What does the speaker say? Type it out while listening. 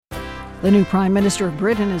The new Prime Minister of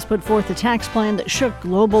Britain has put forth a tax plan that shook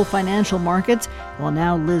global financial markets, while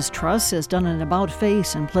now Liz Truss has done an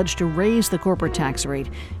about-face and pledged to raise the corporate tax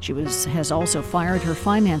rate. She has also fired her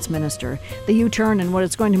finance minister. The U-turn and what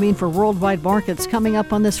it's going to mean for worldwide markets coming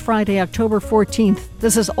up on this Friday, October 14th.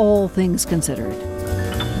 This is All Things Considered.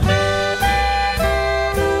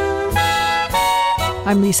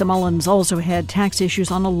 I'm Lisa Mullins. Also had tax issues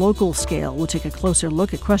on a local scale. We'll take a closer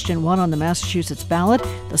look at question 1 on the Massachusetts ballot.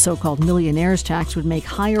 The so-called millionaire's tax would make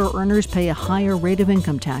higher earners pay a higher rate of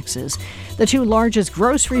income taxes. The 2 largest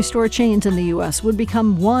grocery store chains in the U.S. would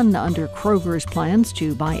become one under Kroger's plans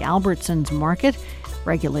to buy Albertsons Market.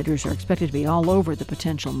 Regulators are expected to be all over the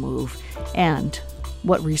potential move. And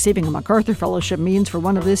what receiving a MacArthur Fellowship means for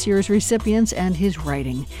one of this year's recipients and his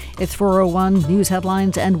writing. It's 4:01. News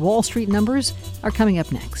headlines and Wall Street numbers are coming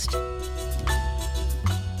up next.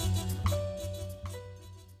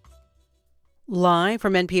 Live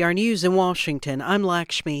from NPR News in Washington, I'm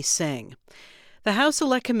Lakshmi Singh. The House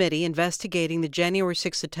Select Committee investigating the January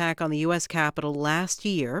 6th attack on the U.S. Capitol last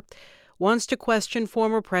year wants to question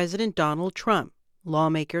former President Donald Trump.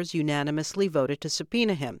 Lawmakers unanimously voted to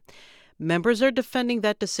subpoena him. Members are defending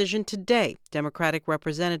that decision today. Democratic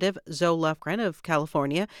Representative Zoe Lufgren of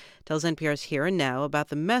California tells NPR's Here and Now about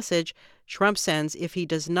the message Trump sends if he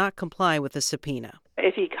does not comply with the subpoena.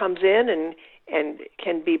 If he comes in and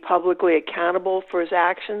can be publicly accountable for his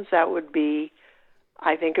actions, that would be,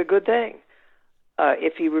 I think, a good thing.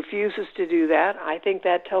 If he refuses to do that, I think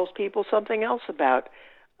that tells people something else about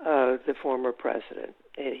the former president.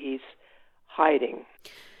 He's hiding.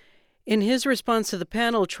 In his response to the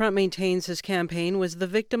panel, Trump maintains his campaign was the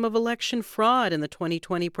victim of election fraud in the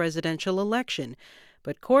 2020 presidential election.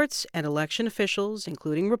 But courts and election officials,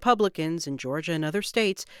 including Republicans in Georgia and other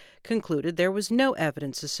states, concluded there was no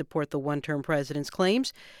evidence to support the one-term president's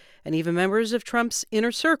claims. And even members of Trump's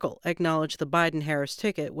inner circle acknowledged the Biden-Harris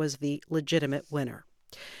ticket was the legitimate winner.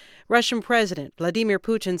 Russian President Vladimir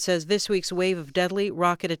Putin says this week's wave of deadly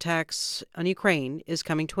rocket attacks on Ukraine is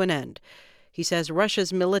coming to an end. He says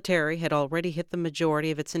Russia's military had already hit the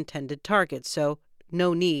majority of its intended targets, so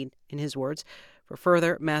no need, in his words, for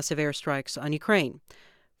further massive airstrikes on Ukraine.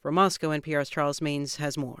 From Moscow, NPR's Charles Maines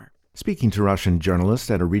has more. Speaking to Russian journalists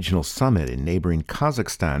at a regional summit in neighboring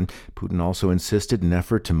Kazakhstan, Putin also insisted an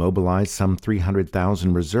effort to mobilize some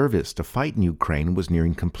 300,000 reservists to fight in Ukraine was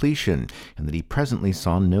nearing completion, and that he presently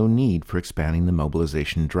saw no need for expanding the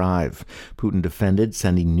mobilization drive. Putin defended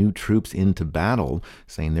sending new troops into battle,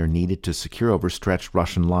 saying they're needed to secure overstretched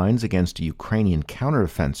Russian lines against a Ukrainian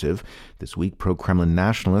counteroffensive. This week, pro-Kremlin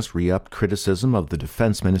nationalists re-upped criticism of the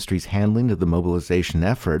defense ministry's handling of the mobilization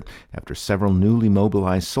effort after several newly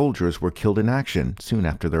mobilized soldiers were killed in action soon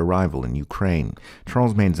after their arrival in Ukraine.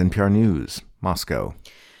 Charles Maines, NPR News, Moscow.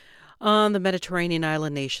 On the Mediterranean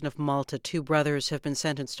island nation of Malta, 2 brothers have been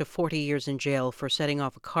sentenced to 40 years in jail for setting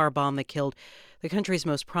off a car bomb that killed the country's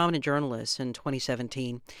most prominent journalist in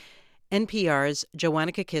 2017. NPR's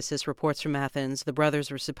Joanna Kakissis reports from Athens. The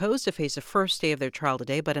brothers were supposed to face the first day of their trial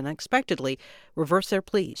today, but unexpectedly reversed their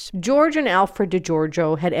pleas. George and Alfred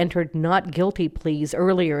DeGiorgio had entered not guilty pleas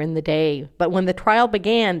earlier in the day, but when the trial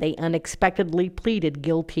began, they unexpectedly pleaded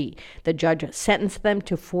guilty. The judge sentenced them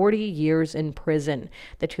to 40 years in prison.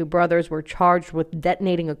 The 2 brothers were charged with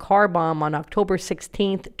detonating a car bomb on October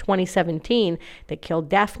 16, 2017, that killed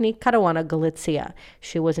Daphne Caruana Galizia.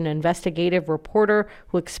 She was an investigative reporter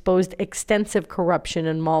who exposed extensive corruption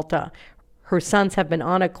in Malta. Her sons have been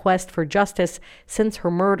on a quest for justice since her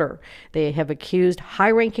murder. They have accused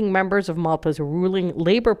high-ranking members of Malta's ruling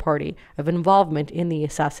Labour Party of involvement in the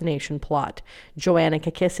assassination plot. Joanna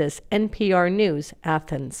Kakissis, NPR News,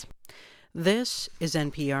 Athens. This is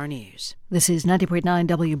NPR News. This is 90.9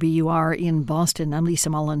 WBUR in Boston. I'm Lisa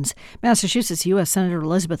Mullins. Massachusetts U.S. Senator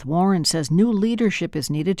Elizabeth Warren says new leadership is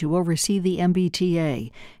needed to oversee the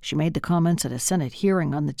MBTA. She made the comments at a Senate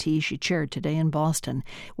hearing on the T she chaired today in Boston.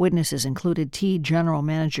 Witnesses included T General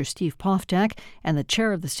Manager Steve Poftak and the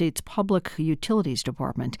chair of the state's Public Utilities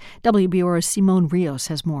Department. WBUR's Simone Rios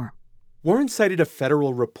has more. Warren cited a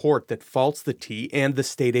federal report that faults the T and the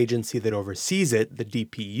state agency that oversees it, the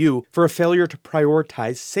DPU, for a failure to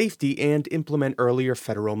prioritize safety and implement earlier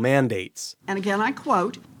federal mandates. And again, I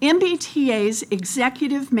quote, MBTA's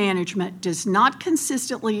executive management does not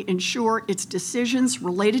consistently ensure its decisions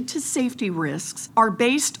related to safety risks are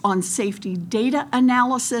based on safety data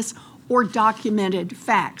analysis or documented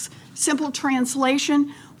facts. Simple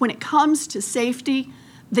translation, when it comes to safety,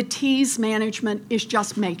 the T's management is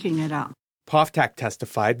just making it up. Poftak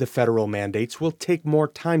testified the federal mandates will take more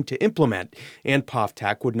time to implement, and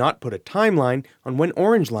Poftak would not put a timeline on when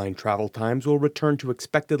Orange Line travel times will return to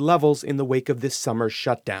expected levels in the wake of this summer's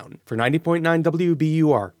shutdown. For 90.9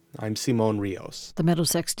 WBUR, I'm Simon Rios. The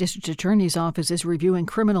Middlesex District Attorney's Office is reviewing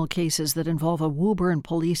criminal cases that involve a Woburn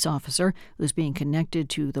police officer who's being connected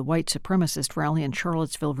to the white supremacist rally in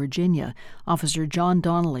Charlottesville, Virginia. Officer John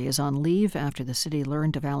Donnelly is on leave after the city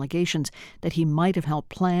learned of allegations that he might have helped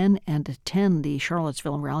plan and attend the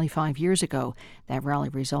Charlottesville rally 5 years ago. That rally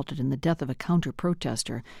resulted in the death of a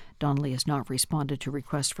counter-protester. Donnelly has not responded to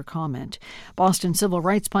requests for comment. Boston civil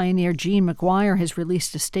rights pioneer Jean McGuire has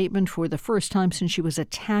released a statement for the first time since she was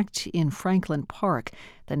attacked in Franklin Park.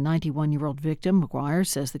 The 91-year-old victim, McGuire,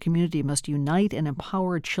 says the community must unite and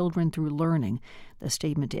empower children through learning. The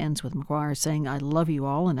statement ends with McGuire saying, "I love you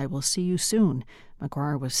all and I will see you soon."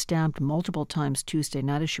 McGuire was stabbed multiple times Tuesday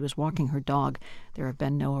night as she was walking her dog. There have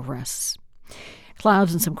been no arrests.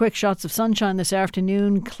 Clouds and some quick shots of sunshine this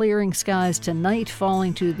afternoon. Clearing skies tonight,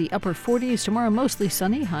 falling to the upper 40s. Tomorrow, mostly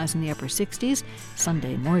sunny, highs in the upper 60s.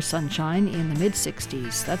 Sunday, more sunshine in the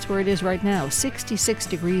mid-60s. That's where it is right now, 66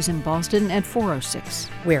 degrees in Boston at 4:06.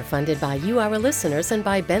 We're funded by you, our listeners, and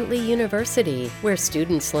by Bentley University, where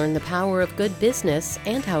students learn the power of good business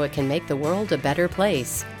and how it can make the world a better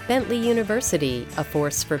place. Bentley University, a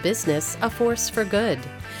force for business, a force for good.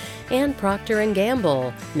 And Procter &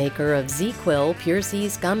 Gamble, maker of ZzzQuil Pure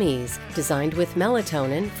Z's gummies, designed with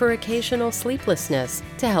melatonin for occasional sleeplessness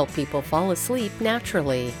to help people fall asleep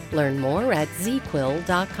naturally. Learn more at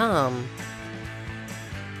ZzzQuil.com.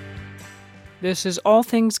 This is All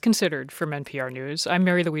Things Considered from NPR News. I'm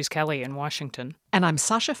Mary Louise Kelly in Washington. And I'm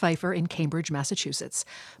Sasha Pfeiffer in Cambridge, Massachusetts.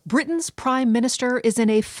 Britain's Prime Minister is in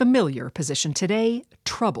a familiar position today,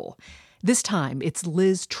 trouble. This time, it's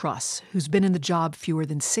Liz Truss, who's been in the job fewer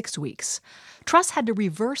than 6 weeks. Truss had to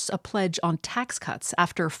reverse a pledge on tax cuts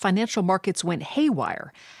after financial markets went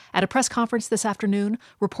haywire. At a press conference this afternoon,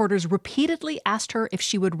 reporters repeatedly asked her if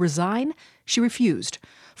she would resign. She refused.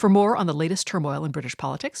 For more on the latest turmoil in British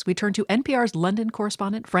politics, we turn to NPR's London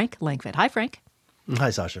correspondent, Frank Langfitt. Hi, Frank.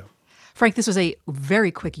 Hi, Sasha. Frank, this was a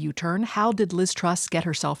very quick U-turn. How did Liz Truss get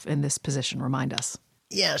herself in this position? Remind us.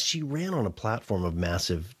 Yeah, she ran on a platform of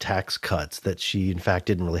massive tax cuts that she, in fact,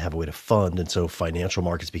 didn't really have a way to fund. And so financial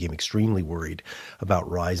markets became extremely worried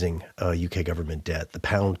about rising UK government debt. The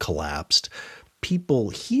pound collapsed. People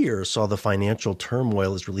here saw the financial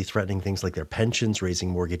turmoil as really threatening things like their pensions, raising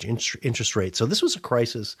mortgage interest rates. So this was a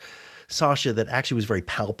crisis, Sasha, that actually was very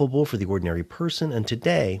palpable for the ordinary person. And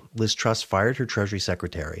today, Liz Truss fired her Treasury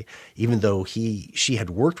Secretary, even though she had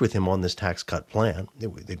worked with him on this tax cut plan.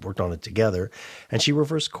 They'd worked on it together. And she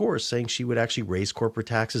reversed course, saying she would actually raise corporate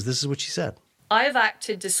taxes. This is what she said. I have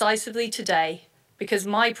acted decisively today because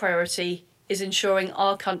my priority is ensuring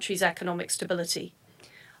our country's economic stability.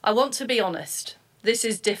 I want to be honest. This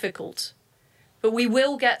is difficult. But we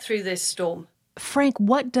will get through this storm. Frank,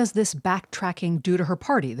 what does this backtracking do to her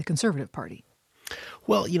party, the Conservative Party?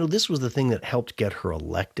 Well, this was the thing that helped get her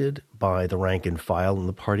elected by the rank and file in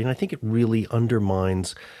the party. And I think it really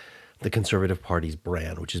undermines the Conservative Party's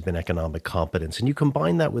brand, which has been economic competence. And you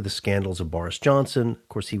combine that with the scandals of Boris Johnson. Of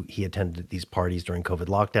course, he attended these parties during COVID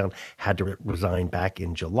lockdown, had to resign back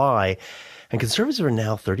in July. And Conservatives are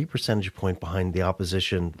now 30 percentage point behind the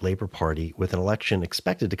opposition Labour Party, with an election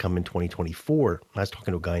expected to come in 2024. I was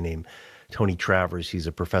talking to a guy named Tony Travers. He's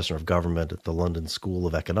a professor of government at the London School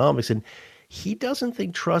of Economics, and he doesn't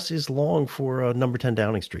think Truss is long for number 10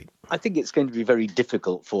 Downing Street. I think it's going to be very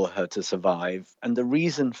difficult for her to survive. And the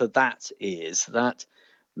reason for that is that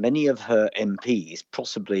many of her MPs,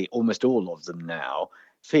 possibly almost all of them now,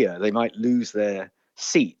 fear they might lose their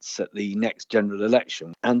seats at the next general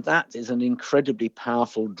election. And that is an incredibly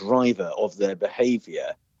powerful driver of their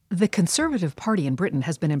behaviour. The Conservative Party in Britain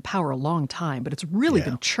has been in power a long time, but it's really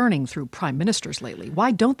been churning through prime ministers lately.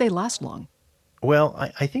 Why don't they last long? Well,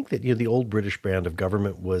 I think that the old British brand of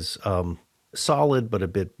government was solid but a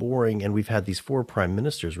bit boring, and we've had these 4 prime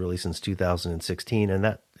ministers really since 2016, and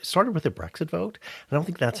that started with a Brexit vote. I don't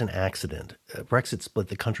think that's an accident. Brexit split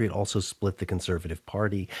the country. It also split the Conservative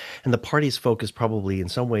Party, and the party's focused probably in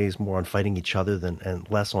some ways more on fighting each other and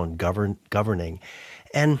less on governing.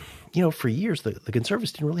 And, for years, the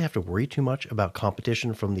Conservatives didn't really have to worry too much about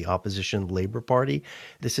competition from the opposition Labour Party.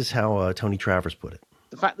 This is how Tony Travers put it.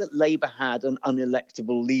 The fact that Labour had an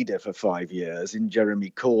unelectable leader for 5 years in Jeremy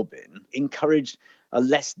Corbyn encouraged a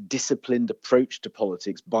less disciplined approach to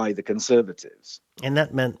politics by the Conservatives. And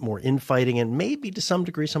that meant more infighting and maybe to some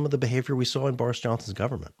degree some of the behavior we saw in Boris Johnson's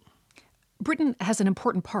government. Britain has an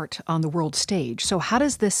important part on the world stage. So how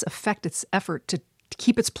does this affect its effort to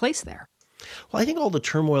keep its place there? Well, I think all the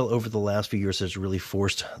turmoil over the last few years has really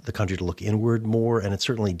forced the country to look inward more, and it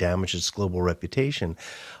certainly damaged its global reputation.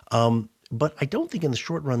 But I don't think in the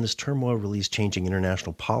short run this turmoil really is changing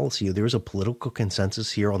international policy. There is a political consensus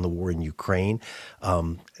here on the war in Ukraine.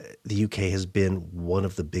 The UK has been one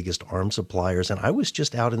of the biggest arms suppliers, and I was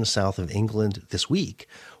just out in the south of England this week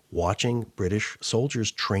watching British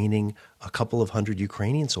soldiers training a couple of hundred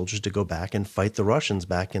Ukrainian soldiers to go back and fight the Russians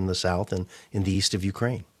back in the south and in the east of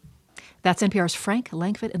Ukraine. That's NPR's Frank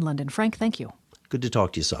Langfitt in London. Frank, thank you. Good to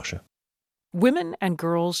talk to you, Sasha. Women and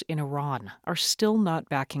girls in Iran are still not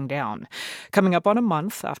backing down. Coming up on a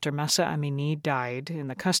month after Mahsa Amini died in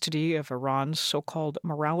the custody of Iran's so-called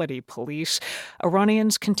morality police,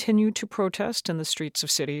 Iranians continue to protest in the streets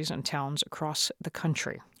of cities and towns across the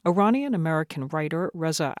country. Iranian-American writer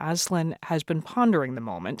Reza Aslan has been pondering the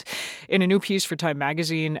moment. In a new piece for Time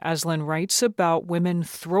magazine, Aslan writes about women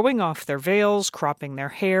throwing off their veils, cropping their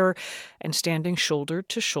hair, and standing shoulder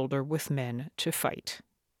to shoulder with men to fight.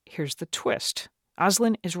 Here's the twist.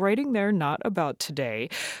 Aslan is writing there not about today,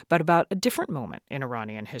 but about a different moment in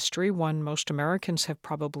Iranian history, one most Americans have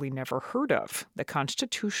probably never heard of, the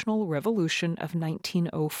Constitutional Revolution of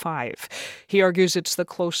 1905. He argues it's the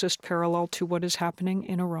closest parallel to what is happening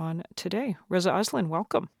in Iran today. Reza Aslan,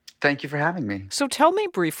 welcome. Thank you for having me. So tell me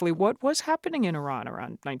briefly, what was happening in Iran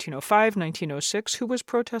around 1905, 1906? Who was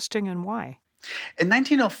protesting and why? In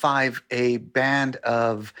 1905, a band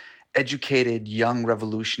of educated young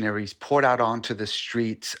revolutionaries poured out onto the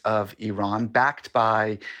streets of Iran, backed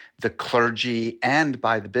by the clergy and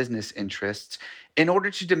by the business interests, in order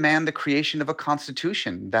to demand the creation of a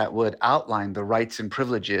constitution that would outline the rights and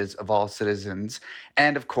privileges of all citizens,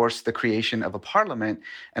 and of course, the creation of a parliament,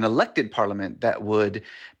 an elected parliament that would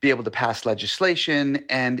be able to pass legislation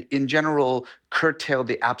and, in general, curtail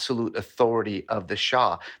the absolute authority of the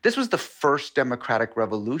Shah. This was the first democratic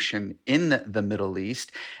revolution in the Middle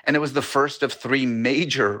East, and it was the first of three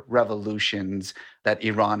major revolutions that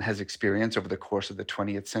Iran has experienced over the course of the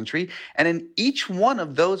 20th century. And in each one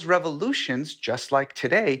of those revolutions, just like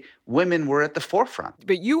today, women were at the forefront.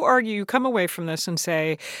 But you argue, you come away from this and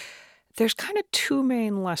say, there's kind of two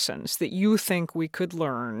main lessons that you think we could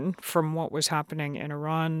learn from what was happening in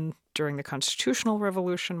Iran during the Constitutional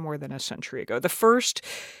Revolution more than a century ago. The first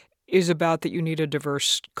is about that you need a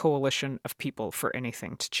diverse coalition of people for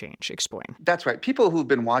anything to change. Explain. That's right. People who've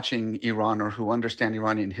been watching Iran or who understand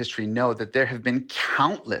Iranian history know that there have been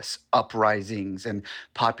countless uprisings and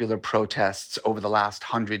popular protests over the last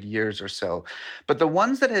 100 years or so. But the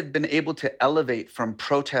ones that had been able to elevate from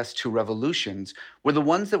protests to revolutions were the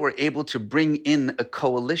ones that were able to bring in a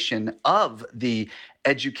coalition of the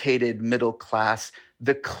educated middle class,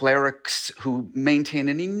 the clerics who maintain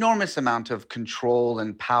an enormous amount of control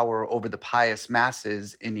and power over the pious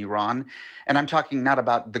masses in Iran. And I'm talking not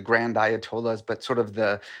about the grand ayatollahs, but sort of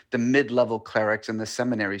the mid-level clerics and the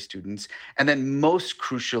seminary students. And then most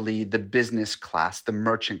crucially, the business class, the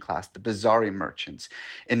merchant class, the Bazari merchants.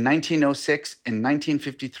 In 1906, in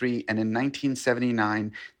 1953, and in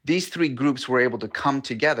 1979, these three groups were able to come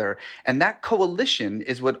together, and that coalition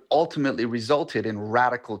is what ultimately resulted in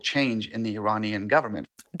radical change in the Iranian government.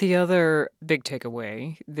 The other big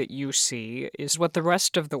takeaway that you see is what the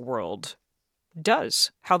rest of the world does,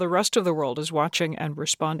 how the rest of the world is watching and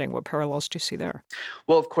responding. What parallels do you see there?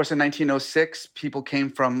 Well, of course, in 1906, people came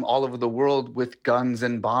from all over the world with guns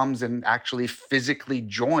and bombs and actually physically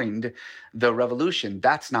joined the revolution.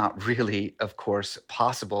 That's not really, of course,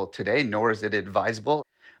 possible today, nor is it advisable.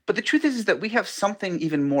 But the truth is that we have something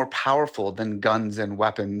even more powerful than guns and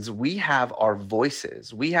weapons. We have our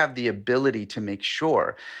voices. We have the ability to make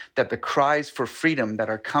sure that the cries for freedom that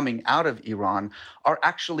are coming out of Iran are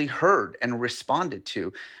actually heard and responded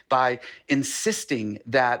to by insisting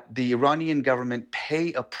that the Iranian government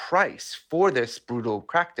pay a price for this brutal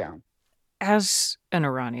crackdown. As an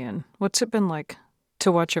Iranian, what's it been like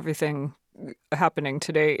to watch everything happening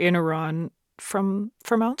today in Iran from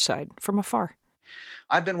outside, from afar?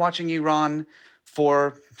 I've been watching Iran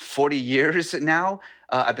for 40 years now.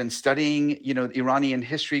 I've been studying, Iranian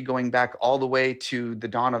history going back all the way to the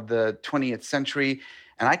dawn of the 20th century.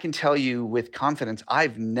 And I can tell you with confidence,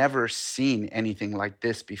 I've never seen anything like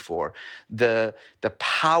this before. The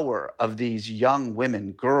power of these young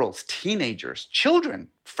women, girls, teenagers, children,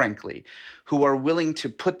 frankly, who are willing to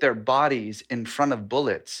put their bodies in front of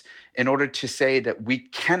bullets in order to say that we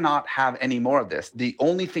cannot have any more of this. The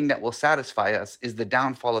only thing that will satisfy us is the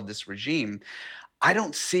downfall of this regime. I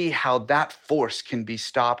don't see how that force can be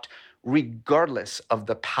stopped regardless of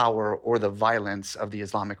the power or the violence of the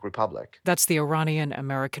Islamic Republic. That's the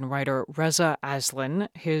Iranian-American writer Reza Aslan.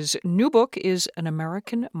 His new book is An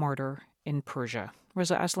American Martyr in Persia.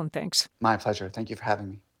 Reza Aslan, thanks. My pleasure. Thank you for having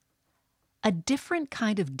me. A different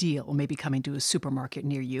kind of deal may be coming to a supermarket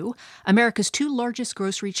near you. America's two largest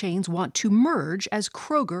grocery chains want to merge as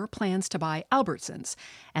Kroger plans to buy Albertsons.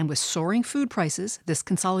 And with soaring food prices, this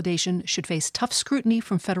consolidation should face tough scrutiny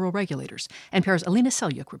from federal regulators. NPR's Alina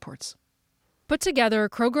Selyuk reports. Put together,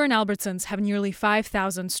 Kroger and Albertsons have nearly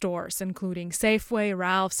 5,000 stores, including Safeway,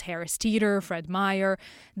 Ralph's, Harris Teeter, Fred Meyer.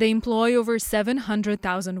 They employ over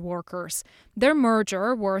 700,000 workers. Their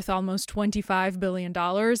merger, worth almost $25 billion,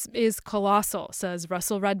 is colossal, says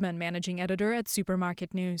Russell Redman, managing editor at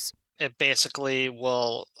Supermarket News. It basically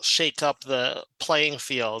will shake up the playing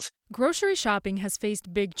field. Grocery shopping has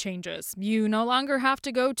faced big changes. You no longer have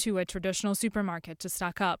to go to a traditional supermarket to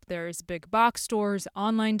stock up. There's big box stores,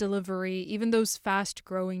 online delivery, even those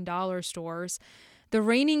fast-growing dollar stores. The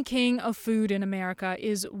reigning king of food in America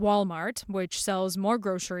is Walmart, which sells more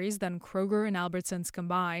groceries than Kroger and Albertsons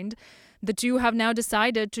combined. The two have now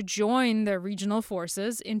decided to join their regional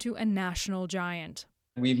forces into a national giant.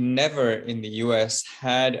 We've never in the U.S.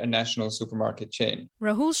 had a national supermarket chain.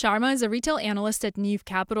 Rahul Sharma is a retail analyst at Neve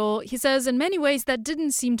Capital. He says in many ways that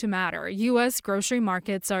didn't seem to matter. U.S. grocery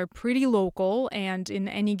markets are pretty local, and in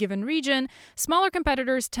any given region, smaller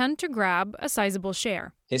competitors tend to grab a sizable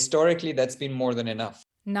share. Historically, that's been more than enough.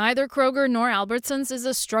 Neither Kroger nor Albertsons is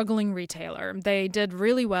a struggling retailer. They did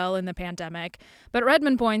really well in the pandemic. But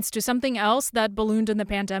Redmond points to something else that ballooned in the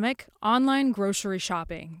pandemic: online grocery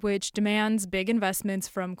shopping, which demands big investments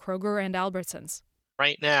from Kroger and Albertsons.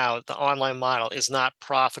 Right now, the online model is not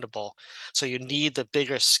profitable. So you need the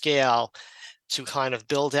bigger scale to kind of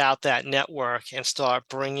build out that network and start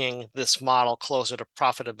bringing this model closer to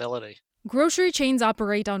profitability. Grocery chains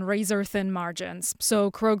operate on razor-thin margins,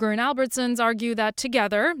 so Kroger and Albertsons argue that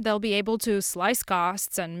together they'll be able to slice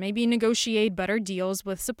costs and maybe negotiate better deals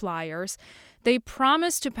with suppliers. They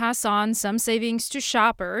promise to pass on some savings to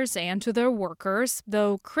shoppers and to their workers,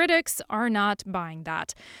 though critics are not buying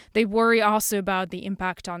that. They worry also about the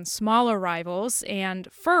impact on smaller rivals, and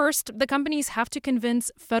first, the companies have to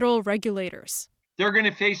convince federal regulators. They're going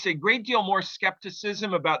to face a great deal more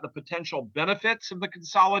skepticism about the potential benefits of the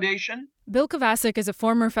consolidation. Bill Kovacic is a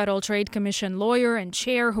former Federal Trade Commission lawyer and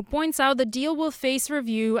chair who points out the deal will face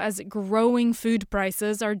review as growing food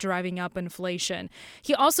prices are driving up inflation.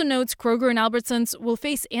 He also notes Kroger and Albertsons will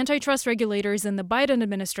face antitrust regulators in the Biden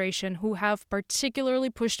administration who have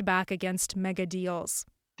particularly pushed back against mega deals.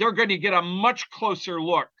 They're going to get a much closer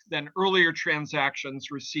look than earlier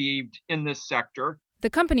transactions received in this sector. The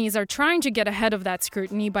companies are trying to get ahead of that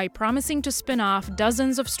scrutiny by promising to spin off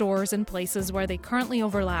dozens of stores in places where they currently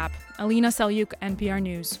overlap. Alina Selyuk, NPR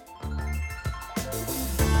News.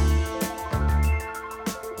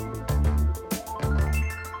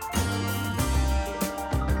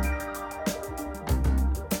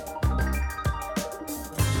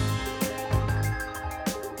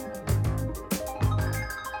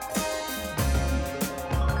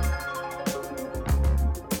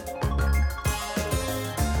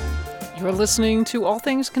 You're listening to All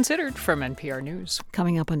Things Considered from NPR News.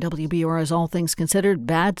 Coming up on WBUR's All Things Considered,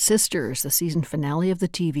 Bad Sisters, the season finale of the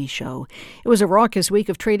TV show. It was a raucous week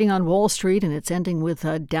of trading on Wall Street, and it's ending with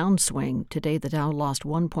a downswing. Today, the Dow lost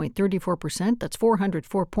 1.34%. That's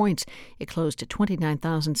 404 points. It closed at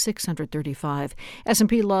 29,635.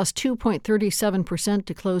 S&P lost 2.37%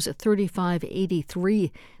 to close at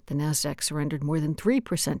 3583. The Nasdaq surrendered more than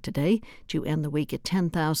 3% today to end the week at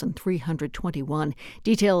 10,321.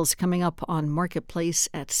 Details coming up on Marketplace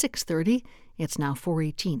at 6:30. It's now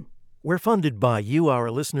 4:18. We're funded by you,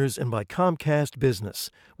 our listeners, and by Comcast Business.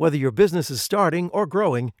 Whether your business is starting or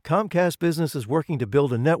growing, Comcast Business is working to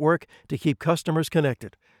build a network to keep customers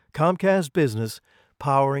connected. Comcast Business,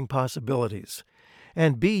 powering possibilities.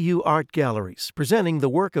 And BU Art Galleries, presenting the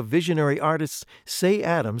work of visionary artists Say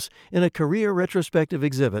Adams in a career retrospective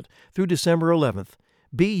exhibit through December 11th.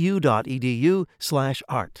 bu.edu/art.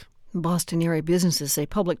 Boston area businesses say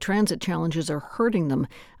public transit challenges are hurting them.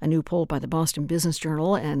 A new poll by the Boston Business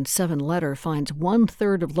Journal and 7letter finds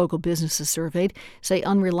 1/3 of local businesses surveyed say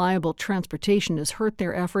unreliable transportation has hurt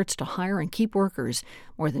their efforts to hire and keep workers.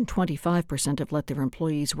 More than 25% have let their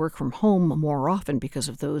employees work from home more often because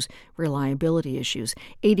of those reliability issues.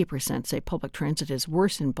 80% say public transit is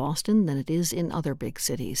worse in Boston than it is in other big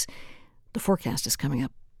cities. The forecast is coming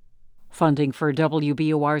up. Funding for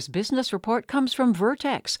WBUR's Business Report comes from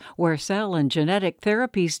Vertex, where cell and genetic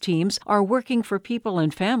therapies teams are working for people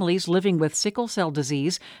and families living with sickle cell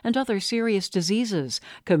disease and other serious diseases,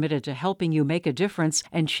 committed to helping you make a difference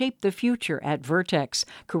and shape the future at Vertex.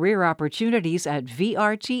 Career opportunities at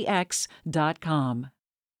vrtx.com.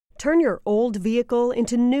 Turn your old vehicle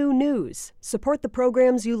into new news. Support the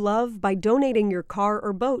programs you love by donating your car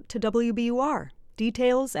or boat to WBUR.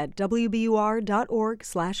 Details at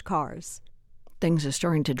wbur.org/cars. Things are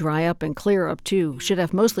starting to dry up and clear up, too. Should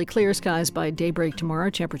have mostly clear skies by daybreak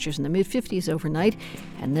tomorrow. Temperatures in the mid-50s overnight.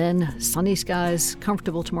 And then sunny skies,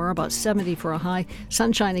 comfortable tomorrow, about 70 for a high.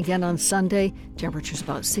 Sunshine again on Sunday. Temperatures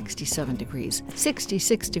about 67 degrees.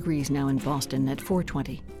 66 degrees now in Boston at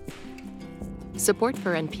 4:20. Support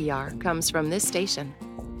for NPR comes from this station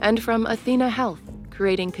and from Athena Health,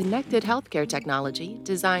 creating connected healthcare technology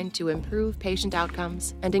designed to improve patient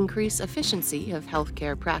outcomes and increase efficiency of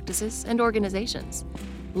healthcare practices and organizations.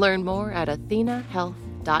 Learn more at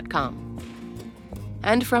athenahealth.com.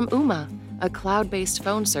 And from Ooma, a cloud-based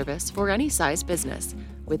phone service for any size business,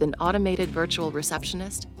 with an automated virtual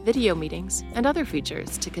receptionist, video meetings, and other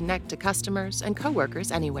features to connect to customers and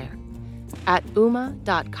coworkers anywhere. At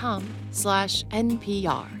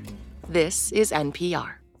ooma.com/NPR. This is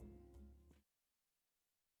NPR.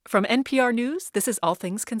 From NPR News, this is All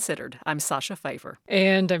Things Considered. I'm Sasha Pfeiffer.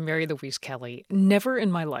 And I'm Mary Louise Kelly. Never in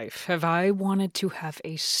my life have I wanted to have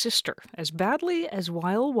a sister as badly as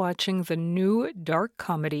while watching the new dark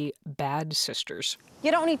comedy Bad Sisters.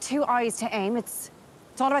 You don't need two eyes to aim. It's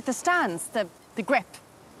all about the stance, the grip,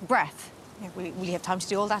 breath. Yeah, will you have time to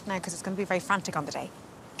do all that now? Because it's going to be very frantic on the day.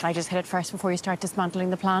 Can I just hit it first before you start dismantling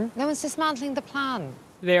the plan? No one's dismantling the plan.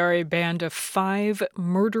 They are a band of 5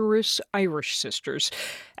 murderous Irish sisters.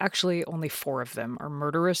 Actually, only 4 of them are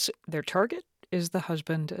murderous. Their target is the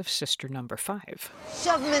husband of sister number 5.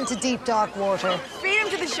 Shove him into deep, dark water. Feed him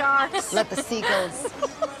to the sharks. Let the seagulls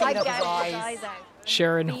feed up his eyes.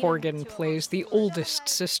 Sharon Horgan plays the oldest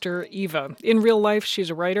sister, Eva. In real life,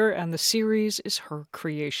 she's a writer, and the series is her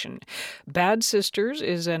creation. Bad Sisters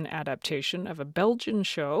is an adaptation of a Belgian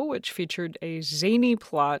show which featured a zany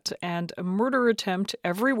plot and a murder attempt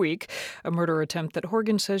every week, a murder attempt that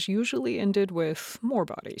Horgan says usually ended with more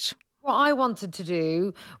bodies. What I wanted to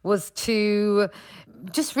do was to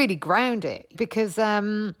just really ground it, because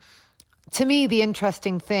to me, the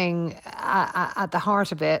interesting thing at the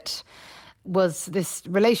heart of it was this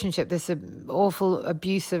relationship, this awful,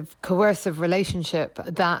 abusive, coercive relationship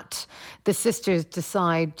that the sisters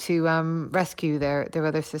decide to rescue their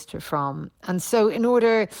other sister from. And so in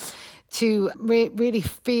order to really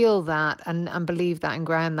feel that and believe that and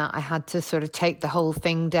ground that, I had to sort of take the whole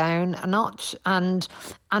thing down a notch, and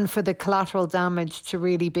for the collateral damage to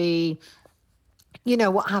really be, you know,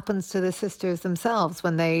 what happens to the sisters themselves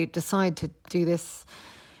when they decide to do this,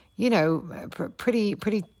 you know, pretty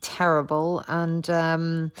terrible and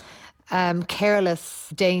careless,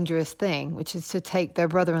 dangerous thing, which is to take their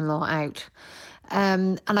brother-in-law out.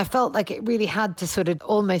 And I felt like it really had to sort of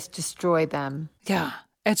almost destroy them. Yeah.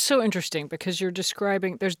 It's so interesting because you're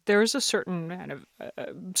describing, there's a certain kind of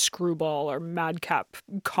screwball or madcap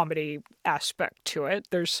comedy aspect to it.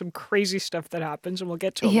 There's some crazy stuff that happens, and we'll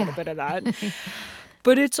get to a little bit of that.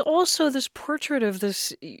 But it's also this portrait of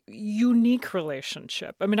this unique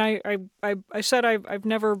relationship. I mean, I said I've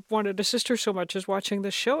never wanted a sister so much as watching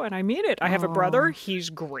this show, and I mean it. I have a brother. He's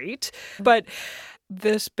great. But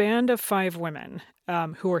this band of 5 women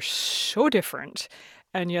who are so different,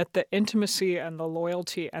 and yet the intimacy and the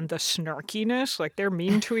loyalty and the snarkiness, like they're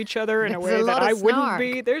mean to each other in a way that I wouldn't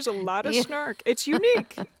be. There's a lot of snark. It's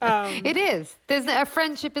unique. It is. There's a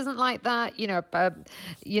friendship isn't like that. You know, a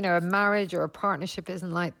marriage or a partnership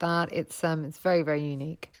isn't like that. It's very, very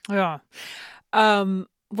unique. Yeah. Well,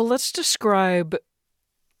 let's describe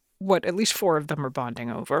what at least 4 of them are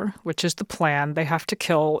bonding over, which is the plan. They have to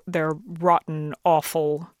kill their rotten,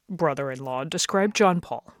 awful brother-in-law. Describe John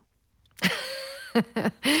Paul.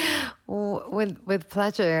 With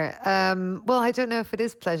pleasure. Well, I don't know if it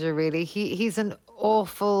is pleasure, really. He's an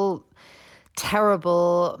awful,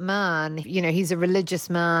 terrible man. You know, he's a religious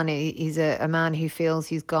man. He's a man who feels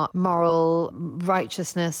he's got moral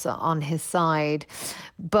righteousness on his side,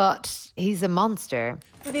 but he's a monster.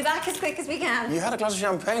 We'll be back as quick as we can. You had a glass of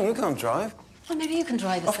champagne. You can't drive. Well, maybe you can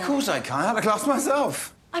drive us. Of course I can. I had a glass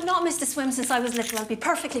myself. I've not missed a swim since I was little. I'll be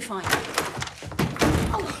perfectly fine.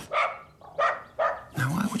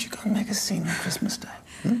 Would you go and make a scene on Christmas Day?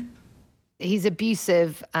 He's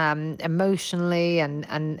abusive emotionally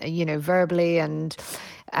and you know, verbally and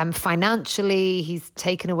financially. He's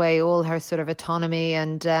taken away all her sort of autonomy,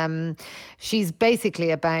 and she's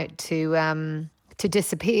basically about to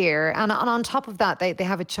disappear. And on top of that, they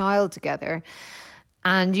have a child together,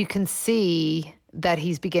 and you can see that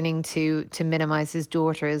he's beginning to minimize his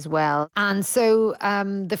daughter as well. And so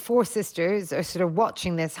the four sisters are sort of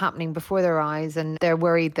watching this happening before their eyes, and they're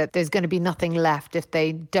worried that there's going to be nothing left if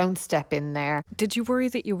they don't step in there. Did you worry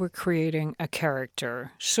that you were creating a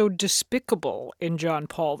character so despicable in John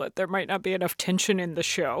Paul that there might not be enough tension in the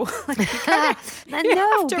show?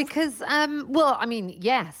 No, because, well, I mean,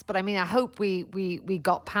 yes, but I mean, I hope we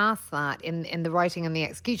got past that in the writing and the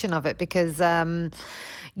execution of it, because,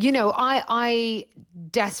 you know, I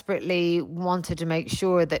desperately wanted to make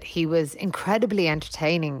sure that he was incredibly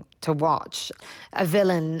entertaining to watch. A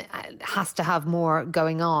villain has to have more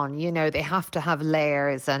going on, you know, they have to have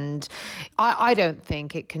layers, and I don't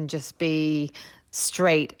think it can just be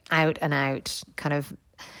straight out and out kind of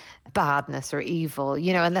badness or evil,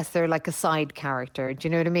 you know, unless they're like a side character. Do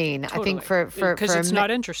you know what I mean? Totally. I think for because it's not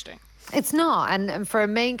interesting. It's not, and for a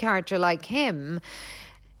main character like him,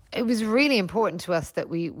 it was really important to us that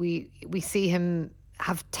we see him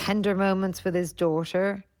have tender moments with his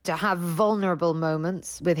daughter, to have vulnerable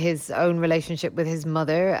moments with his own relationship with his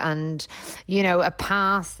mother, and, you know, a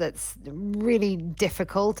past that's really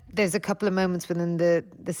difficult. There's a couple of moments within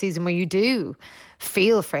the season where you do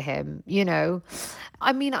feel for him, you know.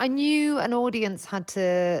 I mean, I knew an audience had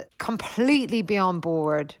to completely be on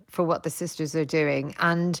board for what the sisters are doing.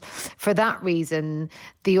 And for that reason,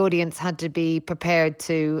 the audience had to be prepared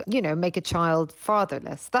to, you know, make a child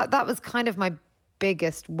fatherless. That was kind of my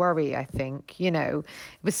biggest worry, I think. You know,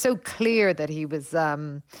 it was so clear that he was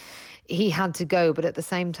he had to go, but at the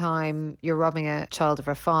same time you're robbing a child of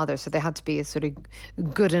her father, so there had to be a sort of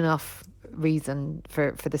good enough reason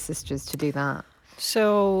for the sisters to do that.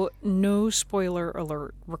 So no spoiler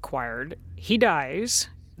alert required. He dies.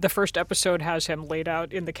 The first episode has him laid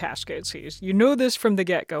out in the casket. You know this from the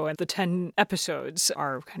get-go, and the 10 episodes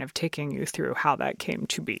are kind of taking you through how that came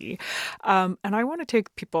to be. And I want to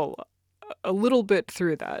take people a little bit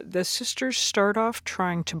through that. The sisters start off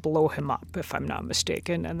trying to blow him up, if I'm not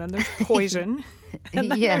mistaken, and then there's poison.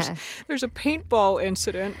 And then there's a paintball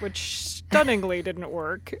incident, which stunningly didn't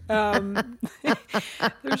work.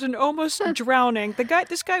 There's an almost drowning.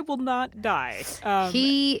 This guy will not die.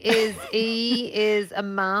 He is a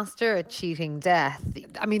master at cheating death.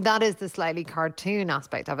 I mean, that is the slightly cartoon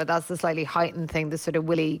aspect of it. That's the slightly heightened thing, the sort of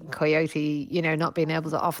Willy Coyote, you know, not being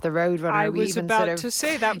able to off the road runner. I was about to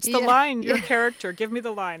say, that's the line, your character. Give me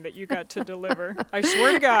the line that you got to deliver. I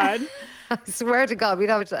swear to God. I swear to God, we'd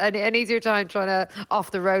have an easier time trying to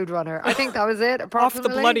off the road runner. I think that was it. Off the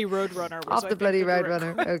bloody road runner. Off the bloody road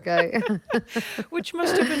runner. Okay. Which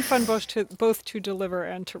must have been fun both to deliver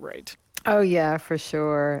and to write. Oh yeah, for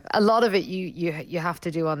sure. A lot of it you have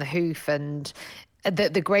to do on the hoof, and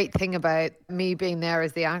the great thing about me being there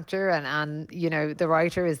as the actor and you know the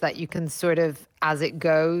writer is that you can sort of, as it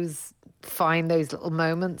goes, find those little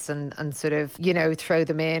moments and sort of, you know, throw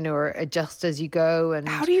them in or adjust as you go. And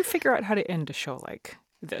how do you figure out how to end a show like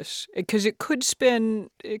this? Because it could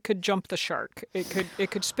jump the shark.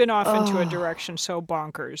 It could spin off into a direction so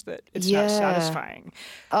bonkers that it's not satisfying.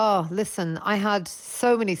 Oh, listen, I had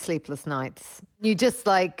so many sleepless nights. You just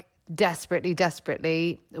like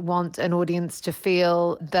desperately want an audience to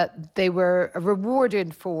feel that they were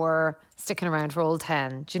rewarded for sticking around for all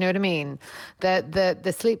 10. Do you know what I mean?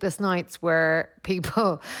 The sleepless nights where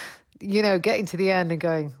people, you know, getting to the end and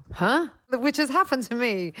going, huh? Which has happened to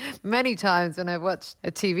me many times when I've watched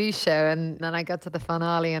a TV show and then I got to the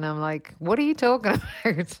finale and I'm like, what are you talking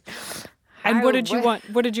about? And what did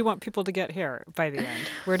you want people to get here by the end?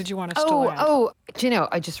 Where did you want us to land? Do you know,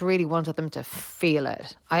 I just really wanted them to feel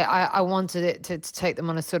it. I wanted it to take them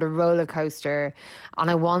on a sort of roller coaster, and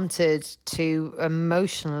I wanted to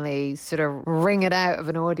emotionally sort of wring it out of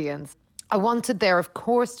an audience. I wanted there, of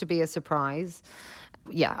course, to be a surprise.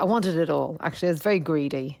 Yeah, I wanted it all. Actually, I was very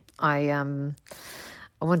greedy. I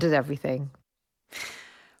wanted everything.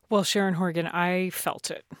 Well, Sharon Horgan, I felt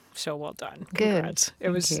it. So well done. Congrats. Good. It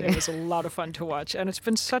was a lot of fun to watch, and it's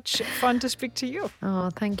been such fun to speak to you. Oh,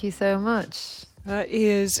 thank you so much. That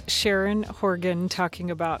is Sharon Horgan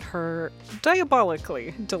talking about her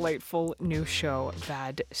diabolically delightful new show,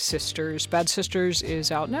 Bad Sisters. Bad Sisters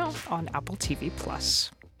is out now on Apple TV+.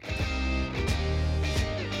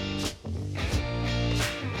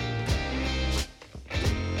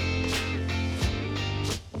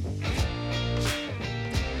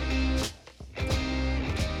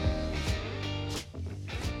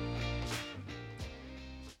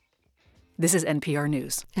 This is NPR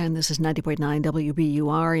News. And this is 90.9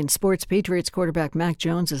 WBUR. In sports, Patriots quarterback Mac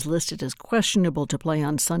Jones is listed as questionable to play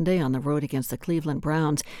on Sunday on the road against the Cleveland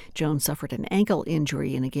Browns. Jones suffered an ankle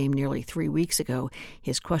injury in a game nearly 3 weeks ago.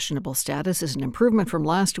 His questionable status is an improvement from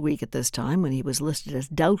last week at this time when he was listed as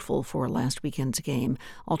doubtful for last weekend's game.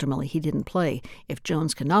 Ultimately, he didn't play. If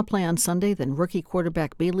Jones cannot play on Sunday, then rookie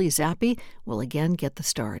quarterback Bailey Zappi will again get the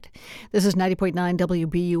start. This is 90.9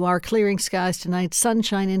 WBUR. Clearing skies tonight,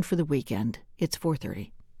 sunshine in for the weekend. It's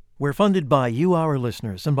 4:30. We're funded by you, our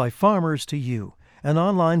listeners, and by Farmers to You, an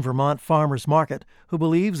online Vermont farmers market who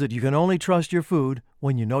believes that you can only trust your food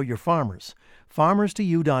when you know your farmers.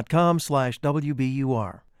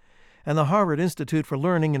 FarmersToYou.com/WBUR. And the Harvard Institute for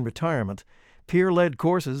Learning and Retirement. Peer-led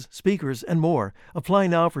courses, speakers, and more. Apply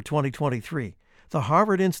now for 2023. The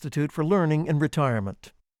Harvard Institute for Learning and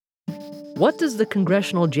Retirement. What does the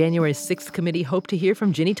Congressional January 6th Committee hope to hear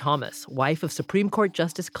from Ginny Thomas, wife of Supreme Court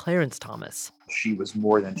Justice Clarence Thomas? She was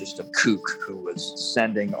more than just a kook who was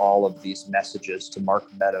sending all of these messages to Mark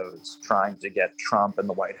Meadows, trying to get Trump and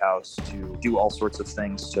the White House to do all sorts of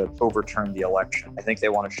things to overturn the election. I think they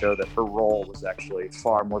want to show that her role was actually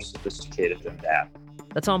far more sophisticated than that.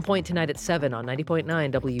 That's On Point tonight at 7 on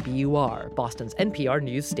 90.9 WBUR, Boston's NPR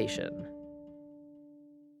news station.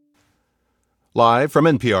 Live from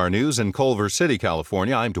NPR News in Culver City,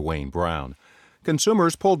 California, I'm Dwayne Brown.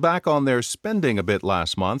 Consumers pulled back on their spending a bit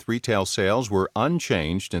last month. Retail sales were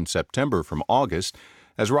unchanged in September from August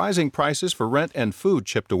as rising prices for rent and food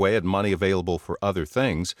chipped away at money available for other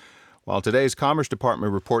things. While today's Commerce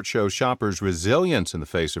Department report shows shoppers' resilience in the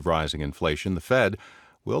face of rising inflation, the Fed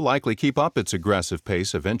will likely keep up its aggressive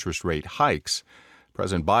pace of interest rate hikes.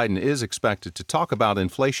 President Biden is expected to talk about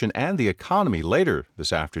inflation and the economy later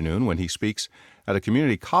this afternoon when he speaks at a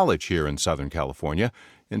community college here in Southern California.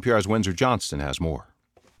 NPR's Windsor Johnston has more.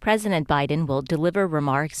 President Biden will deliver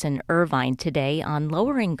remarks in Irvine today on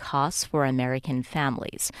lowering costs for American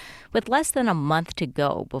families. With less than a month to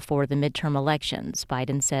go before the midterm elections,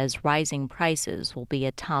 Biden says rising prices will be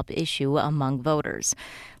a top issue among voters.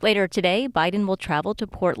 Later today, Biden will travel to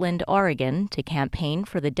Portland, Oregon, to campaign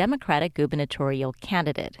for the Democratic gubernatorial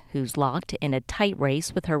candidate, who's locked in a tight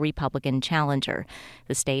race with her Republican challenger.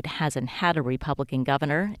 The state hasn't had a Republican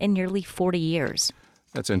governor in nearly 40 years.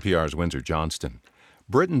 That's NPR's Windsor Johnston.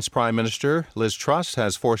 Britain's Prime Minister Liz Truss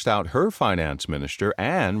has forced out her finance minister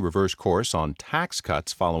and reversed course on tax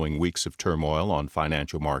cuts following weeks of turmoil on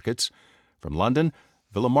financial markets. From London,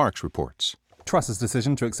 Willem Marks reports. Truss's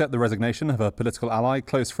decision to accept the resignation of her political ally,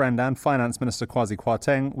 close friend and Finance Minister Kwasi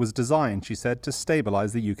Kwarteng was designed, she said, to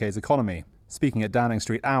stabilise the UK's economy. Speaking at Downing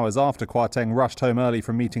Street hours after Kwarteng rushed home early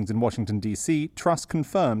from meetings in Washington, D.C., Truss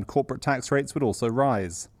confirmed corporate tax rates would also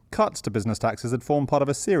rise. Cuts to business taxes had formed part of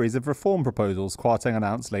a series of reform proposals Kwarteng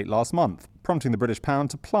announced late last month, prompting the British pound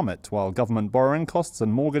to plummet while government borrowing costs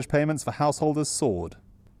and mortgage payments for householders soared.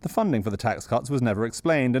 The funding for the tax cuts was never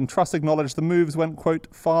explained, and Truss acknowledged the moves went,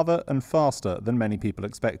 quote, farther and faster than many people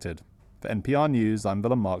expected. For NPR News, I'm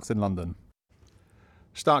Willem Marks in London.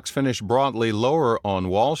 Stocks finished broadly lower on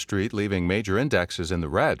Wall Street, leaving major indexes in the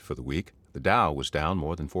red for the week. The Dow was down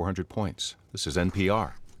more than 400 points. This is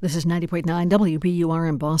NPR. This is 90.9 WBUR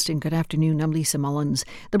in Boston. Good afternoon. I'm Lisa Mullins.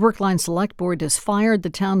 The Brookline Select Board has fired the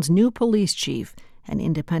town's new police chief. An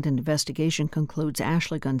independent investigation concludes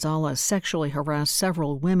Ashley Gonzalez sexually harassed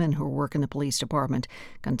several women who work in the police department.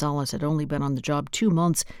 Gonzalez had only been on the job 2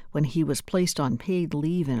 months when he was placed on paid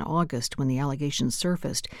leave in August when the allegations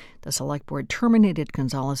surfaced. The Select Board terminated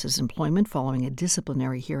Gonzalez's employment following a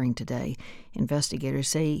disciplinary hearing today. Investigators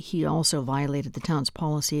say he also violated the town's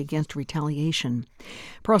policy against retaliation.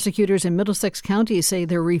 Prosecutors in Middlesex County say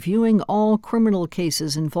they're reviewing all criminal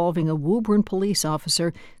cases involving a Woburn police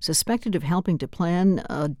officer suspected of helping to plan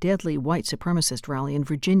a deadly white supremacist rally in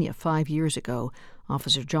Virginia 5 years ago.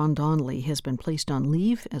 Officer John Donnelly has been placed on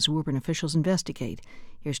leave as Woburn officials investigate.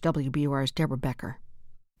 Here's WBUR's Deborah Becker.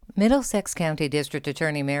 Middlesex County District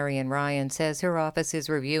Attorney Marion Ryan says her office is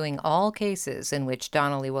reviewing all cases in which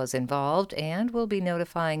Donnelly was involved and will be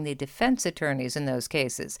notifying the defense attorneys in those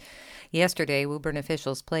cases. Yesterday, Woburn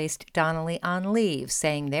officials placed Donnelly on leave,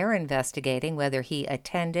 saying they're investigating whether he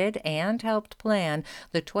attended and helped plan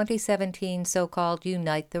the 2017 so-called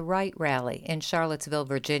Unite the Right rally in Charlottesville,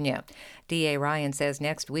 Virginia. DA Ryan says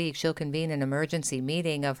next week she'll convene an emergency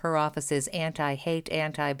meeting of her office's anti-hate,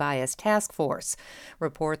 anti-bias task force.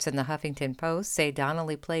 Reports in the Huffington Post say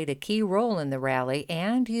Donnelly played a key role in the rally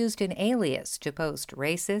and used an alias to post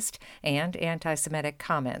racist and anti-Semitic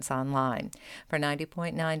comments online. For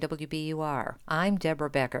 90.9 WBUR, I'm Deborah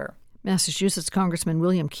Becker. Massachusetts Congressman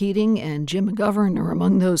William Keating and Jim McGovern are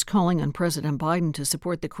among those calling on President Biden to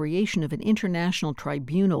support the creation of an international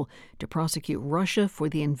tribunal to prosecute Russia for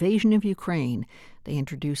the invasion of Ukraine. They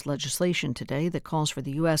introduced legislation today that calls for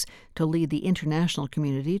the U.S. to lead the international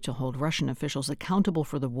community to hold Russian officials accountable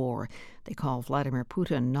for the war. They call Vladimir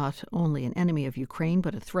Putin not only an enemy of Ukraine,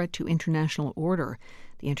 but a threat to international order.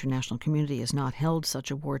 The international community has not held such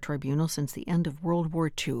a war tribunal since the end of World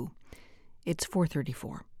War II. It's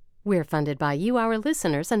 4:34. We're funded by you, our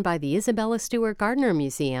listeners, and by the Isabella Stewart Gardner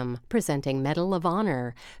Museum, presenting Medal of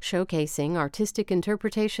Honor, showcasing artistic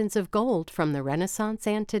interpretations of gold from the Renaissance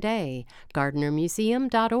and today,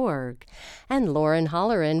 gardnermuseum.org. And Lauren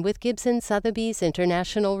Holleran with Gibson Sotheby's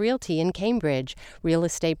International Realty in Cambridge, real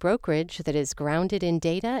estate brokerage that is grounded in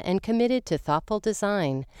data and committed to thoughtful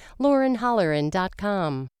design.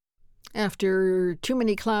 LaurenHolleran.com. After too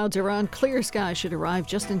many clouds around, clear skies should arrive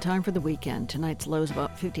just in time for the weekend. Tonight's lows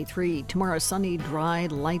about 53. Tomorrow, sunny, dry,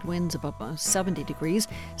 light winds about 70 degrees.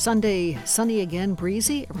 Sunday, sunny again,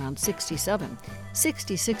 breezy, around 67.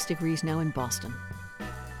 66 degrees now in Boston.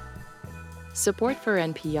 Support for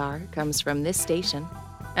NPR comes from this station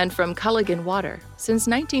and from Culligan Water, since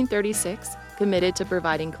 1936, committed to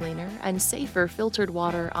providing cleaner and safer filtered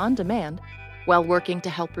water on demand, while working to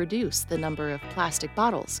help reduce the number of plastic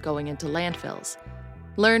bottles going into landfills.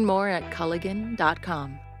 Learn more at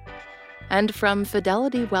Culligan.com. And from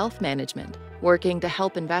Fidelity Wealth Management, working to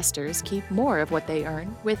help investors keep more of what they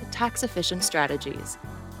earn with tax-efficient strategies.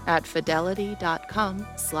 At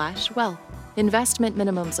Fidelity.com/wealth. Investment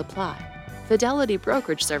minimums apply. Fidelity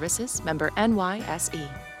Brokerage Services, member NYSE.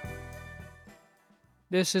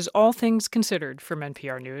 This is All Things Considered from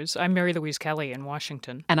NPR News. I'm Mary Louise Kelly in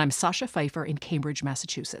Washington. And I'm Sasha Pfeiffer in Cambridge,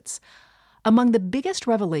 Massachusetts. Among the biggest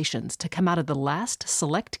revelations to come out of the last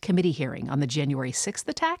Select Committee hearing on the January 6th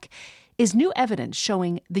attack is new evidence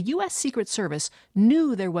showing the U.S. Secret Service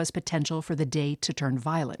knew there was potential for the day to turn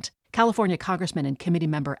violent. California Congressman and committee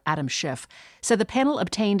member Adam Schiff said the panel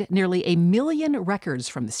obtained nearly 1 million records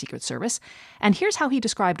from the Secret Service, and here's how he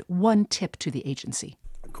described one tip to the agency.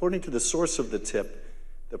 According to the source of the tip,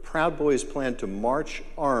 the Proud Boys plan to march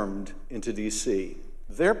armed into D.C.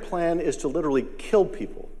 Their plan is to literally kill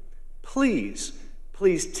people. Please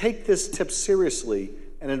take this tip seriously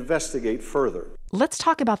and investigate further. Let's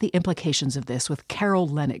talk about the implications of this with Carol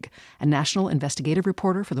Leonnig, a national investigative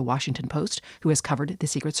reporter for The Washington Post who has covered the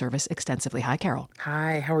Secret Service extensively. Hi, Carol.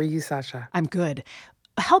 Hi, how are you, Sasha? I'm good.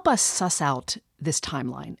 Help us suss out this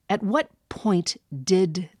timeline. At what point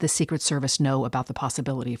did the Secret Service know about the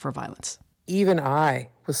possibility for violence? Even I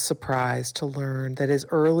was surprised to learn that as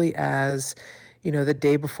early as, the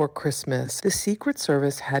day before Christmas, the Secret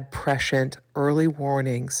Service had prescient early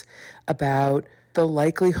warnings about the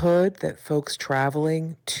likelihood that folks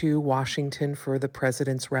traveling to Washington for the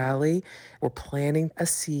president's rally were planning a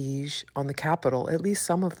siege on the Capitol. At least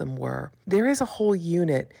some of them were. There is a whole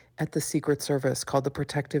unit at the Secret Service called the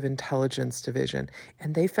Protective Intelligence Division,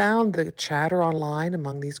 and they found the chatter online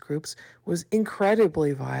among these groups was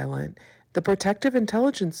incredibly violent. The Protective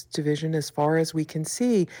Intelligence Division, as far as we can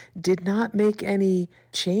see, did not make any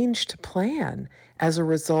change to plan as a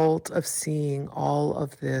result of seeing all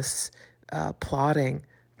of this plotting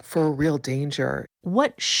for real danger.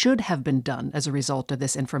 What should have been done as a result of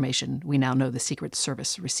this information we now know the Secret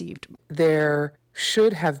Service received? There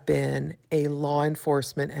should have been a law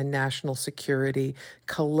enforcement and national security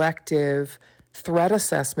collective threat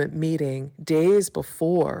assessment meeting days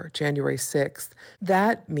before January 6th.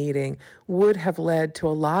 That meeting would have led to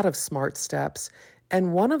a lot of smart steps,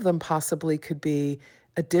 and one of them possibly could be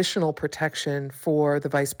additional protection for the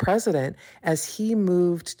vice president as he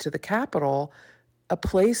moved to the Capitol, a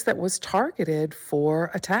place that was targeted for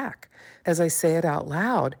attack. As I say it out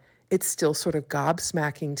loud, it's still sort of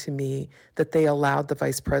gobsmacking to me that they allowed the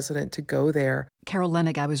vice president to go there. Carol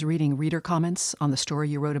Leonnig, I was reading reader comments on the story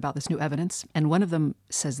you wrote about this new evidence, and one of them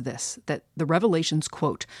says this, that the revelations,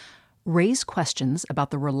 quote, raise questions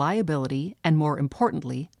about the reliability and, more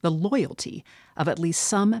importantly, the loyalty of at least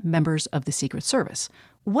some members of the Secret Service.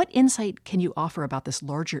 What insight can you offer about this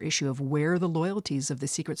larger issue of where the loyalties of the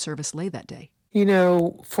Secret Service lay that day?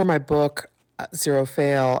 For my book, Zero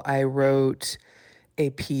Fail, I wrote a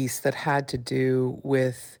piece that had to do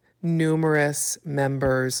with numerous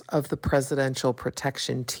members of the Presidential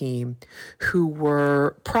Protection Team who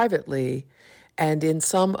were privately and in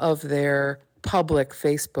some of their public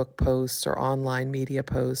Facebook posts or online media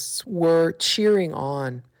posts were cheering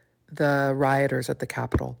on the rioters at the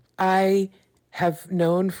Capitol. I have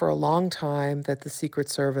known for a long time that the Secret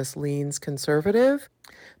Service leans conservative,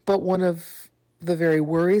 but one of the very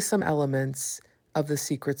worrisome elements of the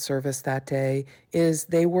Secret Service that day is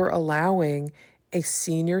they were allowing a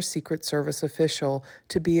senior Secret Service official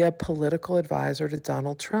to be a political advisor to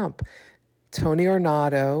Donald Trump. Tony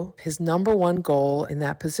Ornato, his number one goal in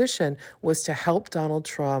that position was to help Donald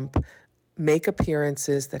Trump make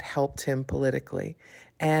appearances that helped him politically.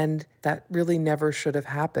 And that really never should have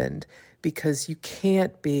happened, because you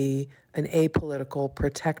can't be an apolitical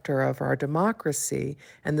protector of our democracy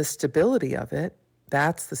and the stability of it.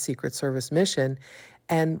 That's the Secret Service mission,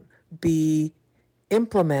 and be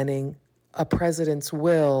implementing a president's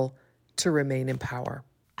will to remain in power.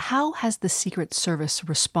 How has the Secret Service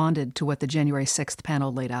responded to what the January 6th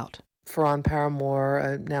panel laid out? Ferran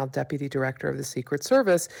Paramore, now deputy director of the Secret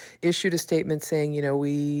Service, issued a statement saying,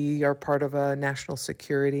 we are part of a national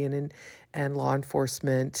security and law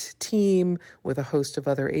enforcement team with a host of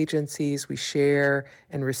other agencies. We share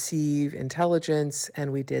and receive intelligence,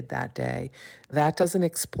 and we did that day. That doesn't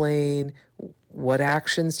explain what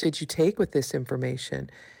actions did you take with this information.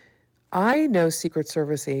 I know Secret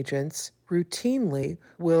Service agents routinely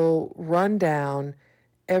will run down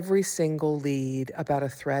every single lead about a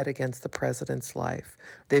threat against the president's life.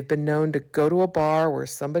 They've been known to go to a bar where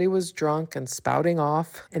somebody was drunk and spouting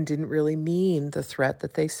off and didn't really mean the threat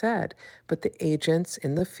that they said. But the agents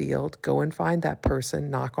in the field go and find that person,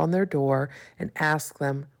 knock on their door, and ask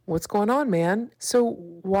them, "What's going on, man?" So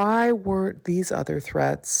why weren't these other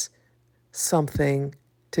threats something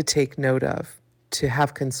to take note of, to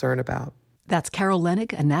have concern about? That's Carol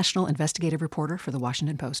Lenig, a national investigative reporter for The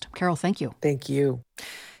Washington Post. Carol, thank you. Thank you.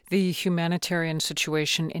 The humanitarian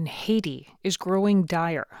situation in Haiti is growing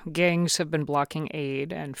dire. Gangs have been blocking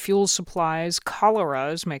aid and fuel supplies.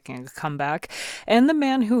 Cholera is making a comeback. And the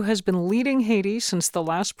man who has been leading Haiti since the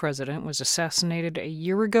last president was assassinated a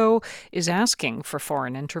year ago is asking for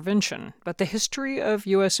foreign intervention. But the history of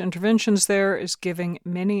U.S. interventions there is giving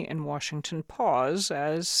many in Washington pause,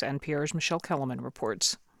 as NPR's Michelle Kellerman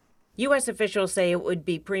reports. U.S. officials say it would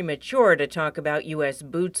be premature to talk about U.S.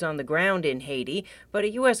 boots on the ground in Haiti, but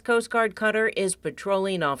a U.S. Coast Guard cutter is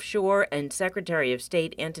patrolling offshore, and Secretary of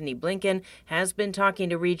State Antony Blinken has been talking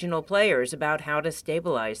to regional players about how to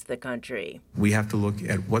stabilize the country. We have to look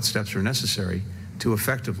at what steps are necessary to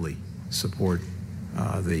effectively support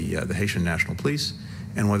the Haitian National Police,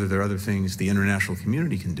 and whether there are other things the international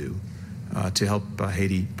community can do to help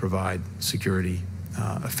Haiti provide security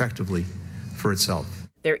effectively for itself.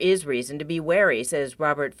 There is reason to be wary, says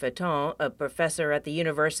Robert Fatton, a professor at the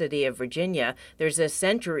University of Virginia. There's a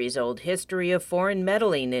centuries-old history of foreign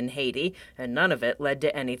meddling in Haiti, and none of it led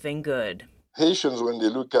to anything good. Haitians, when they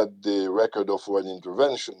look at the record of foreign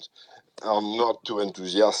interventions, are not too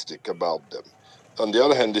enthusiastic about them. On the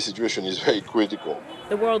other hand, the situation is very critical.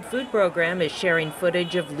 The World Food Program is sharing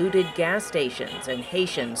footage of looted gas stations and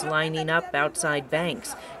Haitians lining up outside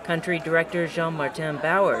banks. Country Director Jean-Martin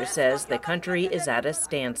Bauer says the country is at a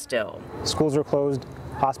standstill. Schools are closed,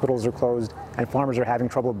 hospitals are closed, and farmers are having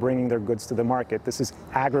trouble bringing their goods to the market. This is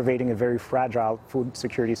aggravating a very fragile food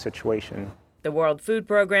security situation. The World Food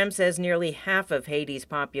Program says nearly half of Haiti's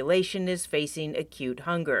population is facing acute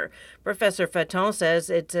hunger. Professor Fatton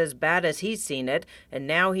says it's as bad as he's seen it, and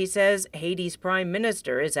now he says Haiti's prime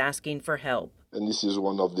minister is asking for help. And this is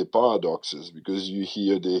one of the paradoxes, because you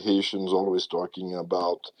hear the Haitians always talking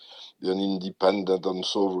about an independent and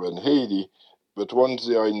sovereign Haiti, but once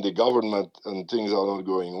they are in the government and things are not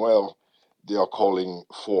going well, they are calling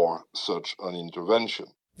for such an intervention.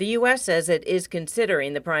 The U.S. says it is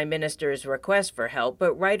considering the prime minister's request for help,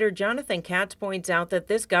 but writer Jonathan Katz points out that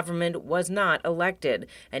this government was not elected,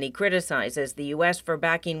 and he criticizes the U.S. for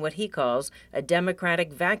backing what he calls a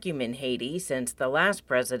democratic vacuum in Haiti since the last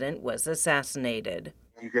president was assassinated.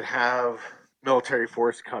 You could have military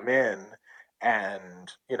force come in and,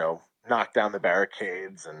 knock down the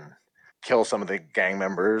barricades and kill some of the gang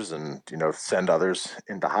members and, send others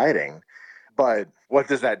into hiding. But what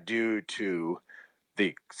does that do to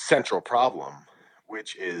the central problem,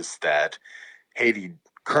 which is that Haiti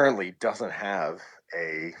currently doesn't have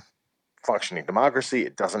a functioning democracy.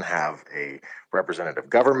 It doesn't have a representative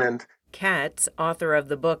government. Katz, author of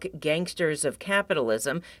the book Gangsters of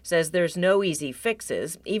Capitalism, says there's no easy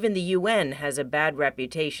fixes. Even the UN has a bad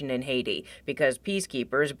reputation in Haiti because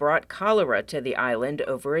peacekeepers brought cholera to the island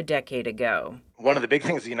over a decade ago. One of the big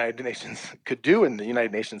things the United Nations could do, and the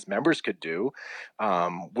United Nations members could do,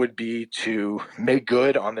 would be to make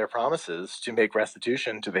good on their promises to make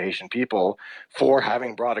restitution to the Haitian people for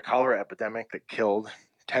having brought a cholera epidemic that killed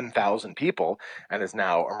 10,000 people and is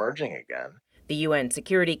now emerging again. The UN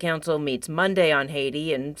Security Council meets Monday on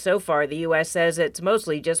Haiti, and so far the U.S. says it's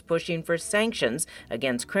mostly just pushing for sanctions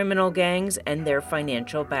against criminal gangs and their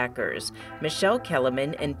financial backers. Michelle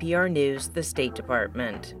Kellerman, NPR News, the State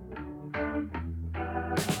Department.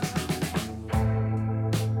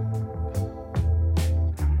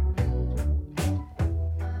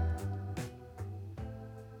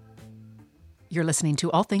 You're listening to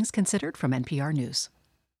All Things Considered from NPR News.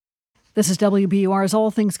 This is WBUR's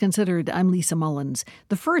All Things Considered. I'm Lisa Mullins.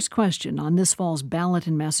 The first question on this fall's ballot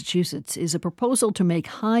in Massachusetts is a proposal to make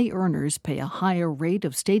high earners pay a higher rate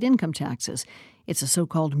of state income taxes. It's a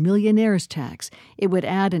so-called millionaire's tax. It would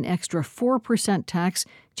add an extra 4% tax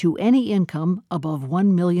to any income above $1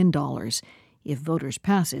 million. If voters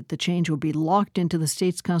pass it, the change will be locked into the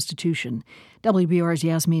state's constitution. WBUR's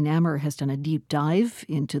Yasmin Amer has done a deep dive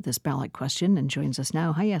into this ballot question and joins us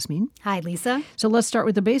now. Hi, Yasmin. Hi, Lisa. So let's start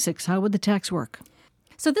with the basics. How would the tax work?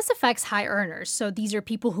 So this affects high earners. So these are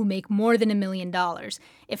people who make more than $1 million.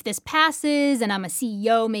 If this passes and I'm a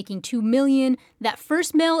CEO making $2 million, that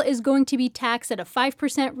first mil is going to be taxed at a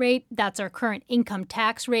 5% rate. That's our current income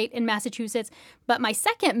tax rate in Massachusetts. But my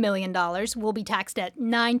second $1 million will be taxed at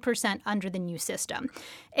 9% under the new system.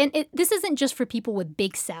 And this isn't just for people with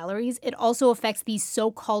big salaries. It also affects these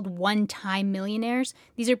so-called one-time millionaires.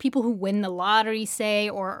 These are people who win the lottery, say,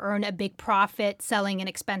 or earn a big profit selling an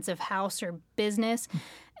expensive house or business.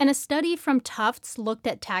 And a study from Tufts looked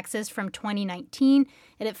at taxes from 2019,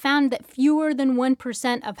 and it found that fewer than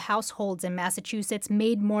 1% of households in Massachusetts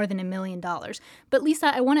made more than $1 million. But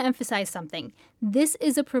Lisa, I want to emphasize something. This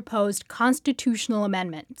is a proposed constitutional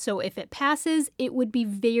amendment, so if it passes, it would be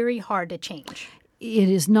very hard to change. It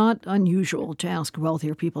is not unusual to ask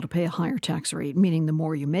wealthier people to pay a higher tax rate, meaning the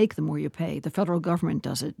more you make, the more you pay. The federal government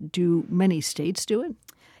does it. Do many states do it?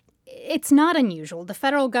 It's not unusual. The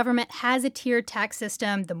federal government has a tiered tax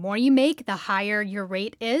system. The more you make, the higher your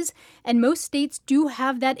rate is. And most states do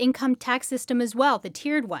have that income tax system as well, the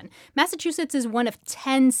tiered one. Massachusetts is one of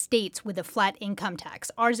 10 states with a flat income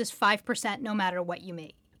tax. Ours is 5% no matter what you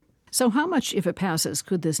make. So how much, if it passes,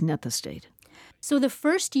 could this net the state? So the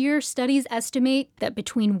first year studies estimate that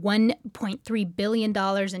between $1.3 billion and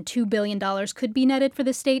 $2 billion could be netted for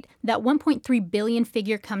the state. That $1.3 billion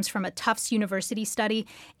figure comes from a Tufts University study,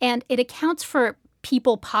 and it accounts for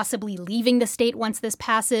people possibly leaving the state once this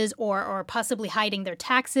passes or possibly hiding their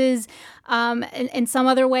taxes in some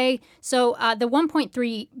other way. So the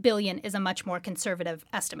 $1.3 billion is a much more conservative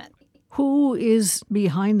estimate. Who is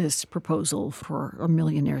behind this proposal for a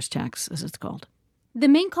millionaire's tax, as it's called? The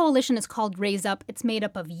main coalition is called Raise Up. It's made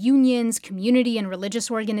up of unions, community, and religious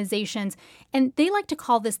organizations, and they like to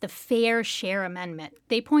call this the Fair Share Amendment.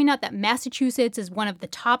 They point out that Massachusetts is one of the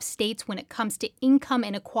top states when it comes to income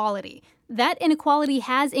inequality. That inequality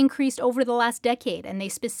has increased over the last decade, and they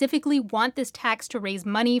specifically want this tax to raise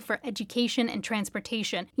money for education and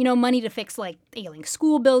transportation. You know, money to fix like ailing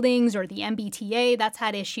school buildings or the MBTA that's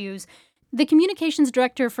had issues. The communications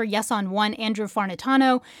director for Yes on One, Andrew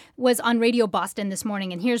Farnitano, was on Radio Boston this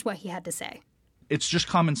morning, and here's what he had to say. It's just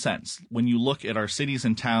common sense. When you look at our cities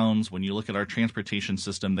and towns, when you look at our transportation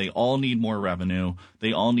system, they all need more revenue.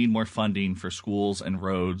 They all need more funding for schools and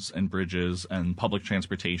roads and bridges and public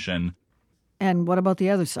transportation. And what about the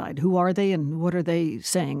other side? Who are they and what are they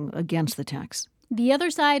saying against the tax? The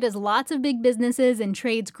other side is lots of big businesses and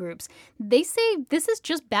trades groups. They say this is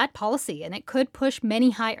just bad policy, and it could push many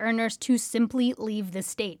high earners to simply leave the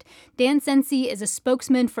state. Dan Sensi is a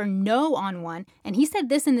spokesman for No on One, and he said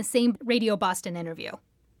this in the same Radio Boston interview.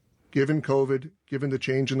 Given COVID, given the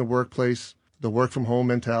change in the workplace, the work-from-home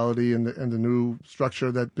mentality and the new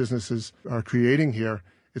structure that businesses are creating here,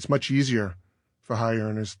 it's much easier for high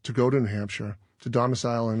earners to go to New Hampshire, to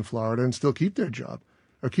domicile in Florida, and still keep their job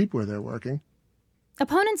or keep where they're working.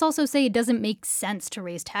 Opponents also say it doesn't make sense to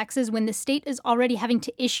raise taxes when the state is already having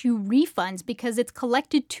to issue refunds because it's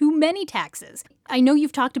collected too many taxes. I know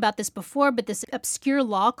you've talked about this before, but this obscure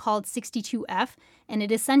law called 62F, and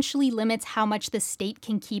it essentially limits how much the state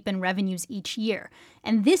can keep in revenues each year.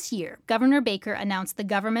 And this year, Governor Baker announced the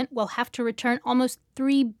government will have to return almost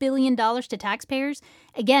 $3 billion to taxpayers.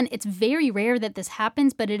 Again, it's very rare that this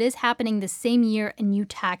happens, but it is happening the same year a new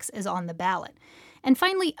tax is on the ballot. And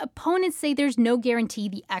finally, opponents say there's no guarantee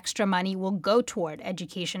the extra money will go toward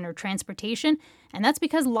education or transportation, and that's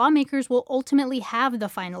because lawmakers will ultimately have the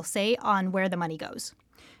final say on where the money goes.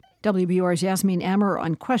 WBUR's Yasmin Amer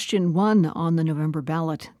on question 1 on the November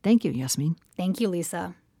ballot. Thank you, Yasmin. Thank you,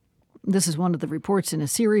 Lisa. This is one of the reports in a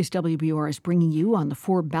series WBUR is bringing you on the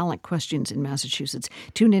 4 ballot questions in Massachusetts.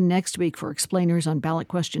 Tune in next week for explainers on ballot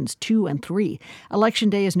questions 2 and 3. Election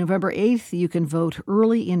Day is November 8th. You can vote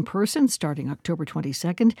early in person starting October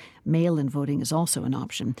 22nd. Mail-in voting is also an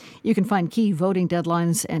option. You can find key voting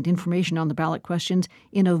deadlines and information on the ballot questions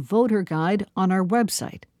in a voter guide on our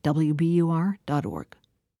website, wbur.org.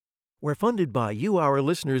 We're funded by you, our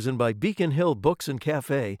listeners, and by Beacon Hill Books and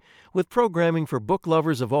Cafe, with programming for book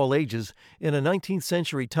lovers of all ages in a 19th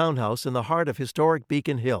century townhouse in the heart of historic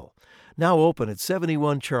Beacon Hill, now open at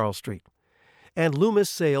 71 Charles Street. And Loomis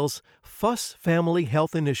Sales' Fuss Family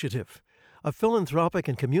Health Initiative, a philanthropic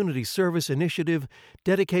and community service initiative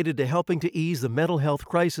dedicated to helping to ease the mental health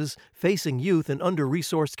crisis facing youth in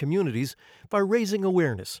under-resourced communities by raising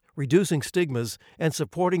awareness, reducing stigmas, and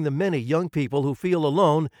supporting the many young people who feel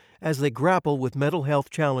alone as they grapple with mental health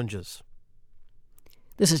challenges.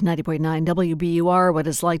 This is 90.9 WBUR, what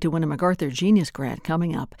it's like to win a MacArthur Genius Grant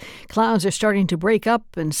coming up. Clouds are starting to break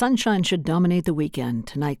up and sunshine should dominate the weekend.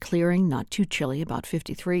 Tonight clearing, not too chilly, about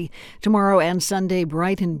 53. Tomorrow and Sunday,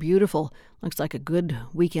 bright and beautiful. Looks like a good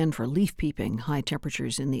weekend for leaf peeping. High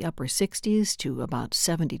temperatures in the upper 60s to about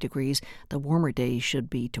 70 degrees. The warmer days should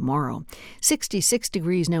be tomorrow. 66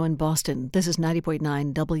 degrees now in Boston. This is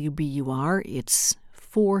 90.9 WBUR. It's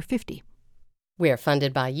 4:50. We're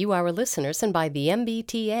funded by you, our listeners, and by the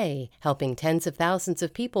MBTA, helping tens of thousands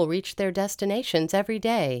of people reach their destinations every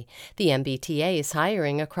day. The MBTA is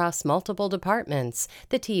hiring across multiple departments.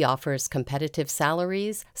 The T offers competitive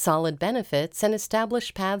salaries, solid benefits, and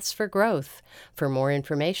established paths for growth. For more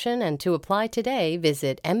information and to apply today,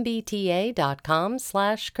 visit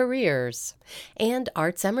mbta.com/careers. And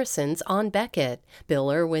Arts Emerson's On Beckett.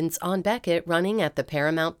 Bill Irwin's On Beckett running at the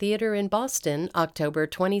Paramount Theater in Boston, October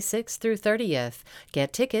 26th through 30th.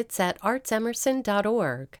 Get tickets at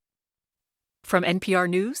artsemerson.org. From NPR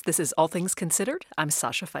News, this is All Things Considered. I'm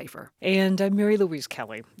Sasha Pfeiffer. And I'm Mary Louise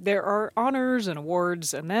Kelly. There are honors and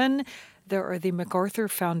awards, and then there are the MacArthur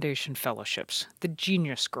Foundation Fellowships, the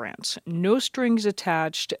Genius Grants. No strings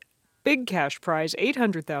attached. Big cash prize,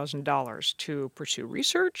 $800,000 to pursue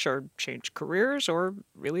research or change careers or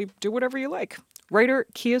really do whatever you like. Writer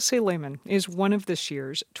Kiese Lehman is one of this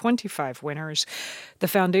year's 25 winners. The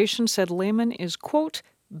foundation said Lehman is, quote,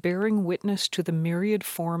 bearing witness to the myriad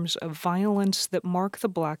forms of violence that mark the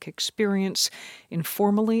Black experience in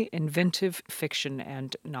formally inventive fiction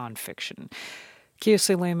and nonfiction.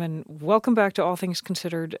 Kiese Lehman, welcome back to All Things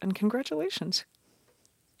Considered, and congratulations.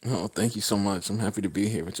 Oh, thank you so much. I'm happy to be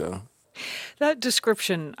here with y'all. That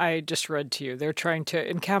description I just read to you, they're trying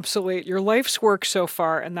to encapsulate your life's work so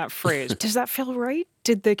far and that phrase. Does that feel right?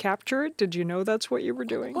 Did they capture it? Did you know that's what you were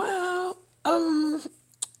doing? Well, I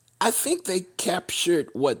think they captured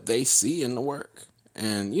what they see in the work.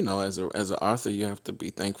 And, you know, as an author, you have to be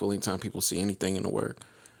thankful anytime people see anything in the work.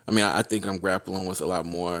 I mean, I think I'm grappling with a lot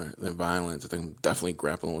more than violence. I think I'm definitely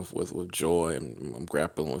grappling with joy. I'm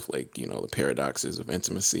grappling with, like, you know, the paradoxes of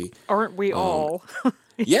intimacy. Aren't we all?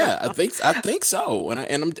 Yeah, I think so.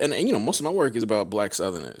 And you know, most of my work is about Black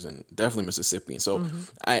Southerners and definitely Mississippian. So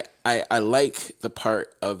I like the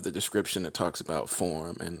part of the description that talks about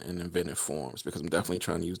form and inventive forms, because I'm definitely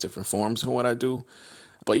trying to use different forms for what I do.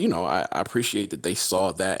 But, you know, I appreciate that they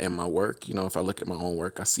saw that in my work. You know, if I look at my own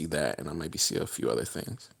work, I see that, and I maybe see a few other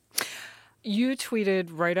things. You tweeted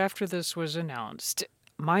right after this was announced,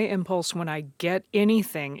 my impulse when I get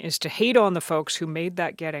anything is to hate on the folks who made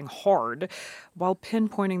that getting hard while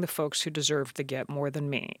pinpointing the folks who deserved the get more than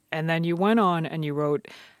me. And then you went on and you wrote,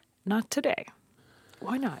 not today.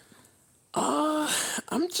 Why not?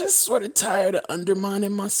 I'm just sort of tired of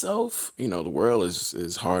undermining myself. You know, the world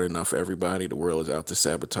is hard enough for everybody. The world is out to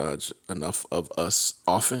sabotage enough of us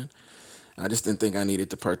often. I just didn't think I needed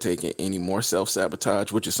to partake in any more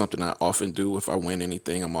self-sabotage, which is something I often do. If I win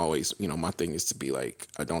anything, I'm always, you know, my thing is to be like,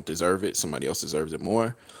 I don't deserve it. Somebody else deserves it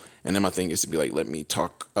more. And then my thing is to be like, let me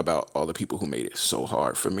talk about all the people who made it so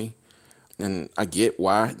hard for me. And I get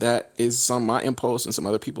why that is some of my impulse and some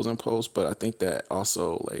other people's impulse, but I think that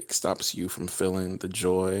also, like, stops you from feeling the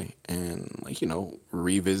joy and, like, you know,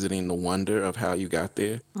 revisiting the wonder of how you got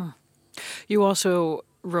there. You also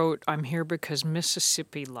wrote, I'm here because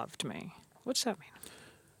Mississippi loved me. What's that mean?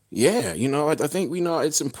 Yeah, you know, I think we know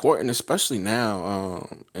it's important, especially now,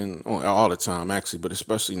 and all the time actually, but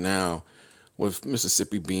especially now with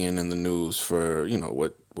Mississippi being in the news for, you know,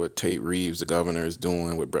 what Tate Reeves, the governor, is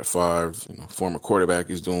doing, what Brett Favre, you know, former quarterback,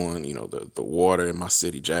 is doing, you know, the water in my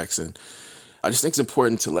city, Jackson. I just think it's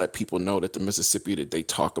important to let people know that the Mississippi that they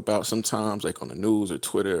talk about sometimes, like on the news or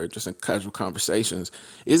Twitter or just in casual conversations,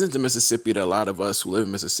 isn't the Mississippi that a lot of us who live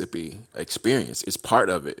in Mississippi experience. It's part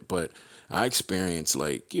of it, but I experienced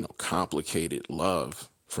complicated love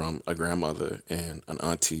from a grandmother and an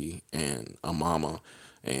auntie and a mama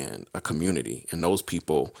and a community. And those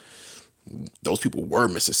people were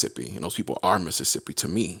Mississippi, and those people are Mississippi to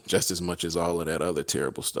me, just as much as all of that other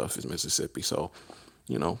terrible stuff is Mississippi. So,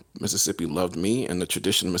 Mississippi loved me, and the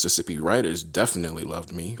traditional Mississippi writers definitely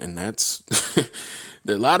loved me. And that's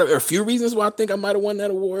there are a few reasons why I think I might have won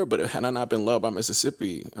that award, but had I not been loved by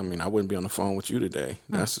Mississippi, I mean, I wouldn't be on the phone with you today.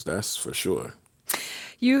 That's for sure.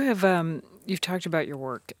 You have you've talked about your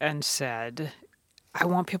work and said, I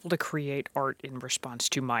want people to create art in response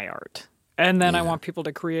to my art. And then I want people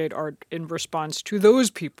to create art in response to those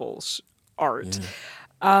people's art.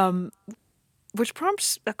 Which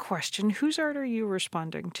prompts a question. Whose art are you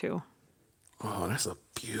responding to? Oh, that's a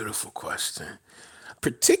beautiful question.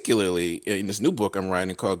 Particularly in this new book I'm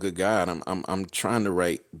writing called Good God, I'm trying to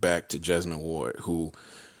write back to Jesmyn Ward, who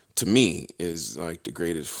to me is like the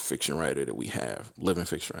greatest fiction writer that we have, living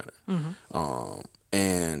fiction writer.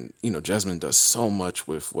 And Jesmyn does so much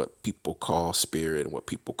with what people call spirit and what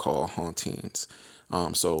people call hauntings.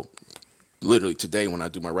 So literally today when I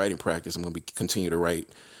do my writing practice, I'm going to continue to write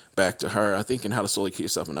back to her. I think in How to Slowly Kill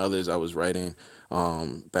Yourself and Others, I was writing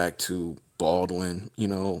back to Baldwin.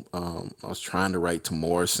 I was trying to write to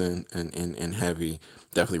Morrison and Heavy,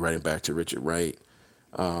 definitely writing back to Richard Wright.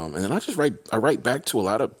 And then I write back to a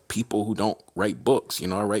lot of people who don't write books.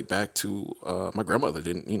 I write back to my grandmother.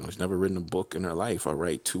 She's never written a book in her life. I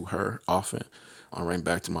write to her often. I write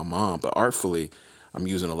back to my mom, but artfully, I'm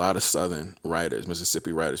using a lot of Southern writers,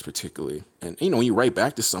 Mississippi writers particularly. And when you write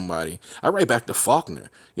back to somebody, I write back to Faulkner.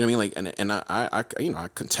 You know what I mean? Like, I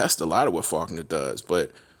contest a lot of what Faulkner does,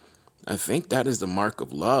 but I think that is the mark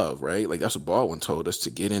of love, right? Like that's what Baldwin told us, to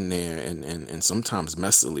get in there and sometimes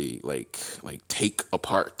messily like take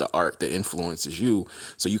apart the art that influences you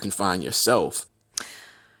so you can find yourself.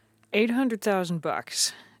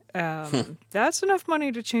 $800,000. That's enough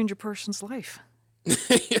money to change a person's life.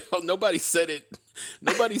 Nobody said it.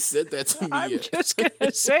 Nobody said that to me. I'm yet. just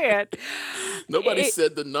gonna say it. Nobody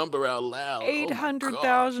said the number out loud.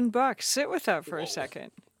 $800,000. Sit with that for a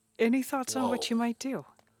second. Any thoughts on what you might do?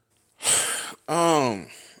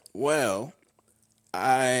 Well,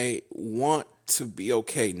 I want to be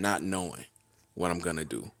okay not knowing what I'm gonna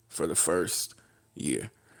do for the first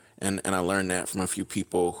year. And I learned that from a few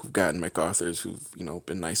people who've gotten MacArthur's who've,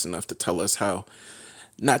 been nice enough to tell us how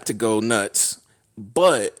not to go nuts.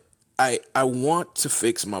 But I want to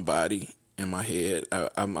fix my body and my head.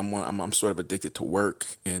 I'm sort of addicted to work,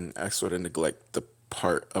 and I sort of neglect the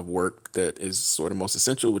part of work that is sort of most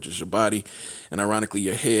essential, which is your body, and ironically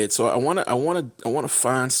your head. So I want to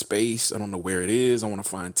find space. I don't know where it is. I want to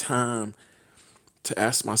find time to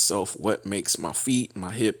ask myself what makes my feet,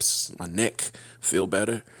 my hips, my neck feel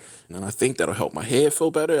better, and I think that'll help my head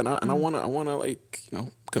feel better. And I want to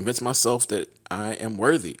convince myself that I am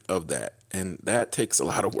worthy of that, and that takes a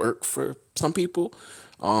lot of work for some people.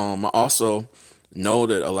 I also know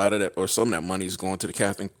that a lot of that, or some of that money, is going to the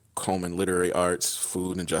Catherine Coleman Literary Arts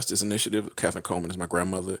Food and Justice Initiative. Catherine Coleman is my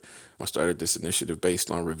grandmother. I started this initiative based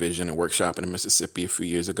on revision and workshopping in Mississippi a few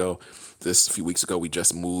years ago. A few weeks ago, we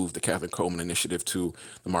just moved the Catherine Coleman Initiative to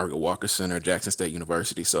the Margaret Walker Center at Jackson State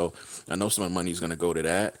University. So I know some of the money is going to go to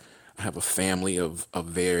that. I have a family of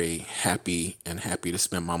very happy to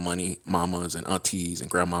spend my money, mamas and aunties and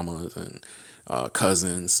grandmamas and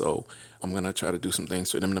cousins. So I'm going to try to do some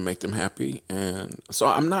things for them to make them happy. And so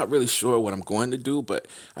I'm not really sure what I'm going to do, but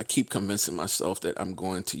I keep convincing myself that I'm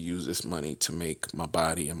going to use this money to make my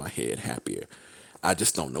body and my head happier. I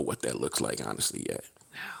just don't know what that looks like, honestly, yet.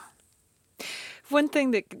 One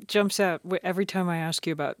thing that jumps out every time I ask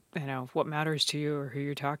you about, what matters to you or who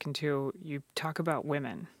you're talking to, you talk about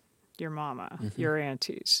women. Your mama, your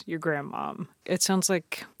aunties, your grandmom. It sounds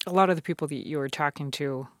like a lot of the people that you are talking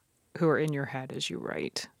to who are in your head as you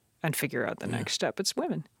write and figure out the next step, it's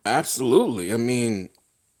women. Absolutely. I mean,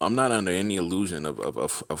 I'm not under any illusion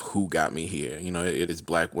of who got me here. It is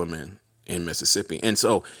Black women in Mississippi. And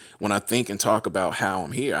so when I think and talk about how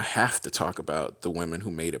I'm here, I have to talk about the women who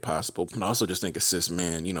made it possible. And I also just think as cis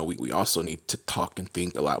men, we also need to talk and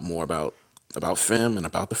think a lot more about femme and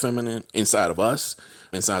about the feminine inside of us,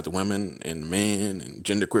 inside the women and men and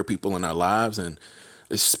genderqueer people in our lives. And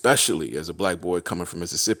especially as a Black boy coming from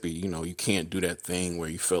Mississippi, you can't do that thing where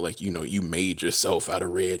you feel like, you made yourself out of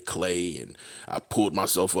red clay and I pulled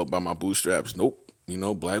myself up by my bootstraps. Nope.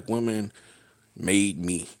 Black women made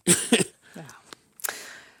me. Yeah.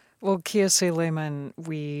 Well, Kiese Lehman,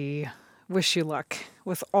 we wish you luck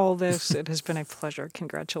with all this. It has been a pleasure.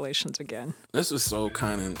 Congratulations again. This was so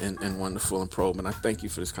kind and wonderful and probing. I thank you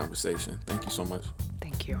for this conversation. Thank you so much.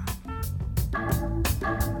 Thank you.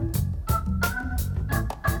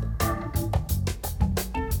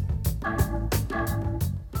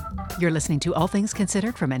 You're listening to All Things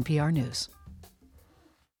Considered from NPR News.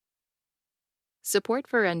 Support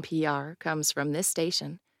for NPR comes from this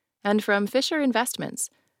station and from Fisher Investments.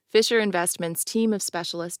 Fisher Investments' team of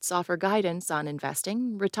specialists offer guidance on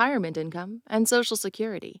investing, retirement income, and Social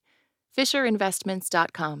Security.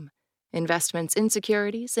 FisherInvestments.com. Investments in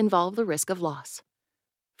securities involve the risk of loss.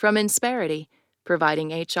 From Insperity,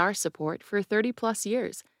 providing HR support for 30-plus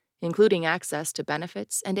years, including access to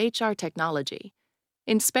benefits and HR technology.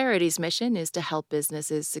 Insperity's mission is to help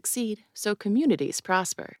businesses succeed so communities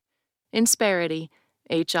prosper. Insperity,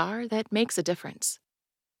 HR that makes a difference.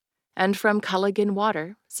 And from Culligan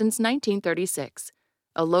Water, since 1936,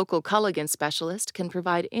 a local Culligan specialist can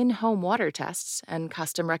provide in-home water tests and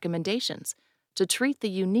custom recommendations to treat the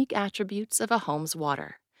unique attributes of a home's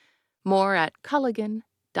water. More at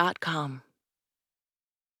Culligan.com.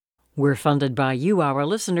 We're funded by you, our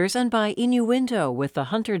listeners, and by Innuendo with the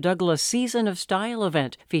Hunter Douglas Season of Style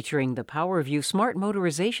event featuring the PowerView Smart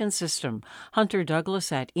Motorization System. Hunter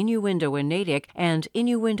Douglas at Innuendo in Natick and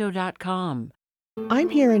Innuendo.com. I'm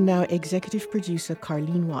here and now executive producer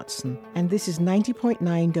Carlene Watson, and this is 90.9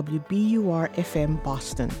 WBUR FM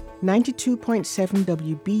Boston, 92.7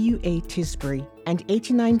 WBUA Tisbury, and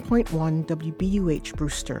 89.1 WBUH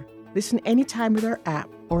Brewster. Listen anytime with our app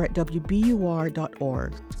or at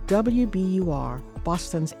WBUR.org. WBUR,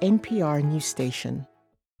 Boston's NPR news station.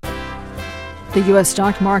 The U.S.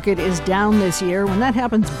 stock market is down this year. When that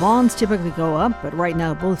happens, bonds typically go up, but right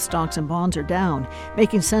now both stocks and bonds are down.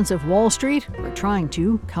 Making sense of Wall Street? We're trying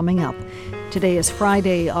to, coming up. Today is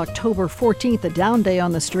Friday, October 14th, a down day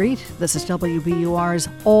on the street. This is WBUR's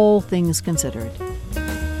All Things Considered.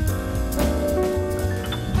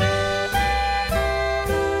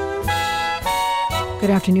 Good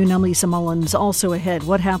afternoon, I'm Lisa Mullins. Also ahead,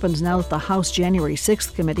 what happens now that the House January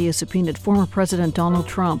 6th committee has subpoenaed former President Donald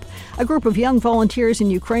Trump? A group of young volunteers in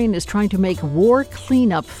Ukraine is trying to make war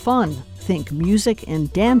cleanup fun. Think music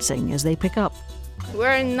and dancing as they pick up.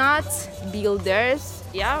 We're not builders.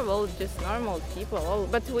 Yeah, we're just normal people.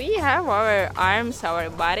 But we have our arms, our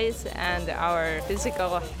bodies, and our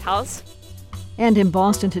physical health. And in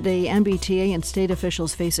Boston today, MBTA and state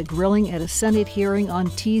officials face a grilling at a Senate hearing on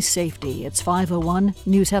tea safety. It's 5:01.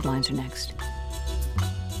 News headlines are next.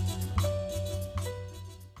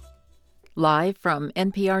 Live from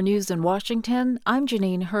NPR News in Washington, I'm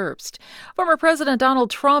Janine Herbst. Former President Donald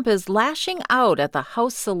Trump is lashing out at the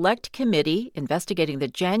House Select Committee investigating the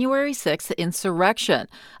January 6th insurrection,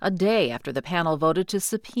 a day after the panel voted to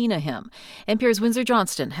subpoena him. NPR's Windsor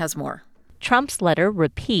Johnston has more. Trump's letter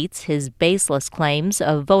repeats his baseless claims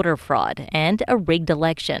of voter fraud and a rigged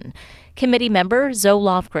election. Committee member Zoe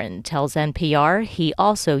Lofgren tells NPR he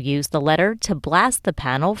also used the letter to blast the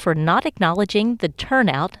panel for not acknowledging the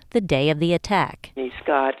turnout the day of the attack. He's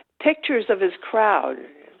got pictures of his crowd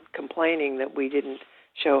complaining that we didn't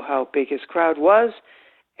show how big his crowd was,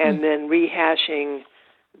 and then rehashing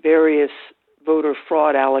various voter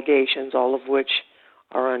fraud allegations, all of which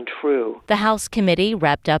are untrue. The House committee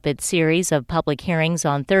wrapped up its series of public hearings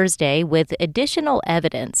on Thursday with additional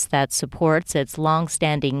evidence that supports its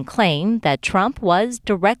longstanding claim that Trump was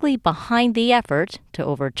directly behind the effort to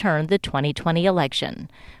overturn the 2020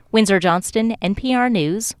 election. Windsor Johnston, NPR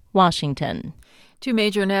News, Washington. Two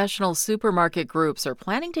major national supermarket groups are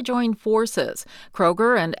planning to join forces.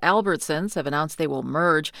 Kroger and Albertsons have announced they will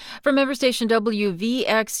merge. From member station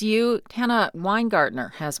WVXU, Tana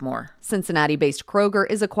Weingartner has more. Cincinnati-based Kroger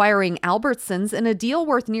is acquiring Albertsons in a deal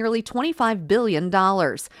worth nearly $25 billion.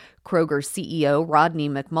 Kroger's CEO Rodney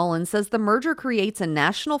McMullen says the merger creates a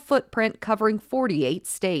national footprint covering 48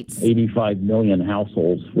 states. 85 million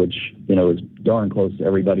households, which, is darn close to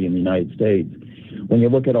everybody in the United States. When you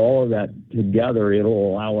look at all of that together,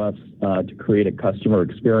 it'll allow us to create a customer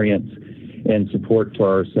experience and support for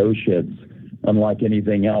our associates unlike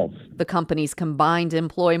anything else. The companies combined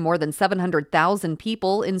employ more than 700,000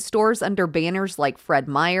 people in stores under banners like Fred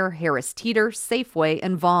Meyer, Harris Teeter, Safeway,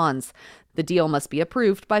 and Vons. The deal must be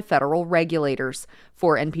approved by federal regulators.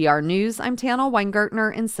 For NPR News, I'm Tana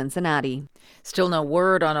Weingartner in Cincinnati. Still no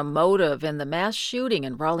word on a motive in the mass shooting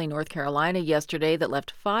in Raleigh, North Carolina yesterday that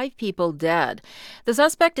left 5 people dead. The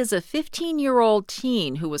suspect is a 15-year-old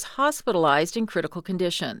teen who was hospitalized in critical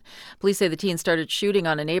condition. Police say the teen started shooting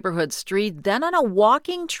on a neighborhood street, then on a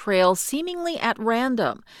walking trail seemingly at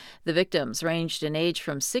random. The victims ranged in age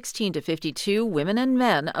from 16 to 52, women and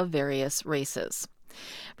men of various races.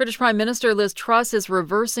 British Prime Minister Liz Truss is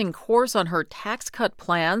reversing course on her tax cut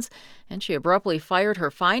plans, and she abruptly fired her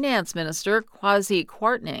finance minister, Kwasi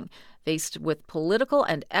Kwarteng. faced with political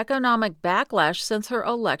and economic backlash since her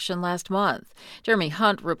election last month. Jeremy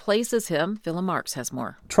Hunt replaces him. Philip Marks has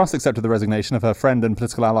more. Truss accepted the resignation of her friend and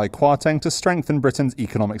political ally Kwarteng to strengthen Britain's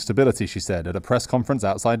economic stability, she said at a press conference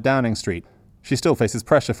outside Downing Street. She still faces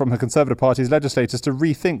pressure from her Conservative Party's legislators to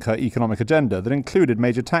rethink her economic agenda that included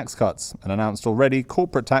major tax cuts and announced already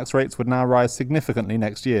corporate tax rates would now rise significantly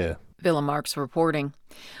next year. Willem Marks reporting.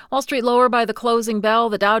 Wall Street lower by the closing bell.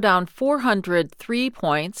 The Dow down 403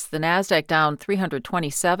 points. The Nasdaq down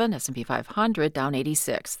 327. S&P 500 down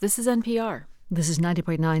 86. This is NPR. This is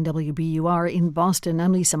 90.9 WBUR in Boston.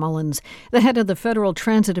 I'm Lisa Mullins. The head of the Federal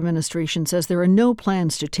Transit Administration says there are no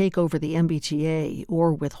plans to take over the MBTA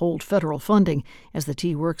or withhold federal funding as the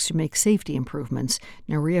T works to make safety improvements.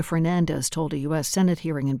 Maria Fernandez told a U.S. Senate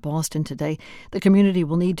hearing in Boston today the community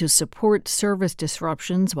will need to support service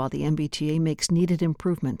disruptions while the MBTA makes needed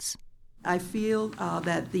improvements. I feel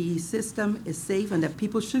that the system is safe and that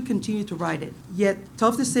people should continue to ride it. Yet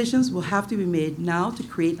tough decisions will have to be made now to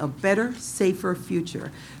create a better, safer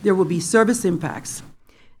future. There will be service impacts.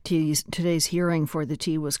 Today's hearing for the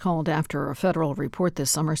T was called after a federal report this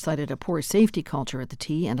summer cited a poor safety culture at the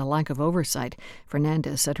T and a lack of oversight.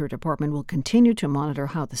 Fernandez said her department will continue to monitor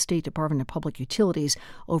how the State Department of Public Utilities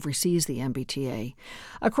oversees the MBTA.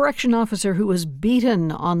 A correction officer who was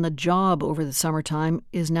beaten on the job over the summertime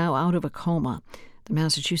is now out of a coma. The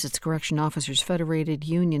Massachusetts Correction Officers Federated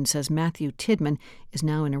Union says Matthew Tidman is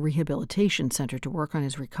now in a rehabilitation center to work on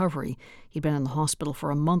his recovery. He'd been in the hospital for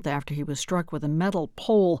a month after he was struck with a metal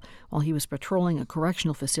pole while he was patrolling a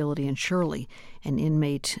correctional facility in Shirley. An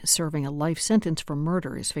inmate serving a life sentence for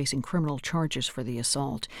murder is facing criminal charges for the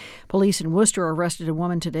assault. Police in Worcester arrested a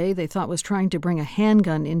woman today they thought was trying to bring a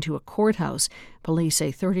handgun into a courthouse. Police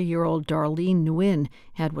say 30-year-old Darlene Nguyen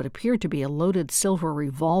had what appeared to be a loaded silver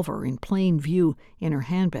revolver in plain view in her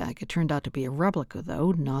handbag. It turned out to be a replica,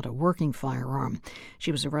 though, not a working firearm.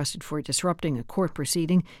 She was arrested for disrupting a court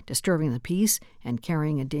proceeding, disturbing the peace, and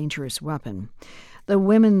carrying a dangerous weapon. The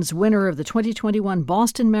women's winner of the 2021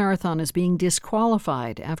 Boston Marathon is being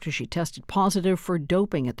disqualified after she tested positive for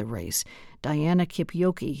doping at the race. Diana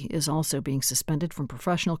Kipioki is also being suspended from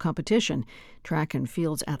professional competition. Track and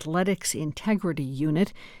Field's Athletics Integrity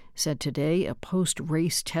Unit said today a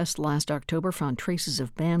post-race test last October found traces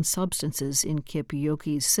of banned substances in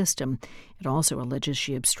Kipioki's system. It also alleges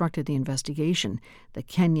she obstructed the investigation. The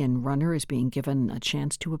Kenyan runner is being given a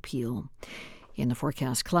chance to appeal. In the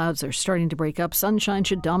forecast, clouds are starting to break up. Sunshine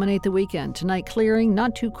should dominate the weekend. Tonight, clearing,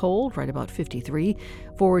 not too cold, right about 53.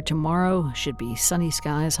 Forward tomorrow should be sunny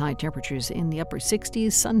skies, high temperatures in the upper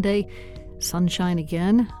 60s. Sunday, sunshine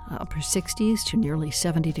again, upper 60s to nearly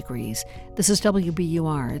 70 degrees. This is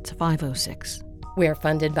WBUR. It's 5:06. We're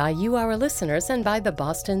funded by you, our listeners, and by the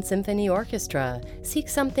Boston Symphony Orchestra. Seek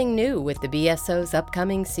something new with the BSO's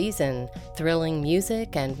upcoming season. Thrilling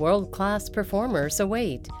music and world-class performers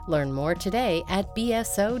await. Learn more today at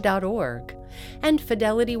bso.org. And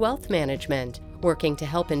Fidelity Wealth Management, working to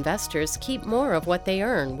help investors keep more of what they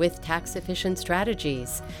earn with tax-efficient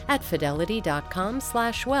strategies at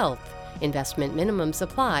fidelity.com/wealth. Investment minimums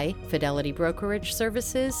apply. Fidelity Brokerage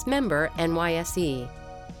Services, member NYSE.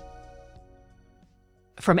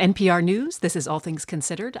 From NPR News, this is All Things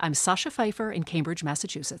Considered. I'm Sasha Pfeiffer in Cambridge,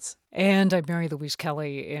 Massachusetts. And I'm Mary Louise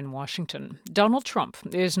Kelly in Washington. Donald Trump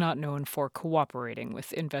is not known for cooperating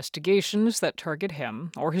with investigations that target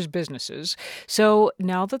him or his businesses. So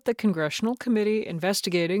now that the congressional committee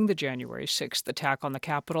investigating the January 6th attack on the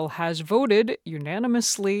Capitol has voted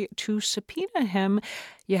unanimously to subpoena him,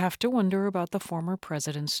 you have to wonder about the former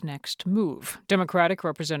president's next move. Democratic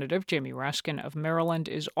Representative Jamie Raskin of Maryland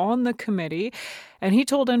is on the committee, and he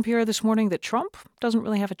told NPR this morning that Trump doesn't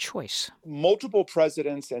really have a choice. Multiple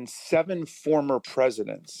presidents and 7 former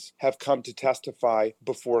presidents have come to testify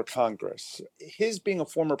before Congress. His being a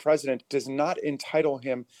former president does not entitle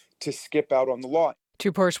him to skip out on the law.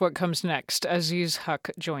 To parse what comes next, Aziz Huq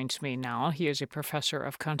joins me now. He is a professor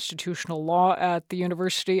of constitutional law at the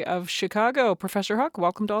University of Chicago. Professor Huq,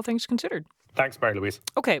 welcome to All Things Considered. Thanks, Mary Louise.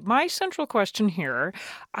 Okay, my central question here,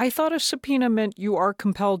 I thought a subpoena meant you are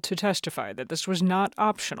compelled to testify, that this was not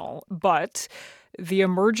optional, but the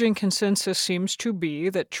emerging consensus seems to be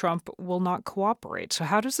that Trump will not cooperate. So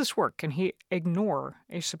how does this work? Can he ignore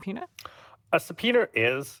a subpoena? A subpoena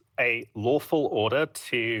is a lawful order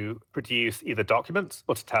to produce either documents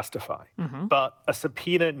or to testify. But a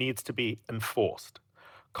subpoena needs to be enforced.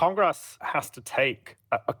 Congress has to take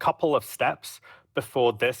a couple of steps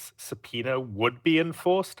before this subpoena would be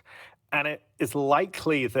enforced. And it is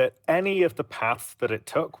likely that any of the paths that it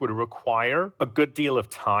took would require a good deal of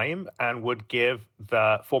time and would give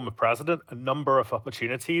the former president a number of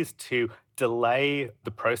opportunities to delay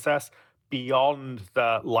the process beyond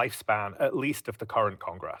the lifespan, at least of the current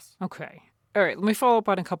Congress. Okay. All right, let me follow up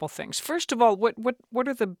on a couple things. First of all, what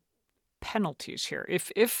are the penalties here?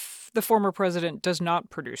 If the former president does not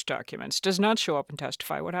produce documents, does not show up and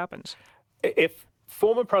testify, what happens? If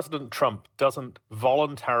former President Trump doesn't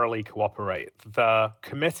voluntarily cooperate, the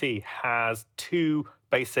committee has two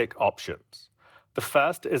basic options. The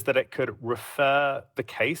first is that it could refer the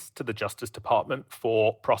case to the Justice Department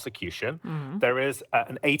for prosecution. Mm-hmm. There is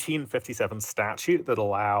an 1857 statute that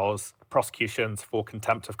allows prosecutions for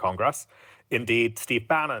contempt of Congress. Indeed, Steve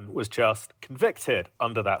Bannon was just convicted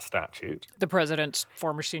under that statute. The president's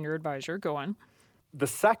former senior advisor. Go on. The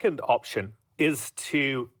second option is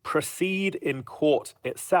to proceed in court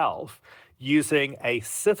itself using a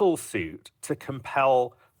civil suit to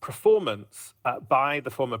compel performance by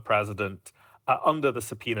the former president under the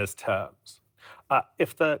subpoena's terms.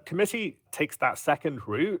 If the committee takes that second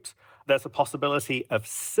route, there's a possibility of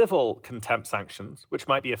civil contempt sanctions, which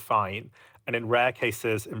might be a fine, and in rare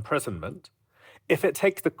cases, imprisonment. If it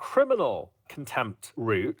takes the criminal contempt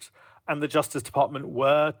route and the Justice Department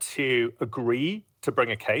were to agree to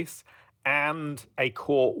bring a case, and a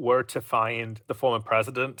court were to find the former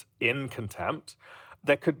president in contempt,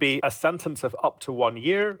 there could be a sentence of up to 1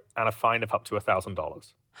 year and a fine of up to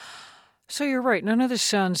 $1,000. So you're right. None of this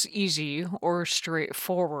sounds easy or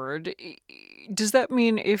straightforward. Does that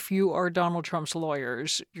mean if you are Donald Trump's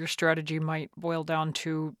lawyers, your strategy might boil down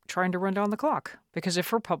to trying to run down the clock? Because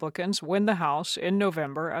if Republicans win the House in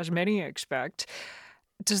November, as many expect,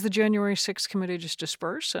 does the January 6th committee just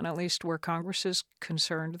disperse, and at least where Congress is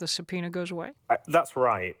concerned, the subpoena goes away? That's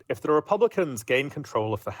right. If the Republicans gain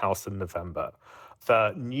control of the House in November,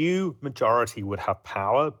 the new majority would have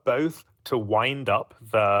power both to wind up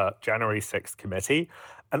the January 6th committee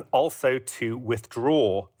and also to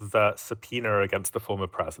withdraw the subpoena against the former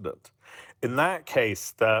president. In that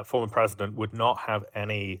case, the former president would not have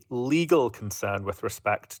any legal concern with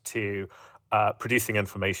respect to producing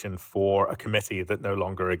information for a committee that no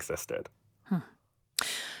longer existed.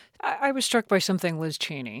 I was struck by something Liz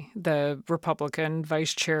Cheney, the Republican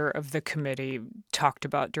vice chair of the committee, talked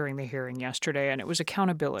about during the hearing yesterday, and it was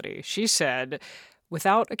accountability. She said,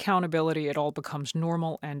 without accountability, it all becomes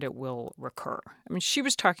normal and it will recur. I mean, she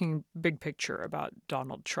was talking big picture about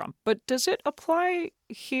Donald Trump, but does it apply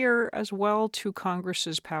here as well to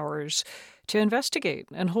Congress's powers to investigate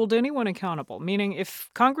and hold anyone accountable? Meaning,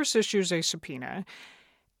 if Congress issues a subpoena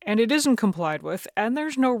and it isn't complied with and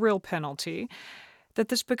there's no real penalty, that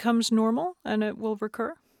this becomes normal and it will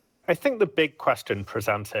recur? I think the big question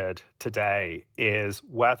presented today is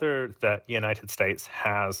whether the United States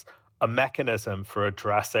has a mechanism for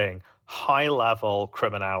addressing high-level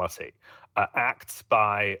criminality, acts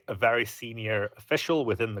by a very senior official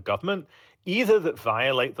within the government, either that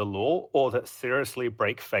violate the law or that seriously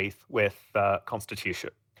break faith with the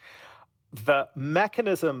Constitution. The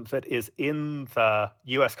mechanism that is in the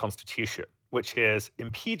U.S. Constitution, which is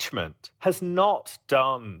impeachment, has not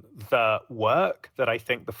done the work that I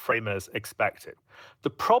think the framers expected. The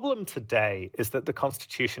problem today is that the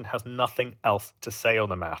Constitution has nothing else to say on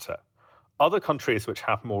the matter. Other countries which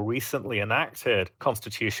have more recently enacted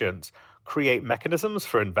constitutions create mechanisms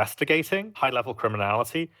for investigating high-level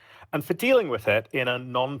criminality and for dealing with it in a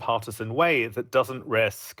non-partisan way that doesn't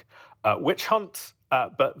risk witch hunts,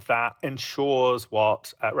 but that ensures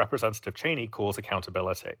what Representative Cheney calls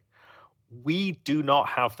accountability. We do not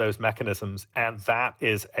have those mechanisms, and that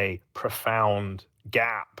is a profound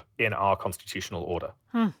gap in our constitutional order.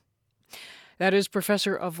 That is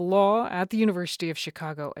Professor of Law at the University of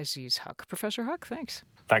Chicago, Aziz Huq. Professor Huq, thanks.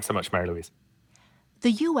 Thanks so much, Mary Louise.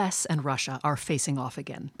 The U.S. and Russia are facing off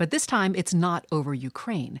again, but this time it's not over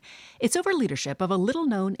Ukraine. It's over leadership of a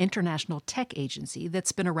little-known international tech agency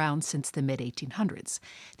that's been around since the mid-1800s.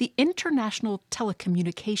 The International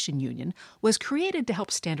Telecommunication Union was created to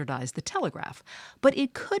help standardize the telegraph, but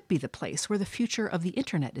it could be the place where the future of the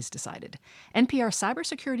Internet is decided. NPR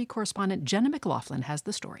cybersecurity correspondent Jenna McLaughlin has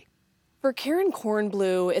the story. For Karen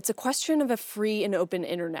Kornblue, it's a question of a free and open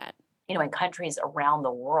Internet. In countries around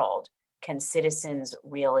the world, can citizens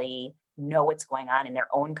really know what's going on in their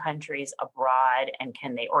own countries, abroad, and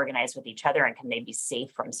can they organize with each other, and can they be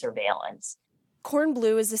safe from surveillance?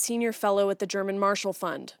 Kornblue is a senior fellow at the German Marshall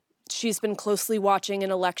Fund. She's been closely watching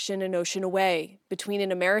an election an ocean away between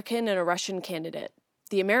an American and a Russian candidate.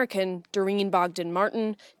 The American, Doreen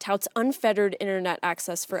Bogdan-Martin, touts unfettered Internet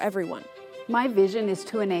access for everyone. My vision is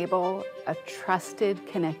to enable a trusted,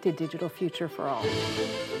 connected digital future for all.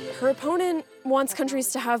 Her opponent wants countries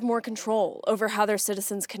to have more control over how their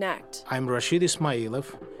citizens connect. I'm Rashid Ismailov,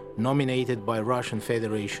 nominated by Russian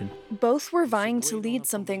Federation. Both were vying to lead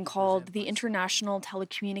something called the International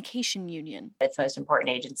Telecommunication Union. It's the most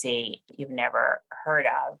important agency you've never heard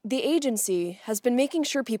of. The agency has been making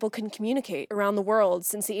sure people can communicate around the world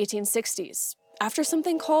since the 1860s, after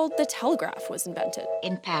something called the telegraph was invented.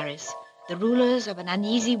 In Paris, the rulers of an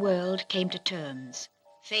uneasy world came to terms,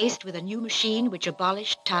 faced with a new machine which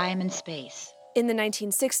abolished time and space. In the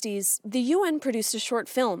 1960s, the UN produced a short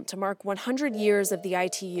film to mark 100 years of the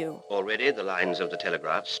ITU. Already the lines of the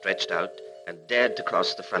telegraph stretched out and dared to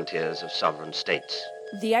cross the frontiers of sovereign states.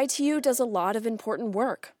 The ITU does a lot of important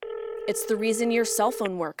work. It's the reason your cell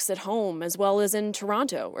phone works at home as well as in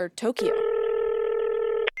Toronto or Tokyo.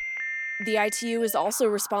 The ITU is also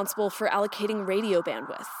responsible for allocating radio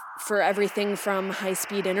bandwidth for everything from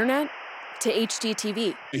high-speed internet to HD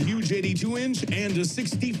TV. A huge 82-inch and a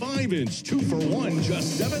 65-inch, 2 for $1,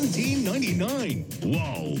 just $17.99.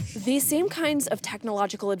 Whoa. These same kinds of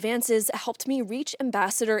technological advances helped me reach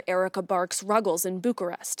Ambassador Erica Barks-Ruggles in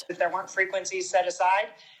Bucharest. If there weren't frequencies set aside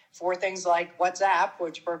for things like WhatsApp,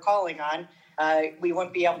 which we're calling on, we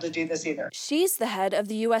wouldn't be able to do this either. She's the head of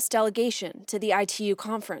the U.S. delegation to the ITU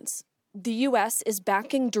conference. The U.S. is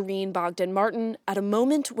backing Doreen Bogdan-Martin at a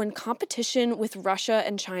moment when competition with Russia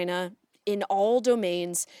and China in all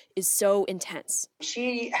domains is so intense.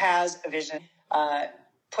 She has a vision,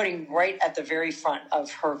 putting right at the very front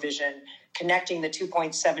of her vision, connecting the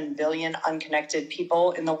 2.7 billion unconnected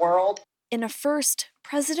people in the world. In a first,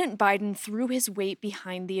 President Biden threw his weight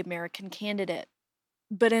behind the American candidate.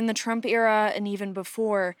 But in the Trump era and even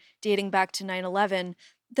before, dating back to 9/11,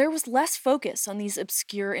 there was less focus on these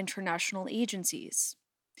obscure international agencies.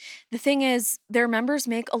 The thing is, their members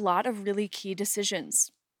make a lot of really key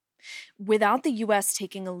decisions. Without the U.S.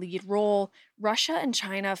 taking a lead role, Russia and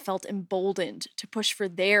China felt emboldened to push for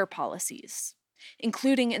their policies,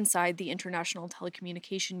 including inside the International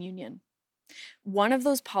Telecommunication Union. One of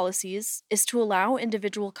those policies is to allow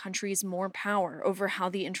individual countries more power over how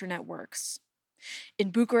the internet works.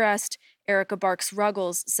 In Bucharest, Erica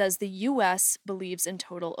Barks-Ruggles says the U.S. believes in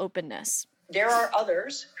total openness. There are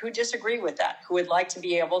others who disagree with that, who would like to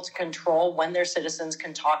be able to control when their citizens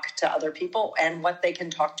can talk to other people and what they can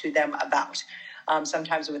talk to them about.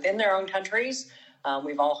 Sometimes within their own countries.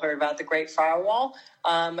 We've all heard about the Great Firewall,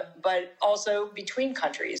 but also between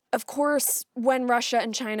countries. Of course, when Russia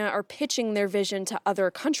and China are pitching their vision to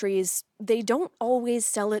other countries, they don't always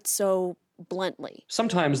sell it so bluntly.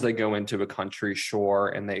 Sometimes they go into a country, sure,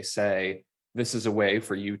 and they say, this is a way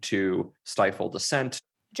for you to stifle dissent.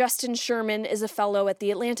 Justin Sherman is a fellow at the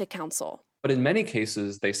Atlantic Council. But in many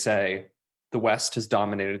cases, they say the West has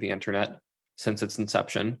dominated the internet since its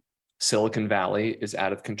inception. Silicon Valley is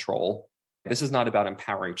out of control. This is not about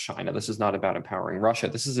empowering China. This is not about empowering Russia.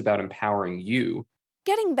 This is about empowering you.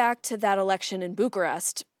 Getting back to that election in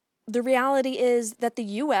Bucharest, the reality is that the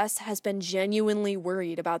U.S. has been genuinely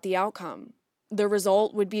worried about the outcome. The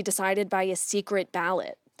result would be decided by a secret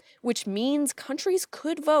ballot, which means countries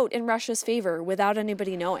could vote in Russia's favor without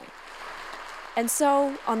anybody knowing. And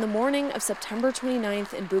so, on the morning of September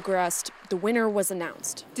 29th in Bucharest, the winner was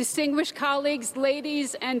announced. Distinguished colleagues,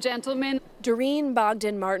 ladies and gentlemen. Doreen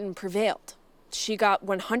Bogdan-Martin prevailed. She got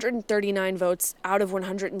 139 votes out of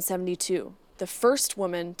 172, the first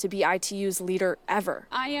woman to be ITU's leader ever.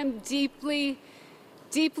 I am deeply,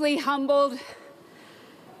 deeply humbled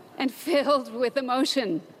and filled with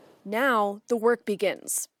emotion. Now, the work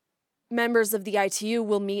begins. Members of the ITU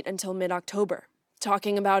will meet until mid-October,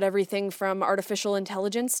 talking about everything from artificial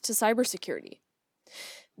intelligence to cybersecurity.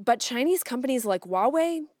 But Chinese companies like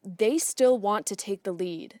Huawei, they still want to take the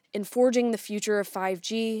lead in forging the future of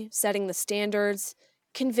 5G, setting the standards,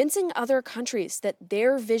 convincing other countries that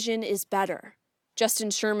their vision is better.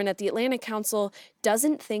 Justin Sherman at the Atlantic Council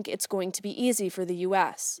doesn't think it's going to be easy for the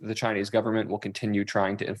U.S. The Chinese government will continue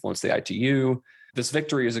trying to influence the ITU. This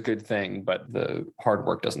victory is a good thing, but the hard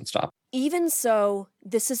work doesn't stop. Even so,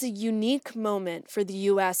 this is a unique moment for the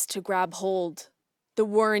U.S. to grab hold. The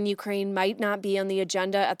war in Ukraine might not be on the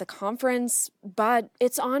agenda at the conference, but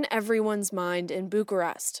it's on everyone's mind in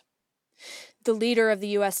Bucharest. The leader of the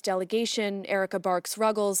U.S. delegation, Erica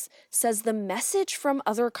Barks-Ruggles, says the message from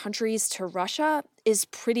other countries to Russia is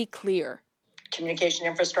pretty clear. Communication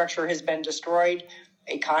infrastructure has been destroyed.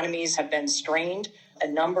 Economies have been strained. A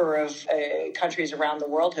number of countries around the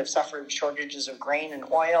world have suffered shortages of grain and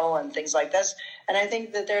oil and things like this. And I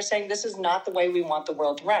think that they're saying this is not the way we want the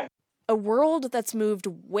world to run. A world that's moved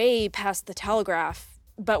way past the telegraph,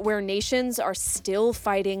 but where nations are still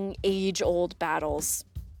fighting age-old battles.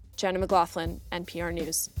 Jenna McLaughlin, NPR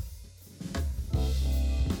News.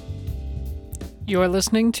 You're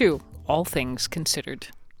listening to All Things Considered.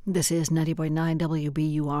 This is 90.9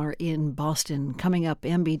 WBUR in Boston. Coming up,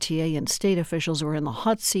 MBTA and state officials were in the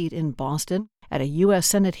hot seat in Boston at a U.S.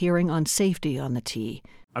 Senate hearing on safety on the T.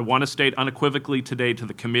 I want to state unequivocally today to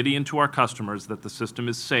the committee and to our customers that the system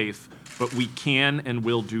is safe, but we can and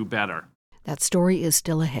will do better. That story is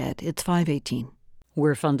still ahead. It's 5:18.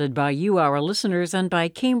 We're funded by you, our listeners, and by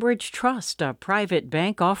Cambridge Trust, a private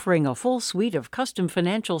bank offering a full suite of custom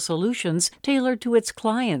financial solutions tailored to its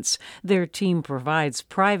clients. Their team provides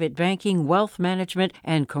private banking, wealth management,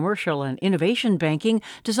 and commercial and innovation banking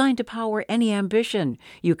designed to power any ambition.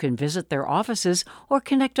 You can visit their offices or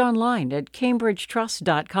connect online at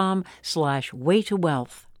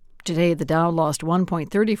cambridgetrust.com/waytowealth. Today, the Dow lost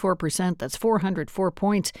 1.34%. That's 404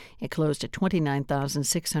 points. It closed at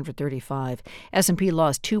 29,635. S&P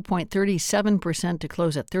lost 2.37% to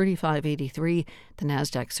close at 3583. The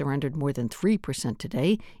Nasdaq surrendered more than 3%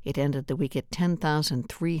 today. It ended the week at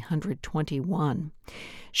 10,321.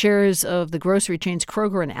 Shares of the grocery chains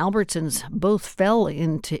Kroger and Albertsons both fell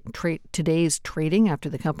in today's trading after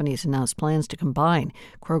the companies announced plans to combine.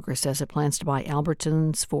 Kroger says it plans to buy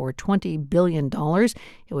Albertsons for $20 billion.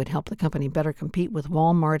 It would help the company better compete with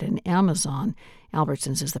Walmart and Amazon.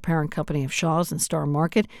 Albertsons is the parent company of Shaw's and Star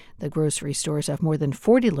Market. The grocery stores have more than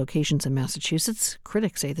 40 locations in Massachusetts.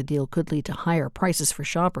 Critics say the deal could lead to higher prices for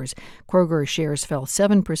shoppers. Kroger shares fell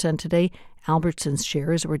 7% today. Albertsons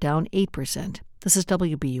shares were down 8%. This is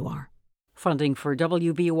WBUR. Funding for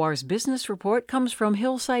WBUR's Business Report comes from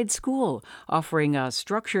Hillside School, offering a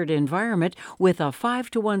structured environment with a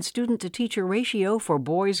 5-to-1 student-to-teacher ratio for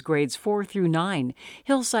boys grades 4 through 9.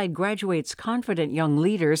 Hillside graduates confident young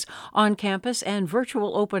leaders. On campus and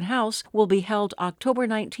virtual open house will be held October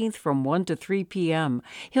 19th from 1 to 3 p.m.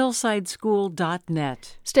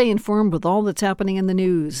 hillsideschool.net. Stay informed with all that's happening in the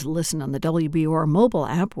news. Listen on the WBUR mobile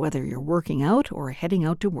app, whether you're working out or heading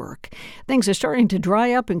out to work. Things are starting to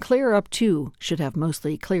dry up and clear up, too. Should have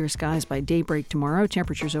mostly clear skies by daybreak tomorrow.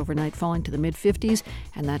 Temperatures overnight falling to the mid-50s,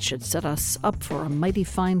 and that should set us up for a mighty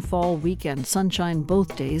fine fall weekend. Sunshine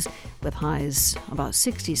both days with highs about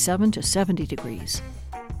 67 to 70 degrees.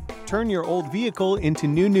 Turn your old vehicle into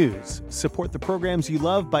new news. Support the programs you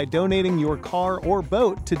love by donating your car or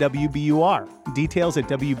boat to WBUR. Details at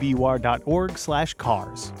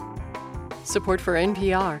wbur.org/cars. Support for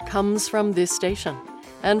NPR comes from this station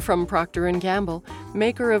and from Procter & Gamble,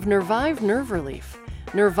 maker of Nervive Nerve Relief.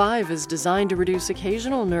 Nervive is designed to reduce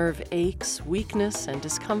occasional nerve aches, weakness, and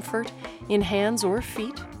discomfort in hands or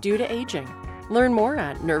feet due to aging. Learn more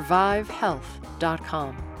at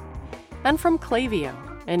nervivehealth.com. And from Klaviyo,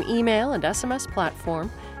 an email and SMS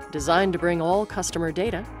platform designed to bring all customer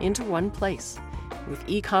data into one place, with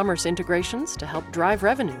e-commerce integrations to help drive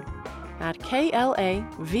revenue at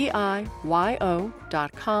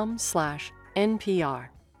klaviyo.com/NPR.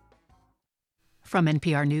 From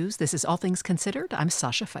NPR News, this is All Things Considered. I'm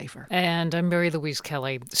Sasha Pfeiffer. And I'm Mary Louise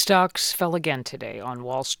Kelly. Stocks fell again today on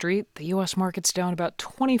Wall Street. The U.S. market's down about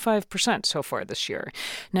 25% so far this year.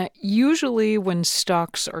 Now, usually when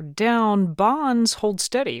stocks are down, bonds hold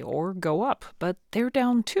steady or go up, but they're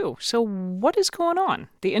down too. So what is going on?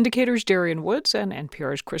 The Indicator's Darian Woods and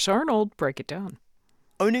NPR's Chris Arnold break it down.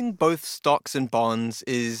 Owning both stocks and bonds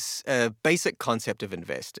is a basic concept of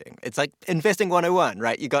investing. It's like investing 101,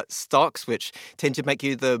 right? You got stocks, which tend to make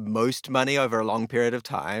you the most money over a long period of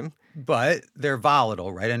time. But they're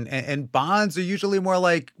volatile, right? And bonds are usually more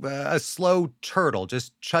like a slow turtle,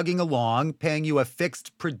 just chugging along, paying you a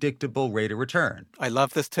fixed, predictable rate of return. I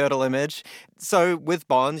love this turtle image. So with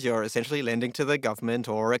bonds, you're essentially lending to the government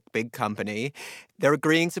or a big company. They're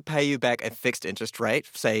agreeing to pay you back a fixed interest rate,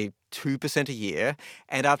 say 2% a year.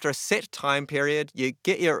 And after a set time period, you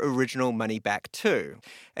get your original money back too.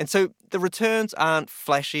 And so the returns aren't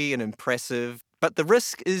flashy and impressive, but the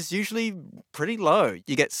risk is usually pretty low.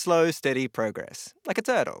 You get slow, steady progress, like a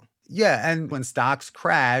turtle. Yeah, and when stocks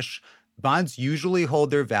crash, bonds usually hold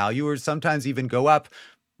their value or sometimes even go up.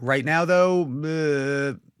 Right now, though,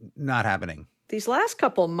 not happening. These last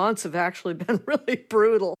couple of months have actually been really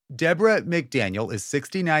brutal. Deborah McDaniel is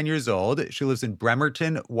 69 years old. She lives in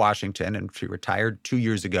Bremerton, Washington, and she retired 2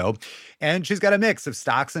 years ago. And she's got a mix of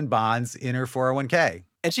stocks and bonds in her 401k.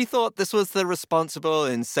 And she thought this was the responsible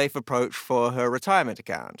and safe approach for her retirement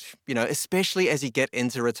account, especially as you get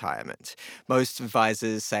into retirement. Most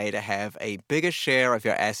advisors say to have a bigger share of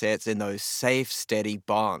your assets in those safe, steady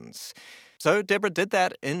bonds. So Deborah did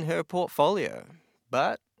that in her portfolio.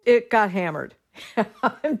 But it got hammered.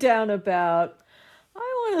 I'm down about, I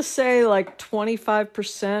want to say like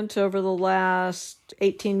 25% over the last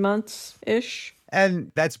 18 months-ish.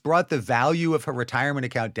 And that's brought the value of her retirement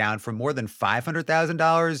account down from more than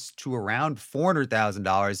 $500,000 to around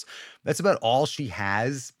 $400,000. That's about all she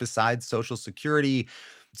has besides Social Security.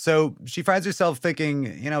 So she finds herself thinking,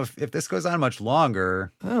 if this goes on much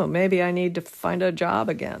longer. Oh, maybe I need to find a job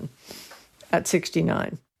again at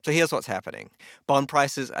 69. So here's what's happening. Bond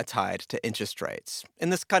prices are tied to interest rates in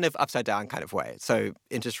this kind of upside down kind of way. So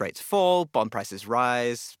interest rates fall, bond prices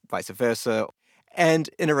rise, vice versa. And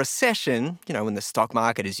in a recession, when the stock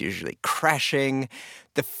market is usually crashing,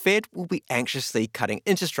 the Fed will be anxiously cutting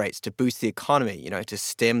interest rates to boost the economy, to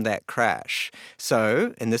stem that crash.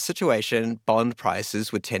 So in this situation, bond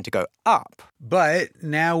prices would tend to go up. But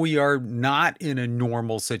now we are not in a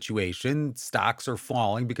normal situation. Stocks are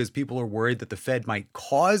falling because people are worried that the Fed might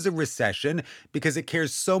cause a recession because it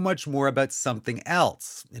cares so much more about something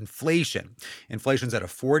else, inflation. Inflation's at a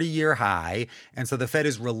 40-year high, and so the Fed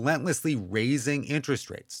is relentlessly raising interest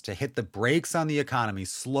rates to hit the brakes on the economy,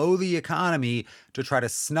 slow the economy to try to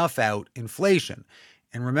snuff out inflation.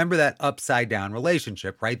 And remember that upside down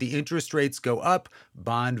relationship, right? The interest rates go up,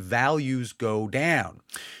 bond values go down.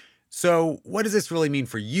 So what does this really mean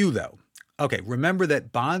for you, though? Okay, remember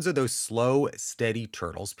that bonds are those slow, steady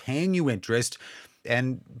turtles paying you interest.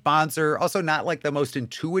 And bonds are also not like the most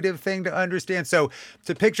intuitive thing to understand. So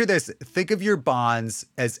to picture this, think of your bonds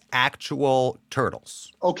as actual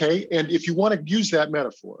turtles. Okay, and if you want to use that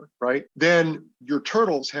metaphor, right, then your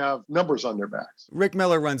turtles have numbers on their backs. Rick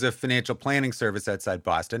Miller runs a financial planning service outside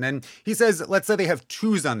Boston, and he says, let's say they have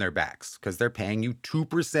 2s on their backs because they're paying you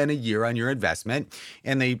 2% a year on your investment,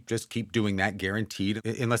 and they just keep doing that guaranteed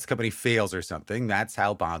unless the company fails or something. That's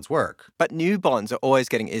how bonds work. But new bonds are always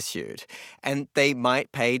getting issued, and they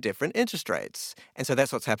might pay different interest rates. And so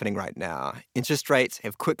that's what's happening right now. Interest rates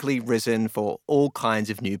have quickly risen for all kinds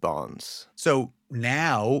of new bonds. So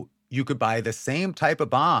now you could buy the same type of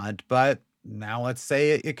bond, but now let's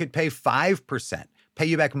say it could pay 5%, pay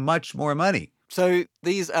you back much more money. So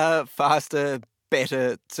these are faster,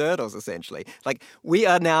 better turtles, essentially. Like, we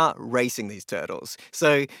are now racing these turtles.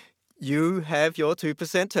 So you have your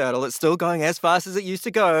 2% turtle. It's still going as fast as it used to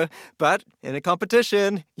go, but in a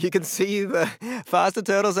competition, you can see the faster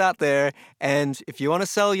turtles out there. And if you want to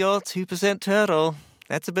sell your 2% turtle,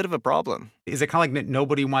 that's a bit of a problem. Is it kind of like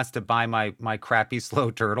nobody wants to buy my crappy slow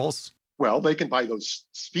turtles? Well, they can buy those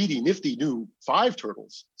speedy, nifty new 5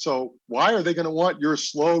 turtles. So why are they going to want your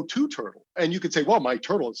slow 2 turtle? And you could say, well, my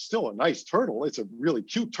turtle is still a nice turtle. It's a really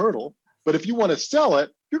cute turtle. But if you want to sell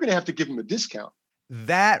it, you're going to have to give them a discount.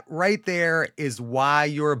 That right there is why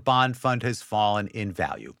your bond fund has fallen in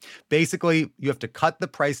value. Basically, you have to cut the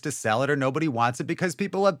price to sell it or nobody wants it because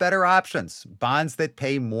people have better options, bonds that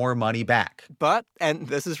pay more money back. But, and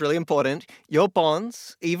this is really important, your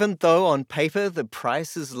bonds, even though on paper the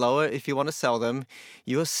price is lower if you want to sell them,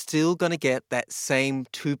 you're still going to get that same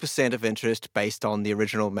 2% of interest based on the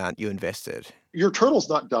original amount you invested. Your turtle's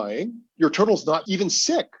not dying. Your turtle's not even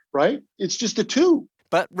sick, right? It's just a 2.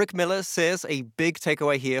 But Rick Miller says a big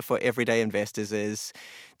takeaway here for everyday investors is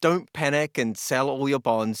don't panic and sell all your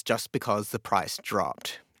bonds just because the price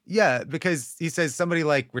dropped. Yeah, because he says somebody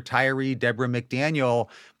like retiree Deborah McDaniel,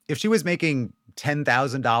 if she was making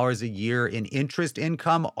 $10,000 a year in interest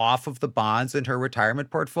income off of the bonds in her retirement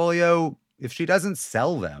portfolio, if she doesn't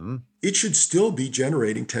sell them, it should still be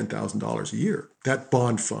generating $10,000 a year, that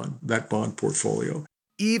bond fund, that bond portfolio.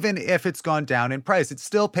 Even if it's gone down in price, it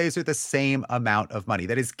still pays her the same amount of money.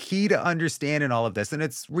 That is key to understand in all of this, and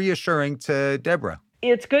it's reassuring to Deborah.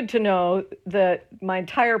 It's good to know that my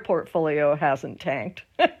entire portfolio hasn't tanked.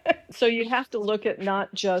 So you have to look at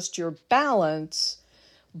not just your balance,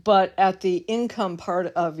 but at the income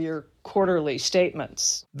part of your quarterly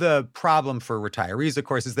statements. The problem for retirees, of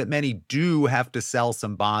course, is that many do have to sell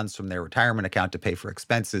some bonds from their retirement account to pay for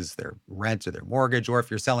expenses, their rent or their mortgage, or if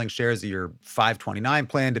you're selling shares of your 529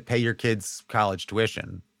 plan to pay your kids' college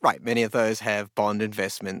tuition. Right, many of those have bond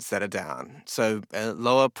investments that are down. So a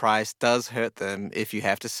lower price does hurt them if you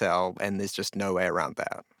have to sell, and there's just no way around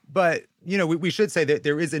that. But, we should say that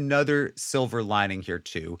there is another silver lining here,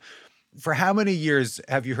 too. For how many years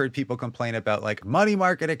have you heard people complain about like money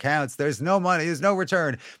market accounts? There's no money, there's no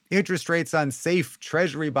return. Interest rates on safe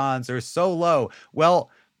treasury bonds are so low. Well,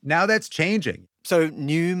 now that's changing. So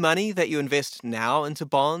new money that you invest now into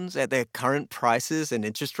bonds at their current prices and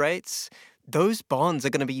interest rates, those bonds are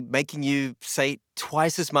going to be making you, say,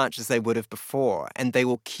 twice as much as they would have before. And they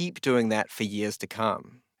will keep doing that for years to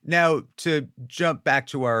come. Now, to jump back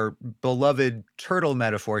to our beloved turtle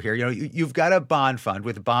metaphor here, you've got a bond fund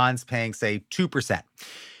with bonds paying, say, 2%.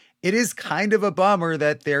 It is kind of a bummer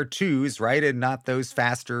that they're 2s, right? And not those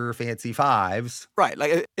faster, fancy 5s. Right.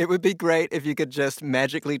 Like, it would be great if you could just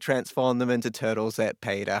magically transform them into turtles that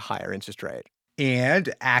paid a higher interest rate.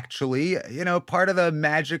 And actually, part of the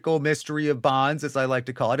magical mystery of bonds, as I like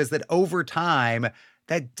to call it, is that over time,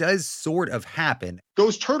 that does sort of happen.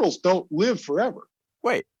 Those turtles don't live forever.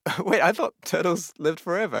 Wait, I thought turtles lived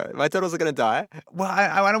forever. My turtles are going to die? Well,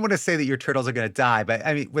 I don't want to say that your turtles are going to die, but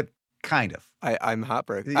I mean, kind of. I'm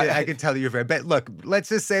heartbroken. I can tell you're very, but look, let's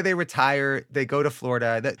just say they retire, they go to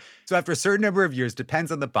Florida. So after a certain number of years,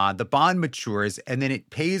 depends on the bond matures, and then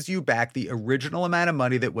it pays you back the original amount of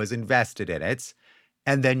money that was invested in it.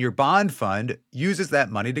 And then your bond fund uses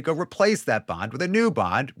that money to go replace that bond with a new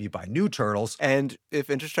bond. You buy new turtles. And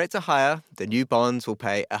if interest rates are higher, the new bonds will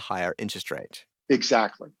pay a higher interest rate.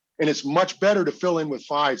 Exactly. And it's much better to fill in with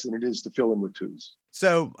 5s than it is to fill in with 2s.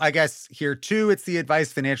 So I guess here, too, it's the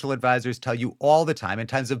advice financial advisors tell you all the time. In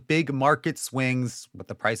times of big market swings with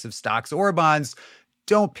the price of stocks or bonds,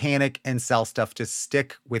 don't panic and sell stuff. Just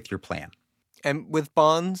stick with your plan. And with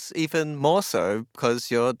bonds, even more so, because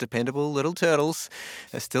your dependable little turtles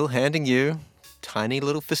are still handing you tiny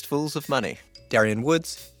little fistfuls of money. Darian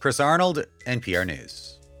Woods. Chris Arnold, NPR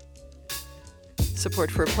News.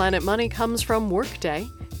 Support for Planet Money comes from Workday,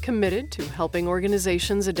 committed to helping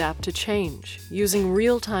organizations adapt to change, using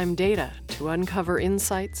real-time data to uncover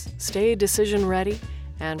insights, stay decision-ready,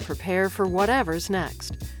 and prepare for whatever's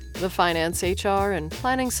next. The finance, HR, and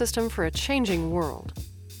planning system for a changing world.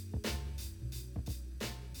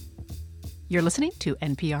 You're listening to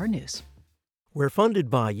NPR News. We're funded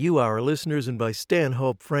by you, our listeners, and by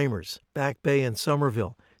Stanhope Framers, Back Bay and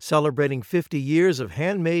Somerville, celebrating 50 years of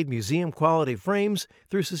handmade museum-quality frames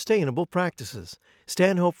through sustainable practices.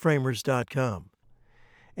 StanhopeFramers.com.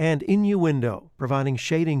 And Innuendo, providing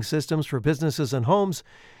shading systems for businesses and homes.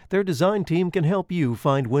 Their design team can help you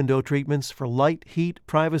find window treatments for light, heat,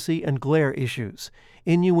 privacy, and glare issues.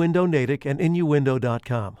 Innuendo Natick and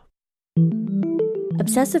Innuendo.com.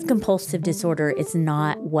 Obsessive-compulsive disorder is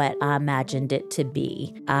not what I imagined it to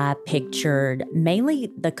be. I pictured mainly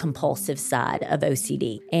the compulsive side of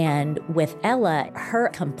OCD. And with Ella, her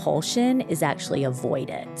compulsion is actually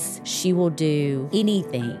avoidance. She will do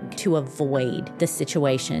anything to avoid the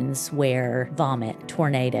situations where vomit,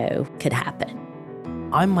 tornado could happen.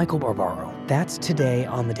 I'm Michael Barbaro. That's Today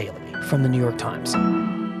on the Daily from the New York Times.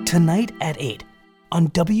 Tonight at 8 on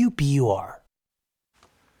WBUR.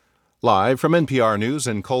 Live from NPR News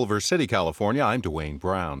in Culver City, California, I'm Dwayne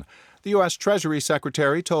Brown. The U.S. Treasury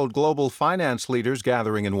Secretary told global finance leaders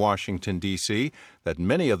gathering in Washington, D.C., that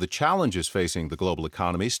many of the challenges facing the global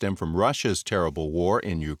economy stem from Russia's terrible war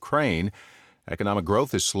in Ukraine. Economic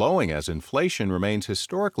growth is slowing as inflation remains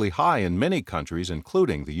historically high in many countries,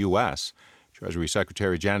 including the U.S. Treasury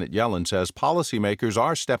Secretary Janet Yellen says policymakers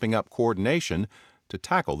are stepping up coordination to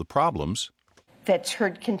tackle the problems. That's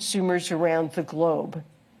hurt consumers around the globe.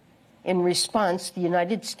 In response, the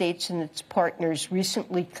United States and its partners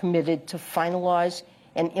recently committed to finalize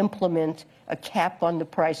and implement a cap on the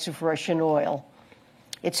price of Russian oil.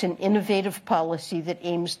 It's an innovative policy that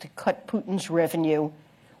aims to cut Putin's revenue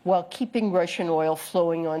while keeping Russian oil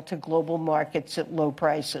flowing onto global markets at low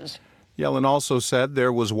prices. Yellen also said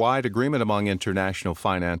there was wide agreement among international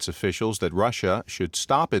finance officials that Russia should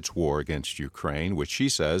stop its war against Ukraine, which she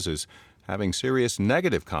says is having serious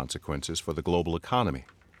negative consequences for the global economy.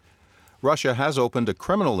 Russia has opened a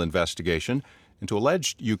criminal investigation into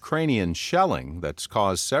alleged Ukrainian shelling that's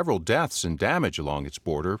caused several deaths and damage along its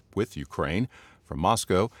border with Ukraine. From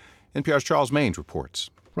Moscow, NPR's Charles Maines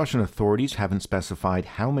reports. Russian authorities haven't specified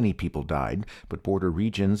how many people died, but border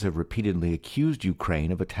regions have repeatedly accused Ukraine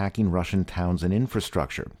of attacking Russian towns and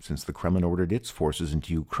infrastructure since the Kremlin ordered its forces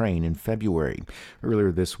into Ukraine in February.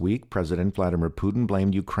 Earlier this week, President Vladimir Putin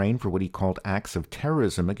blamed Ukraine for what he called acts of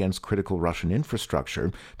terrorism against critical Russian infrastructure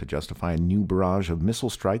to justify a new barrage of missile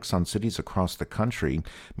strikes on cities across the country.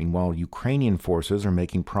 Meanwhile, Ukrainian forces are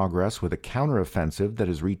making progress with a counteroffensive that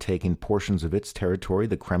has retaken portions of its territory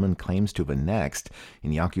the Kremlin claims to have annexed. In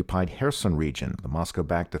the occupied Kherson region, the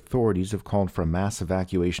Moscow-backed authorities have called for a mass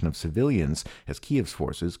evacuation of civilians as Kiev's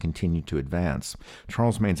forces continue to advance.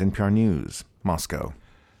 Charles Maines, NPR News, Moscow.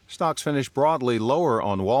 Stocks finished broadly lower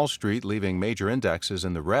on Wall Street, leaving major indexes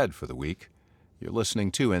in the red for the week. You're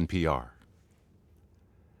listening to NPR.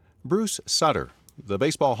 Bruce Sutter, the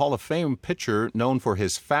Baseball Hall of Fame pitcher known for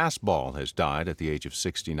his fastball, has died at the age of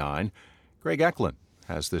 69. Greg Eklund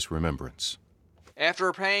has this remembrance.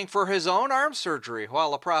 After paying for his own arm surgery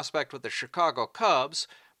while a prospect with the Chicago Cubs,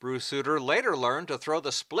 Bruce Sutter later learned to throw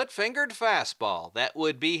the split-fingered fastball that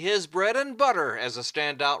would be his bread and butter as a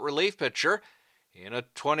standout relief pitcher. In a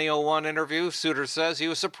 2001 interview, Suter says he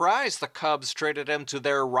was surprised the Cubs traded him to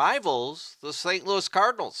their rivals, the St. Louis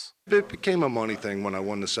Cardinals. It became a money thing when I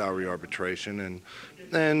won the salary arbitration, and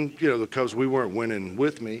the Cubs, we weren't winning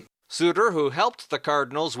with me. Suter, who helped the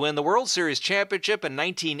Cardinals win the World Series championship in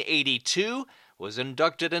 1982, was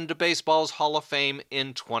inducted into baseball's Hall of Fame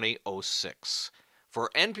in 2006.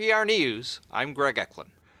 For NPR News, I'm Greg Eklund.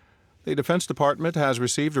 The Defense Department has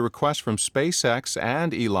received a request from SpaceX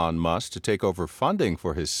and Elon Musk to take over funding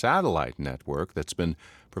for his satellite network that's been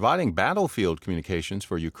providing battlefield communications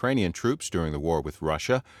for Ukrainian troops during the war with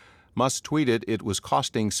Russia. Musk tweeted it was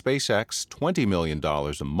costing SpaceX $20 million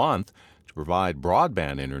a month to provide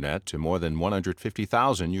broadband internet to more than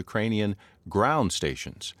 150,000 Ukrainian ground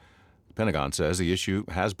stations. The Pentagon says the issue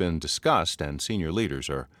has been discussed and senior leaders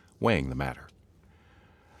are weighing the matter.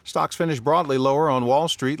 Stocks finished broadly lower on Wall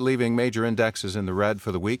Street, leaving major indexes in the red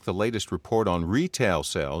for the week. The latest report on retail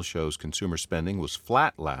sales shows consumer spending was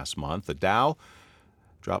flat last month. The Dow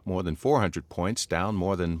dropped more than 400 points, down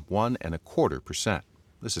more than 1.25%.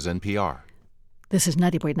 This is NPR. This is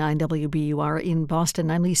 90.9 WBUR in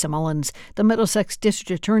Boston. I'm Lisa Mullins. The Middlesex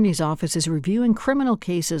District Attorney's Office is reviewing criminal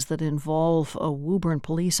cases that involve a Woburn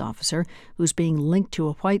police officer who's being linked to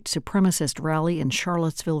a white supremacist rally in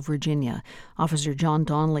Charlottesville, Virginia. Officer John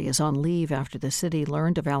Donnelly is on leave after the city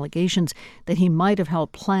learned of allegations that he might have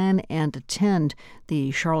helped plan and attend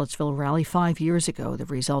the Charlottesville rally 5 years ago that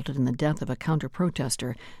resulted in the death of a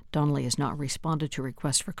counter-protester. Donnelly has not responded to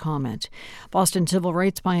requests for comment. Boston civil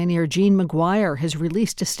rights pioneer Jean McGuire has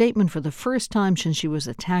released a statement for the first time since she was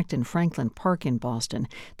attacked in Franklin Park in Boston.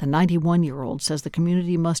 The 91-year-old says the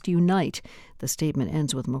community must unite. The statement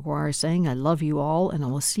ends with McGuire saying, "I love you all and I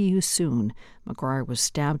will see you soon." McGuire was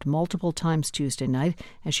stabbed multiple times Tuesday night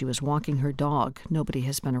as she was walking her dog. Nobody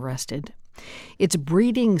has been arrested. It's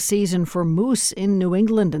breeding season for moose in New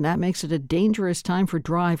England, and that makes it a dangerous time for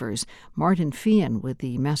drivers. Martin Feehan with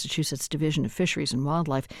the Massachusetts Division of Fisheries and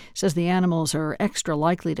Wildlife says the animals are extra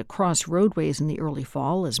likely to cross roadways in the early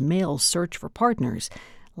fall as males search for partners.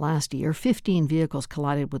 Last year, 15 vehicles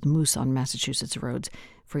collided with moose on Massachusetts roads.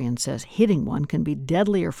 Feehan says hitting one can be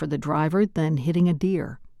deadlier for the driver than hitting a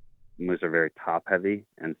deer. Moose are very top-heavy,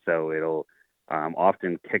 and so it'll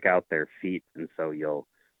often kick out their feet, and so you'll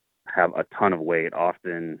have a ton of weight,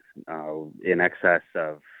 often in excess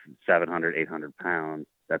of 700, 800 pounds.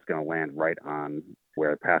 That's going to land right on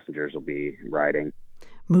where passengers will be riding.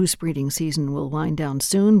 Moose breeding season will wind down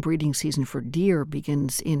soon. Breeding season for deer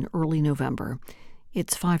begins in early November.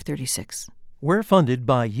 It's 5:36. We're funded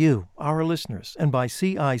by you, our listeners, and by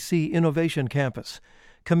CIC Innovation Campus,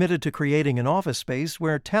 committed to creating an office space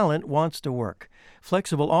where talent wants to work.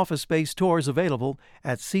 Flexible office space tours available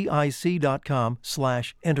at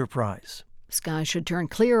cic.com/enterprise. Skies should turn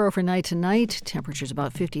clear overnight tonight. Temperatures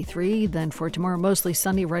about 53. Then for tomorrow, mostly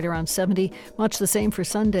sunny, right around 70. Much the same for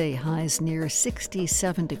Sunday. Highs near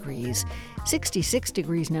 67 degrees. 66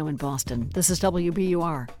 degrees now in Boston. This is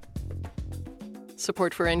WBUR.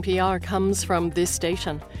 Support for NPR comes from this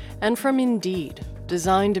station and from Indeed,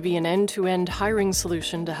 designed to be an end-to-end hiring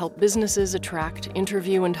solution to help businesses attract,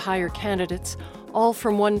 interview, and hire candidates, all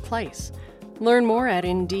from one place. Learn more at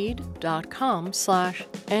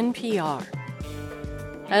Indeed.com/NPR.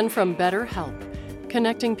 And from BetterHelp,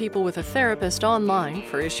 connecting people with a therapist online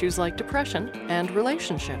for issues like depression and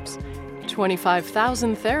relationships.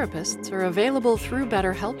 25,000 therapists are available through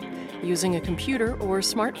BetterHelp using a computer or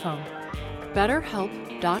smartphone.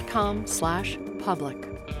 BetterHelp.com/public.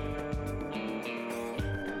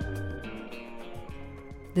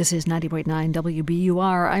 This is 90.9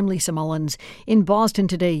 WBUR. I'm Lisa Mullins. In Boston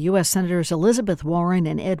today, U.S. Senators Elizabeth Warren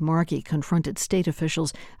and Ed Markey confronted state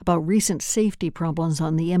officials about recent safety problems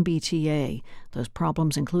on the MBTA. Those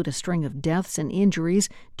problems include a string of deaths and injuries,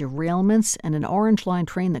 derailments, and an Orange Line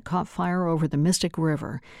train that caught fire over the Mystic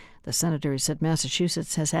River. The senators said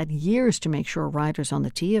Massachusetts has had years to make sure riders on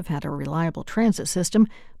the T have had a reliable transit system,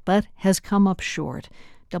 but has come up short.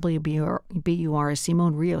 WBUR's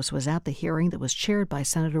Simone Rios was at the hearing that was chaired by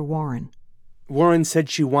Senator Warren. Warren said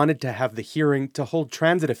she wanted to have the hearing to hold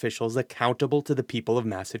transit officials accountable to the people of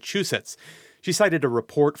Massachusetts. She cited a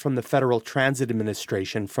report from the Federal Transit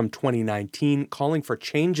Administration from 2019 calling for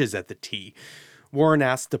changes at the T. Warren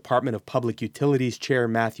asked Department of Public Utilities Chair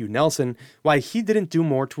Matthew Nelson why he didn't do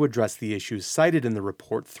more to address the issues cited in the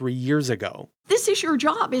report 3 years ago. This is your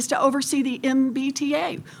job, is to oversee the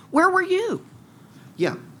MBTA. Where were you?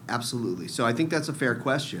 Yeah, absolutely. So I think that's a fair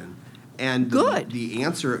question. And the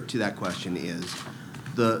answer to that question is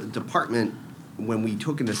the department, when we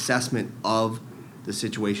took an assessment of the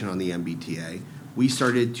situation on the MBTA, we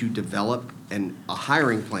started to develop a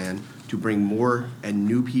hiring plan to bring more and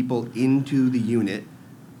new people into the unit,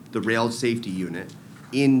 the rail safety unit,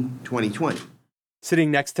 in 2020.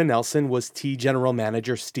 Sitting next to Nelson was T General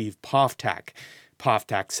Manager Steve Poftak.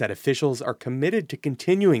 Poftak said officials are committed to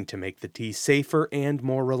continuing to make the T safer and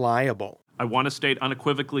more reliable. I want to state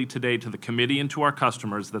unequivocally today to the committee and to our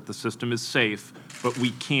customers that the system is safe, but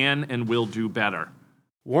we can and will do better.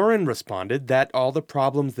 Warren responded that all the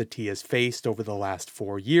problems the T has faced over the last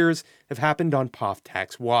 4 years have happened on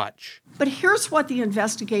Poftak's watch. But here's what the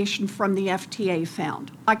investigation from the FTA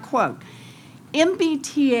found. I quote,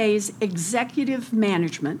 MBTA's executive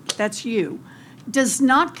management, that's you, does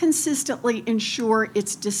not consistently ensure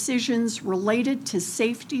its decisions related to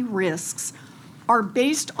safety risks are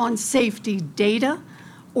based on safety data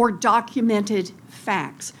or documented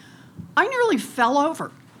facts. I nearly fell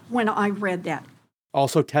over when I read that.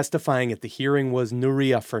 Also testifying at the hearing was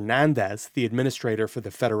Nuria Fernandez, the administrator for the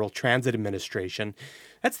Federal Transit Administration.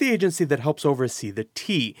 That's the agency that helps oversee the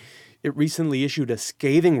T. It recently issued a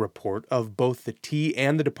scathing report of both the T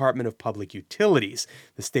and the Department of Public Utilities,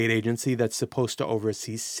 the state agency that's supposed to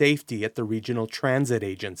oversee safety at the Regional Transit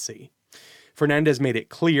Agency. Fernandez made it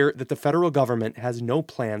clear that the federal government has no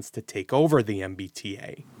plans to take over the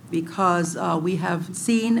MBTA. Because we have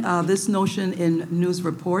seen this notion in news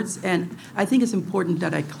reports, and I think it's important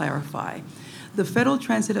that I clarify. The Federal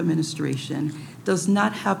Transit Administration does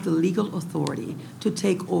not have the legal authority to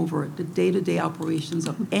take over the day-to-day operations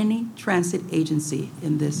of any transit agency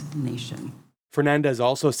in this nation. Fernandez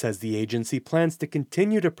also says the agency plans to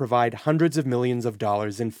continue to provide hundreds of millions of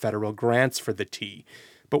dollars in federal grants for the T.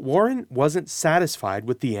 But Warren wasn't satisfied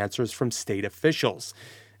with the answers from state officials.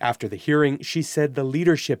 After the hearing, she said the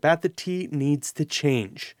leadership at the T needs to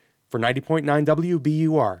change. For 90.9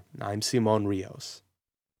 WBUR, I'm Simon Rios.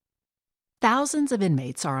 Thousands of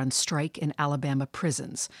inmates are on strike in Alabama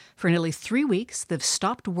prisons. For nearly 3 weeks, they've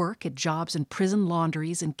stopped work at jobs in prison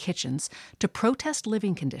laundries and kitchens to protest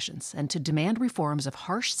living conditions and to demand reforms of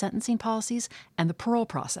harsh sentencing policies and the parole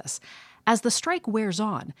process. As the strike wears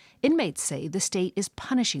on, inmates say the state is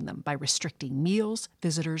punishing them by restricting meals,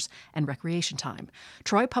 visitors, and recreation time.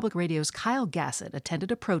 Troy Public Radio's Kyle Gassett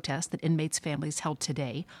attended a protest that inmates' families held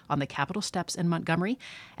today on the Capitol steps in Montgomery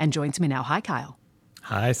and joins me now. Hi, Kyle.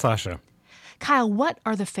 Hi, Sasha. Kyle, what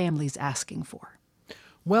are the families asking for?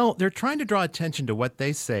 Well, they're trying to draw attention to what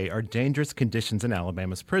they say are dangerous conditions in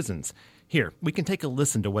Alabama's prisons. Here, we can take a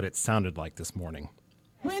listen to what it sounded like this morning.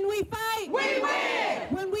 When we fight, we win!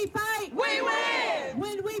 When we fight, we win!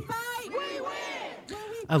 When we fight, we win!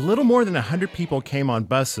 A little more than 100 people came on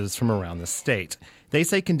buses from around the state. They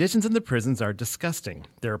say conditions in the prisons are disgusting.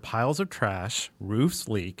 There are piles of trash, roofs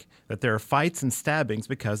leak, that there are fights and stabbings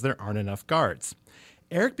because there aren't enough guards.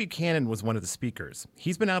 Eric Buchanan was one of the speakers.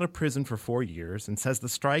 He's been out of prison for 4 years and says the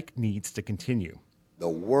strike needs to continue. The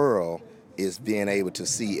world is being able to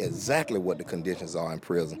see exactly what the conditions are in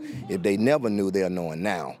prison. If they never knew, they're knowing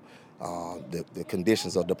now. The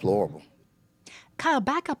conditions are deplorable. Kyle,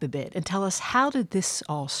 back up a bit and tell us, how did this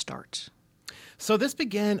all start? So this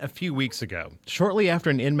began a few weeks ago, shortly after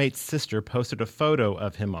an inmate's sister posted a photo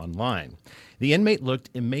of him online. The inmate looked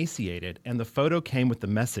emaciated, and the photo came with the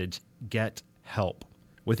message, "Get help."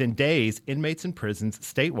 Within days, inmates in prisons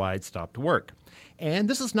statewide stopped work. And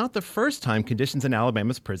this is not the first time conditions in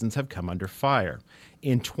Alabama's prisons have come under fire.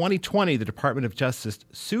 In 2020, the Department of Justice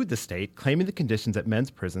sued the state, claiming the conditions at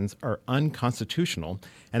men's prisons are unconstitutional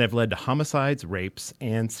and have led to homicides, rapes,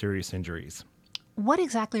 and serious injuries. What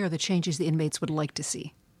exactly are the changes the inmates would like to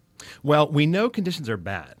see? Well, we know conditions are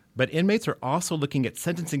bad, but inmates are also looking at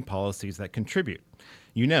sentencing policies that contribute.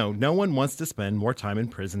 You know, no one wants to spend more time in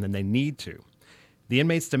prison than they need to. The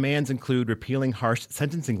inmates' demands include repealing harsh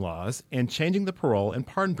sentencing laws and changing the parole and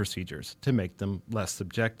pardon procedures to make them less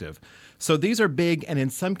subjective. So these are big and in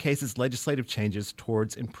some cases legislative changes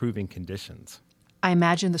towards improving conditions. I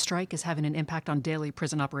imagine the strike is having an impact on daily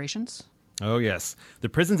prison operations? Oh, yes. The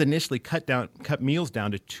prisons initially cut meals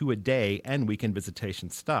down to 2 a day, and weekend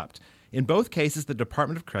visitations stopped. In both cases, the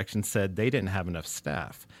Department of Corrections said they didn't have enough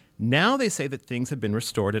staff. Now they say that things have been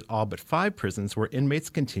restored at all but 5 prisons where inmates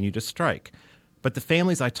continue to strike. But the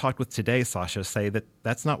families I talked with today, Sasha, say that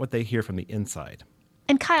that's not what they hear from the inside.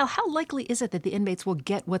 And Kyle, how likely is it that the inmates will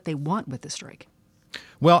get what they want with the strike?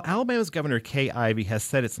 Well, Alabama's Governor Kay Ivey has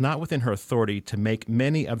said it's not within her authority to make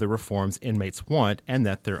many of the reforms inmates want and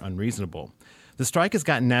that they're unreasonable. The strike has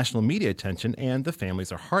gotten national media attention, and the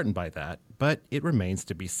families are heartened by that, but it remains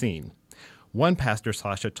to be seen. One pastor,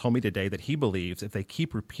 Sasha, told me today that he believes if they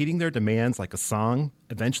keep repeating their demands like a song,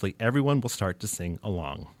 eventually everyone will start to sing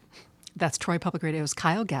along. That's Troy Public Radio's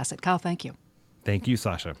Kyle Gassett. Kyle, thank you. Thank you,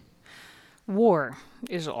 Sasha. War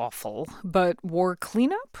is awful, but war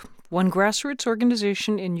cleanup? One grassroots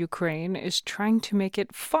organization in Ukraine is trying to make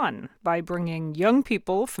it fun by bringing young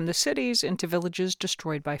people from the cities into villages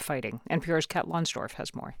destroyed by fighting. NPR's Kat Lonsdorf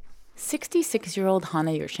has more. 66-year-old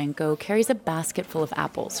Hanna Yurshenko carries a basket full of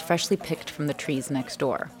apples freshly picked from the trees next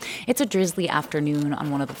door. It's a drizzly afternoon on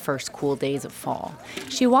one of the first cool days of fall.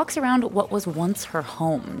 She walks around what was once her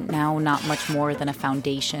home, now not much more than a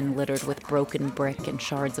foundation littered with broken brick and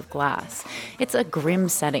shards of glass. It's a grim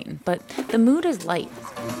setting, but the mood is light.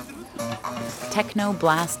 Techno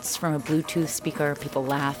blasts from a Bluetooth speaker, people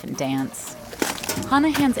laugh and dance. Hanna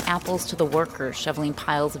hands apples to the workers shoveling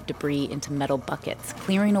piles of debris into metal buckets,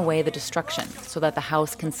 clearing away the destruction so that the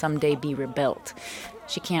house can someday be rebuilt.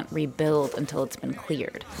 She can't rebuild until it's been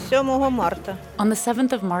cleared. On the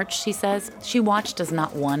 7th of March, she says, she watched as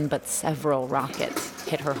not one but several rockets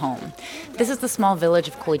hit her home. This is the small village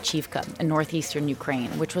of Kolychivka in northeastern Ukraine,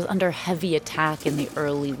 which was under heavy attack in the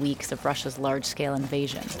early weeks of Russia's large-scale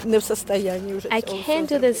invasion. I can't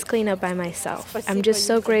do this cleanup by myself. I'm just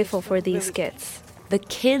so grateful for these kids. The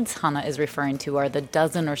kids Hanna is referring to are the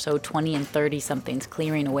dozen or so 20 and 30-somethings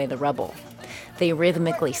clearing away the rubble. They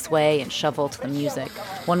rhythmically sway and shovel to the music.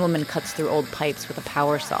 One woman cuts through old pipes with a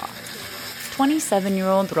power saw.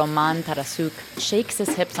 27-year-old Roman Tarasuk shakes his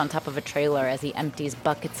hips on top of a trailer as he empties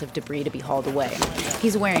buckets of debris to be hauled away.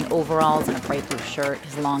 He's wearing overalls and a bright blue shirt,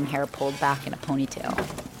 his long hair pulled back in a ponytail.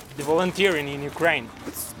 The volunteering in Ukraine,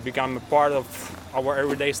 it's become a part of our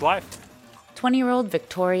everyday life. 20-year-old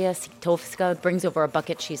Victoria Sitovska brings over a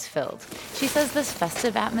bucket she's filled. She says this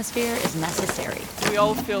festive atmosphere is necessary. We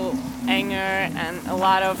all feel anger and a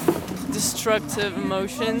lot of destructive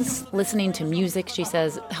emotions. Listening to music, she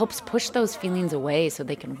says, helps push those feelings away so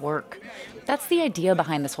they can work. That's the idea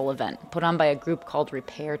behind this whole event, put on by a group called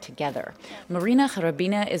Repair Together. Marina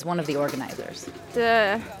Kharabina is one of the organizers.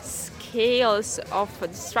 The scales of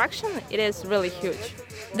destruction, it is really huge.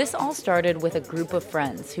 This all started with a group of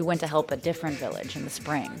friends who went to help a different village in the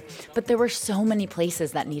spring. But there were so many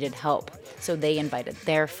places that needed help. So they invited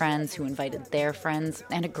their friends, who invited their friends,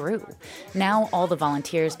 and it grew. Now all the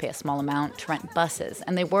volunteers pay a small amount to rent buses,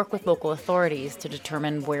 and they work with local authorities to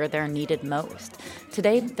determine where they're needed most.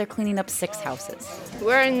 Today, they're cleaning up 6 houses.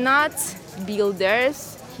 We're not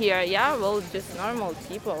builders here, we're just normal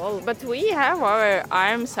people. But we have our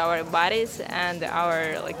arms, our bodies, and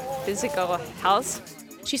our physical health.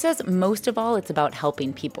 She says most of all, it's about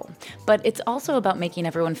helping people. But it's also about making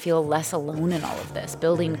everyone feel less alone in all of this,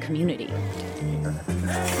 building community.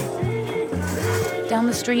 Down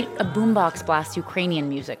the street, a boombox blasts Ukrainian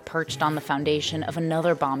music perched on the foundation of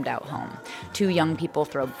another bombed-out home. 2 young people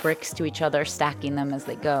throw bricks to each other, stacking them as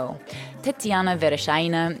they go. Tetiana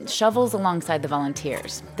Vereshaina shovels alongside the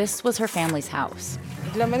volunteers. This was her family's house.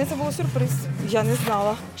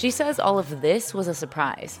 She says all of this was a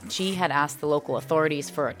surprise. She had asked the local authorities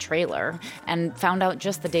for a trailer and found out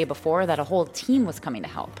just the day before that a whole team was coming to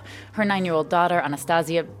help. Her 9-year-old daughter,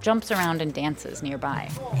 Anastasia, jumps around and dances nearby.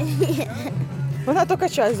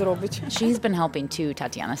 She's been helping too,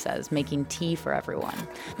 Tatiana says, making tea for everyone.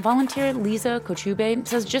 Volunteer Lisa Kochube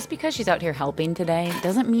says just because she's out here helping today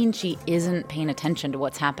doesn't mean she isn't paying attention to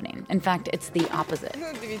what's happening. In fact, it's the opposite.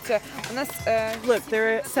 Look,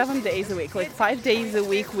 there are 7 days a week, 5 days a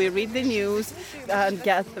week we read the news and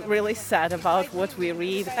get really sad about what we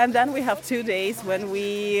read. And then we have 2 days when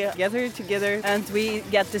we gather together and we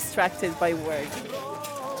get distracted by work.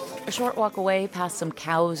 A short walk away, past some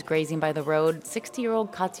cows grazing by the road,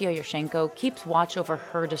 60-year-old Katya Yurshenko keeps watch over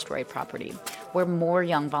her destroyed property, where more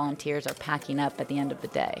young volunteers are packing up at the end of the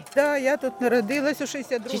day.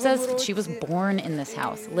 She says she was born in this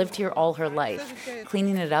house, lived here all her life.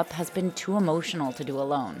 Cleaning it up has been too emotional to do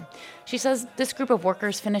alone. She says this group of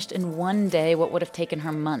workers finished in one day what would have taken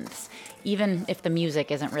her months, even if the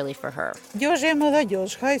music isn't really for her. They're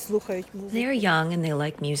young and they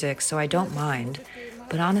like music, so I don't mind.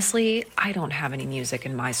 But honestly, I don't have any music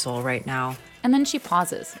in my soul right now. And then she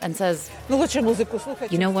pauses and says,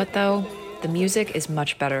 you know what, though? The music is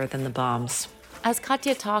much better than the bombs. As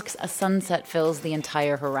Katya talks, a sunset fills the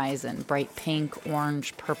entire horizon, bright pink,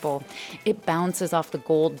 orange, purple. It bounces off the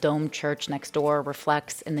gold domed church next door,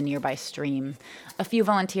 reflects in the nearby stream. A few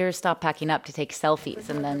volunteers stop packing up to take selfies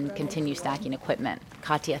and then continue stacking equipment.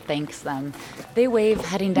 Katya thanks them. They wave,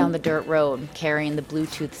 heading down the dirt road, carrying the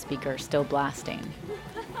Bluetooth speaker still blasting.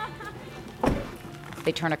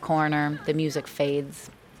 They turn a corner, the music fades.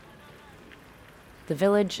 The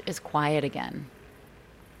village is quiet again.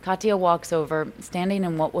 Katya walks over, standing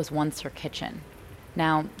in what was once her kitchen.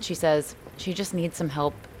 Now, she says, she just needs some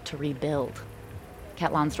help to rebuild.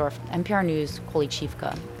 Kat Lonsdorf, NPR News,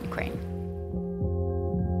 Kolychivka, Ukraine.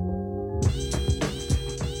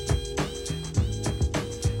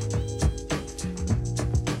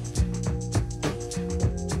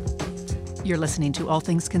 You're listening to All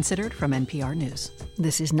Things Considered from NPR News.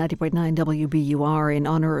 This is 90.9 WBUR. In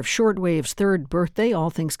honor of Shortwave's third birthday, All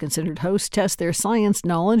Things Considered hosts test their science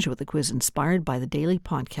knowledge with a quiz inspired by the daily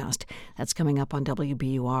podcast. That's coming up on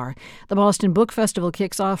WBUR. The Boston Book Festival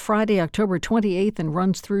kicks off Friday, October 28th and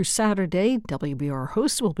runs through Saturday. WBUR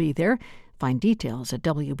hosts will be there. Find details at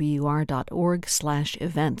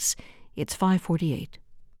wbur.org/events. It's 5:48.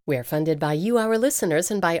 We're funded by you, our listeners,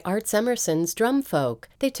 and by Arts Emerson's Drum Folk.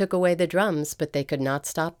 They took away the drums, but they could not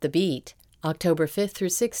stop the beat. October 5th through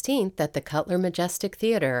 16th at the Cutler Majestic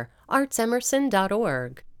Theater,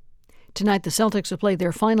 artsemerson.org. Tonight, the Celtics will play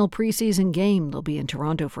their final preseason game. They'll be in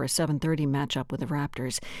Toronto for a 7:30 matchup with the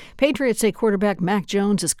Raptors. Patriots say quarterback Mac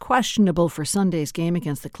Jones is questionable for Sunday's game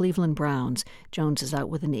against the Cleveland Browns. Jones is out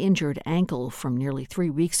with an injured ankle from nearly 3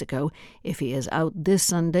 weeks ago. If he is out this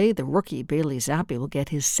Sunday, the rookie Bailey Zappi will get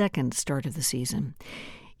his second start of the season.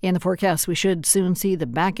 In the forecast, we should soon see the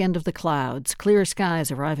back end of the clouds. Clear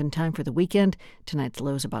skies arrive in time for the weekend. Tonight's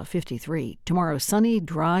low is about 53. Tomorrow, sunny,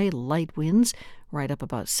 dry, light winds, right up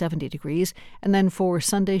about 70 degrees. And then for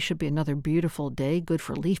Sunday should be another beautiful day, good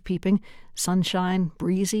for leaf peeping. Sunshine,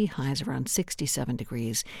 breezy, highs around 67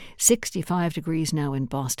 degrees. 65 degrees now in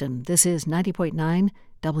Boston. This is 90.9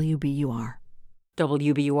 WBUR.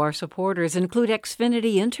 WBUR supporters include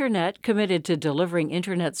Xfinity Internet, committed to delivering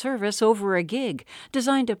internet service over a gig,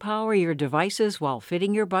 designed to power your devices while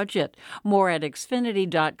fitting your budget. More at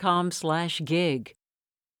xfinity.com/gig.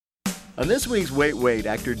 On this week's Wait,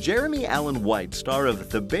 actor Jeremy Allen White, star of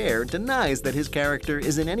The Bear, denies that his character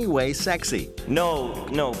is in any way sexy. No,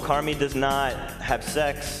 Carmi does not have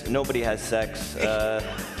sex. Nobody has sex.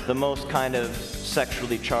 The most kind of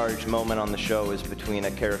sexually charged moment on the show is between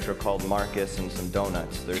a character called Marcus and some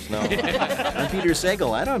donuts. There's no... I'm Peter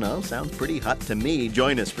Sagal. I don't know. Sounds pretty hot to me.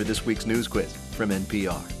 Join us for this week's news quiz from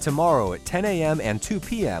NPR. Tomorrow at 10 a.m. and 2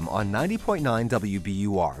 p.m. on 90.9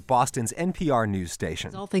 WBUR, Boston's NPR news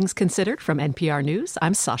station. All Things Considered from NPR News,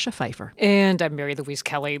 I'm Sasha Pfeiffer. And I'm Mary Louise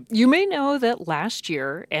Kelly. You may know that last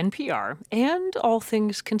year, NPR and All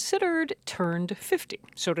Things Considered turned 50.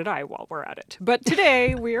 So did I while we're at it. But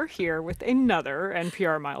today, we are here with another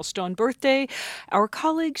NPR milestone birthday. Our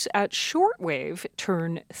colleagues at Shortwave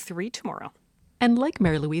turn 3 tomorrow. And like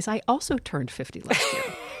Mary Louise, I also turned 50 last year.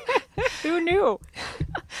 Who knew?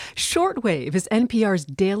 Shortwave is NPR's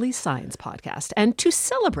daily science podcast. And to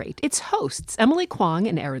celebrate, its hosts, Emily Kwong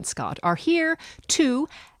and Aaron Scott, are here to...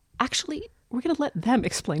 Actually, we're going to let them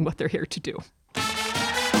explain what they're here to do.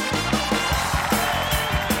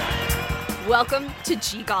 Welcome to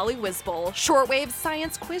Gee Golly Whiz Bowl, Shortwave's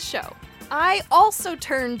science quiz show. I also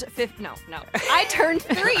turned I turned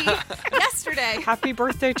 3 yesterday. Happy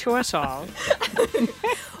birthday to us all.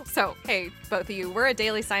 So, hey, both of you, we're a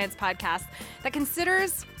daily science podcast that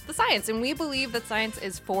considers the science, and we believe that science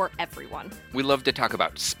is for everyone. We love to talk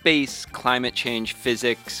about space, climate change,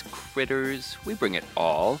 physics, critters. We bring it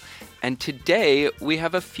all. And today, we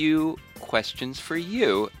have a few questions for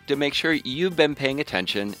you to make sure you've been paying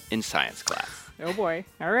attention in science class. Oh boy.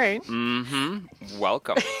 All right. Mm-hmm.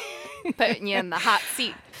 Welcome. Putting you in the hot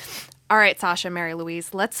seat. All right, Sasha, Mary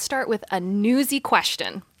Louise, let's start with a newsy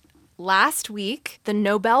question. Last week, the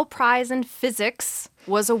Nobel Prize in Physics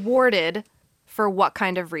was awarded for what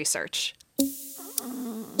kind of research?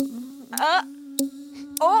 I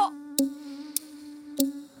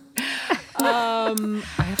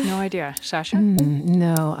have no idea. Sasha?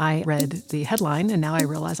 No, I read the headline, and now I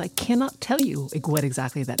realize I cannot tell you what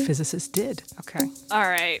exactly that physicist did. Okay. All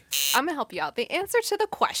right. I'm going to help you out. The answer to the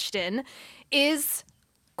question is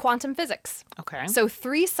quantum physics. Okay. So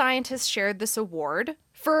 3 scientists shared this award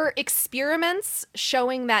for experiments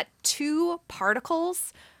showing that 2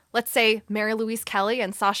 particles, let's say Mary Louise Kelly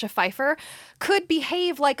and Sasha Pfeiffer, could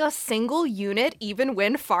behave like a single unit even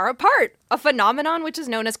when far apart, a phenomenon which is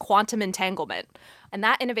known as quantum entanglement. And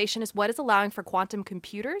that innovation is what is allowing for quantum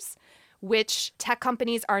computers, which tech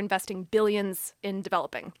companies are investing billions in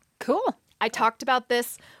developing. Cool. I talked about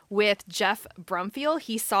this with Jeff Brumfield.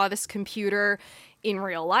 He saw this computer in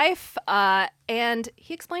real life, and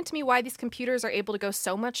he explained to me why these computers are able to go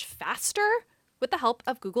so much faster with the help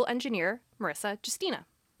of Google engineer Marissa Justina.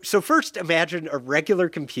 So first, imagine a regular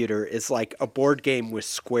computer is like a board game with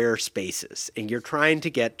square spaces, and you're trying to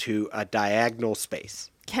get to a diagonal space.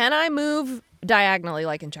 Can I move diagonally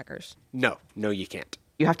like in checkers? No, you can't.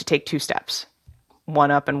 You have to take 2 steps, one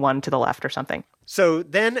up and one to the left or something. So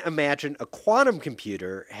then imagine a quantum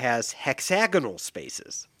computer has hexagonal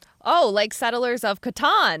spaces. Oh, like Settlers of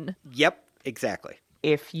Catan. Yep, exactly.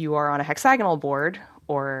 If you are on a hexagonal board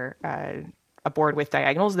or a board with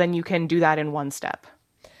diagonals, then you can do that in 1 step.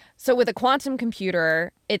 So with a quantum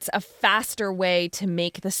computer, it's a faster way to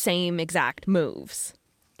make the same exact moves.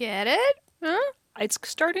 Get it? Huh? It's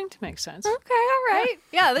starting to make sense. Okay, all right.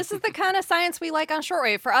 Yeah, this is the kind of science we like on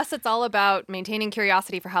Shortwave. For us, it's all about maintaining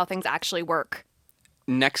curiosity for how things actually work.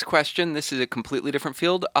 Next question. This is a completely different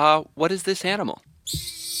field. What is this animal?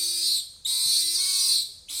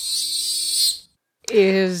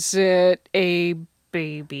 Is it a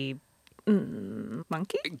baby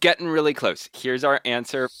monkey? Getting really close. Here's our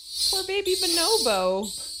answer. Poor baby bonobo.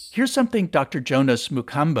 Here's something Dr. Jonas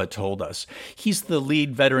Mukamba told us. He's the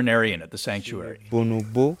lead veterinarian at the sanctuary.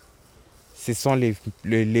 Bonobo, ce sont les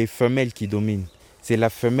femelles qui dominent. C'est la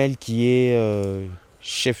femelle qui est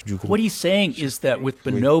chef du groupe. What he's saying is that with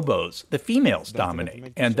bonobos, the females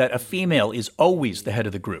dominate, and that a female is always the head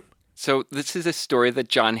of the group. So this is a story that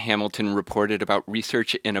John Hamilton reported about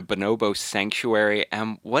research in a bonobo sanctuary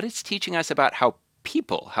and what it's teaching us about how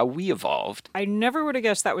we evolved. I never would have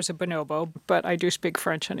guessed that was a bonobo, but I do speak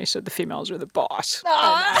French, and he said the females are the boss.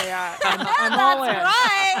 I'm all in.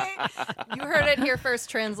 Right. You heard it here first,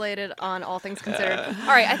 translated on All Things Considered. All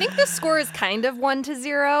right, I think this score is kind of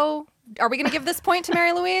 1-0. Are we going to give this point to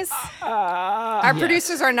Mary Louise? Our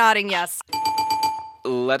producers are nodding yes.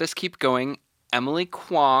 Let us keep going. Emily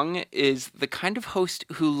Kwong is the kind of host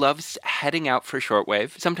who loves heading out for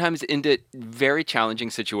shortwave, sometimes into very challenging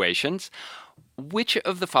situations. Which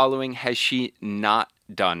of the following has she not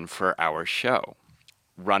done for our show?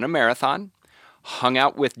 Run a marathon, hung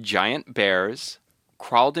out with giant bears,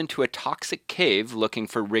 crawled into a toxic cave looking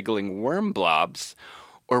for wriggling worm blobs,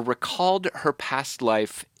 or recalled her past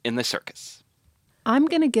life in the circus? I'm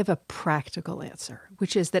going to give a practical answer,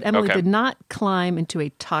 which is that Emily did not climb into a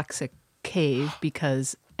toxic cave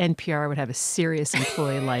because NPR would have a serious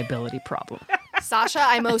employee liability problem. Sasha,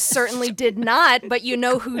 I most certainly did not, but you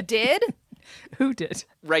know who did? Who did?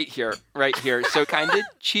 Right here. So kind of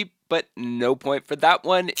cheap, but no point for that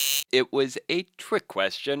one. It was a trick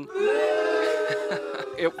question.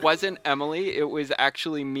 It wasn't Emily. It was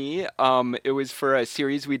actually me. It was for a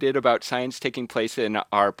series we did about science taking place in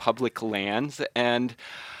our public lands. And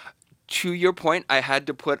to your point, I had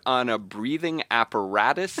to put on a breathing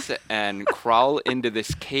apparatus and crawl into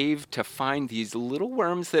this cave to find these little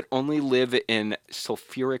worms that only live in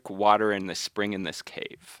sulfuric water in the spring in this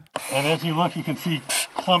cave. And as you look, you can see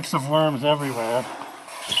clumps of worms everywhere.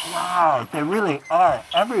 Wow, they really are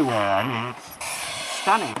everywhere. I mean, it's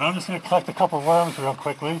stunning. I'm just going to collect a couple of worms real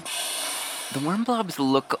quickly. The worm blobs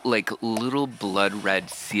look like little blood-red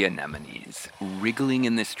sea anemones wriggling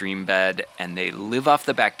in the stream bed, and they live off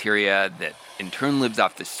the bacteria that in turn lives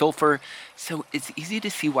off the sulfur. So it's easy to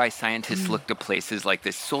see why scientists look to places like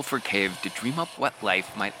this sulfur cave to dream up what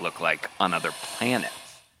life might look like on other planets.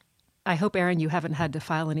 I hope, Aaron, you haven't had to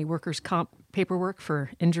file any workers' comp paperwork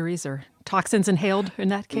for injuries or toxins inhaled in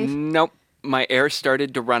that cave? Nope. My air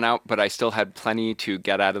started to run out, but I still had plenty to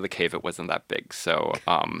get out of the cave. It wasn't that big. So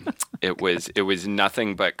it was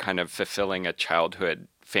nothing but kind of fulfilling a childhood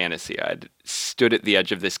fantasy. I'd stood at the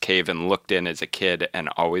edge of this cave and looked in as a kid and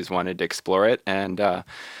always wanted to explore it. And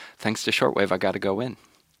thanks to Shortwave, I got to go in.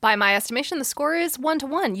 By my estimation, the score is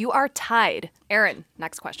 1-1. You are tied. Aaron,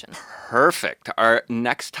 next question. Perfect. Our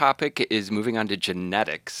next topic is moving on to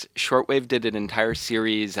genetics. Shortwave did an entire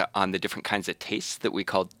series on the different kinds of tastes that we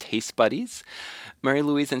called Taste Buddies. Mary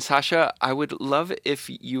Louise and Sasha, I would love if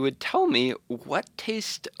you would tell me what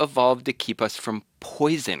taste evolved to keep us from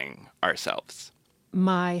poisoning ourselves.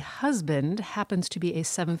 My husband happens to be a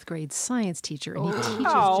 7th grade science teacher, and he teaches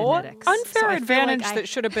genetics. Unfair So advantage that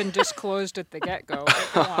should have been disclosed at the get-go.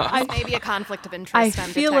 Maybe a conflict of interest. I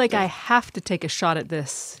feel like I have to take a shot at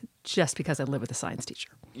this just because I live with a science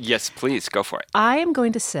teacher. Yes, please, go for it. I am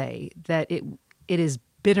going to say that it is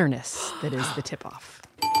bitterness that is the tip-off.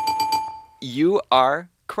 You are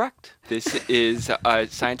correct. This is a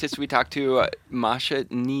scientist we talked to, Masha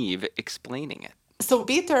Neve, explaining it. So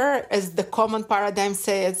bitter, as the common paradigm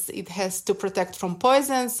says, it has to protect from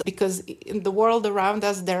poisons because in the world around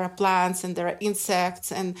us there are plants and there are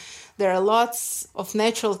insects and there are lots of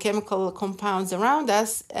natural chemical compounds around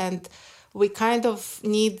us, and we kind of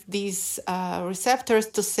need these receptors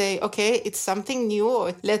to say, okay, it's something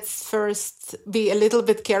new. Let's first be a little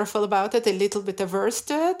bit careful about it, a little bit averse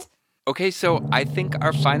to it. Okay, so I think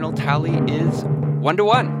our final tally is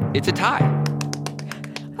 1-1. It's a tie.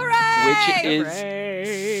 Which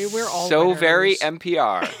is We're all so winners. very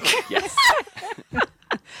NPR. Yes.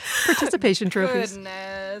 Participation trophies.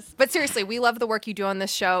 Goodness. But seriously, we love the work you do on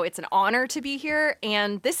this show. It's an honor to be here.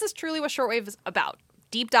 And this is truly what Shortwave is about.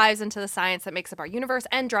 Deep dives into the science that makes up our universe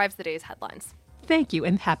and drives the day's headlines. Thank you,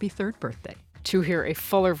 and happy 3rd birthday. To hear a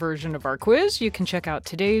fuller version of our quiz, you can check out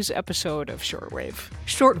today's episode of Shortwave.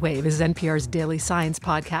 Shortwave is NPR's daily science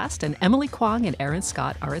podcast, and Emily Kwong and Aaron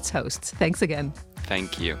Scott are its hosts. Thanks again.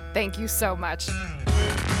 Thank you. Thank you so much.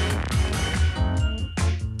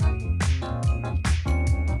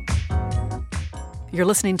 You're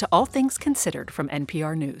listening to All Things Considered from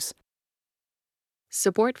NPR News.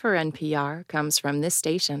 Support for NPR comes from this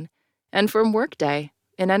station and from Workday,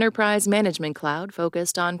 an enterprise management cloud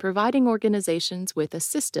focused on providing organizations with a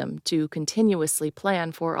system to continuously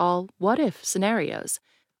plan for all what-if scenarios.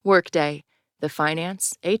 Workday, the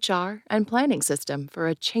finance, HR, and planning system for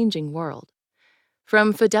a changing world.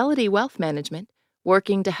 From Fidelity Wealth Management,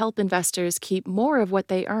 working to help investors keep more of what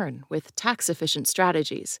they earn with tax-efficient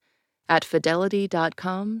strategies. At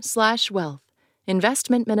fidelity.com/wealth.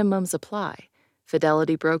 Investment minimums apply.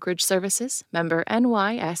 Fidelity Brokerage Services, member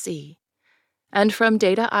NYSE. And from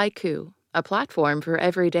Data IQ, a platform for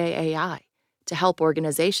everyday AI, to help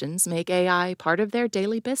organizations make AI part of their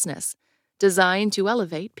daily business, designed to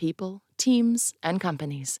elevate people, teams, and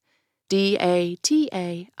companies.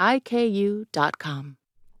 DATAIKU.com.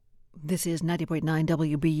 This is 90.9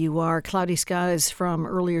 WBUR. Cloudy skies from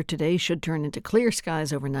earlier today should turn into clear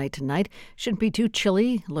skies overnight tonight. Shouldn't be too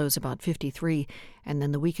chilly, lows about 53. And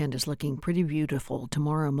then the weekend is looking pretty beautiful.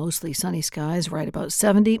 Tomorrow, mostly sunny skies, right about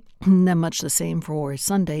 70. And then much the same for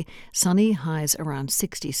Sunday. Sunny, highs around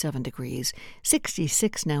 67 degrees.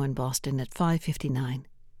 66 now in Boston at 5:59.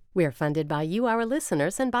 We're funded by you, our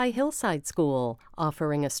listeners, and by Hillside School,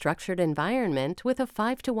 offering a structured environment with a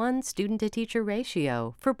 5-to-1 student-to-teacher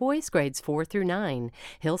ratio for boys grades 4 through 9.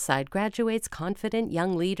 Hillside graduates confident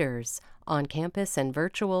young leaders. On-campus and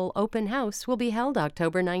virtual open house will be held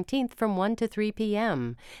October 19th from 1 to 3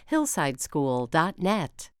 p.m.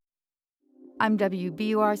 hillsideschool.net. I'm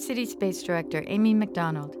WBUR City Space Director Amy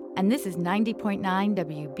McDonald, and this is 90.9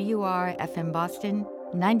 WBUR FM Boston,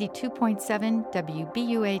 92.7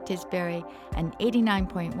 WBUA Tisbury, and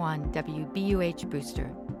 89.1 WBUH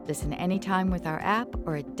Brewster. Listen anytime with our app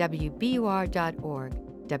or at WBUR.org.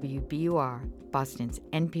 WBUR, Boston's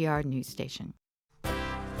NPR news station.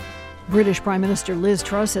 British Prime Minister Liz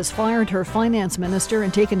Truss has fired her finance minister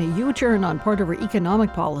and taken a U-turn on part of her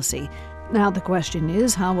economic policy. Now the question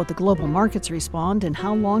is, how will the global markets respond and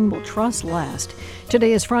how long will Truss last?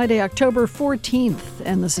 Today is Friday, October 14th,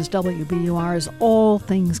 and this is WBUR's All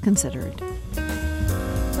Things Considered.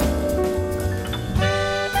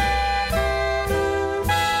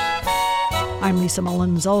 I'm Lisa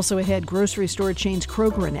Mullins. Also ahead, grocery store chains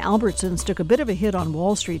Kroger and Albertsons took a bit of a hit on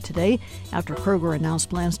Wall Street today after Kroger announced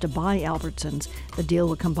plans to buy Albertsons. The deal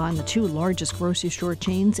would combine the two largest grocery store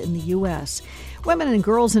chains in the U.S. Women and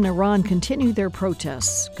girls in Iran continue their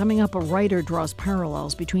protests. Coming up, a writer draws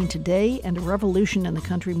parallels between today and a revolution in the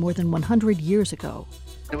country more than 100 years ago.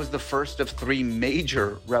 It was the first of three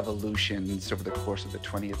major revolutions over the course of the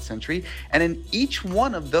 20th century. And in each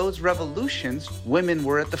one of those revolutions, women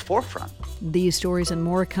were at the forefront. These stories and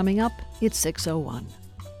more coming up. It's 6:01.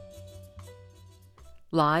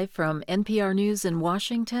 Live from NPR News in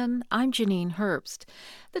Washington, I'm Janine Herbst.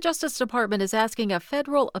 The Justice Department is asking a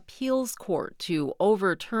federal appeals court to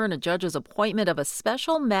overturn a judge's appointment of a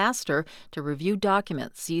special master to review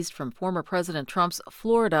documents seized from former President Trump's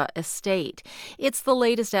Florida estate. It's the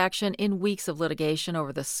latest action in weeks of litigation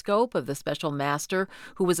over the scope of the special master,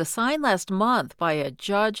 who was assigned last month by a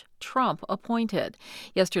judge Trump appointed.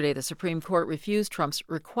 Yesterday, the Supreme Court refused Trump's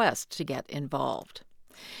request to get involved.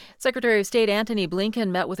 Secretary of State Antony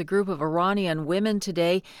Blinken met with a group of Iranian women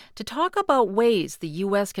today to talk about ways the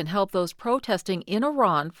U.S. can help those protesting in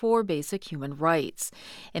Iran for basic human rights.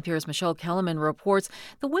 NPR's Michelle Kellerman reports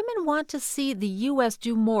the women want to see the U.S.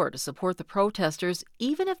 do more to support the protesters,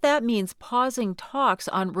 even if that means pausing talks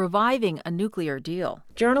on reviving a nuclear deal.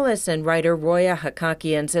 Journalist and writer Roya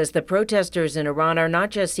Hakakian says the protesters in Iran are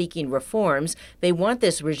not just seeking reforms, they want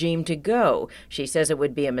this regime to go. She says it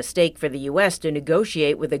would be a mistake for the U.S. to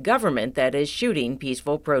negotiate with a government that is shooting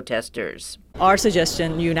peaceful protesters. Our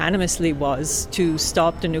suggestion unanimously was to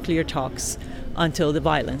stop the nuclear talks until the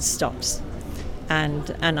violence stops.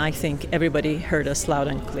 And I think everybody heard us loud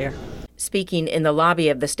and clear. Speaking in the lobby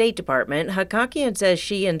of the State Department, Hakakian says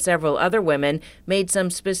she and several other women made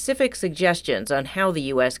some specific suggestions on how the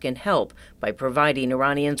U.S. can help by providing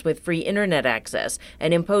Iranians with free internet access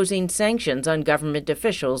and imposing sanctions on government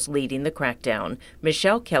officials leading the crackdown.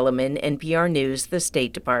 Michelle Kellerman, NPR News, the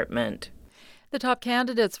State Department. The top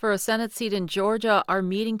candidates for a Senate seat in Georgia are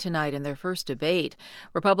meeting tonight in their first debate.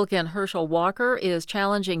 Republican Herschel Walker is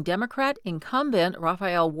challenging Democrat incumbent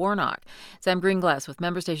Raphael Warnock. Sam Greenglass with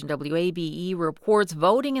member station WABE reports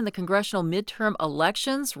voting in the congressional midterm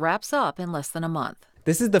elections wraps up in less than a month.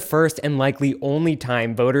 This is the first and likely only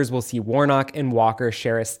time voters will see Warnock and Walker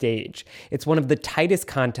share a stage. It's one of the tightest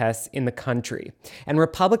contests in the country, and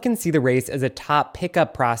Republicans see the race as a top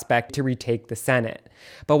pickup prospect to retake the Senate.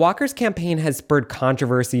 But Walker's campaign has spurred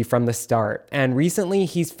controversy from the start, and recently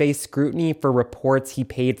he's faced scrutiny for reports he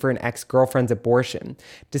paid for an ex-girlfriend's abortion,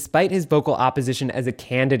 despite his vocal opposition as a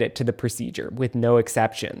candidate to the procedure, with no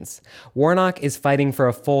exceptions. Warnock is fighting for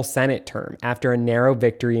a full Senate term after a narrow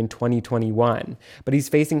victory in 2021, but he's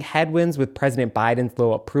facing headwinds with President Biden's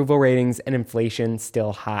low approval ratings and inflation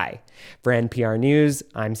still high. For NPR News,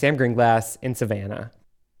 I'm Sam Gringlass in Savannah.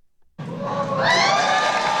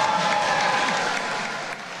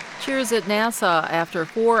 Cheers at NASA after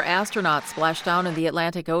 4 astronauts splashed down in the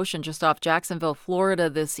Atlantic Ocean just off Jacksonville, Florida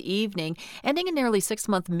this evening, ending a nearly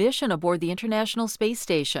 6-month mission aboard the International Space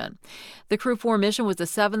Station. The Crew 4 mission was the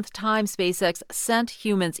 7th time SpaceX sent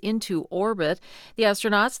humans into orbit. The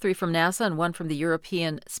astronauts, 3 from NASA and 1 from the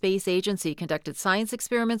European Space Agency, conducted science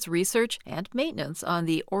experiments, research, and maintenance on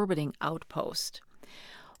the orbiting outpost.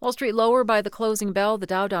 Wall Street lower by the closing bell, the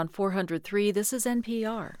Dow down 403. This is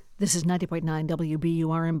NPR. This is 90.9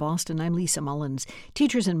 WBUR in Boston. I'm Lisa Mullins.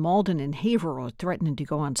 Teachers in Malden and Haverhill are threatening to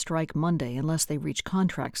go on strike Monday unless they reach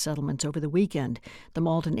contract settlements over the weekend. The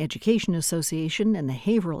Malden Education Association and the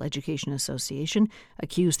Haverhill Education Association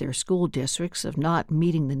accuse their school districts of not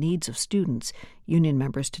meeting the needs of students. Union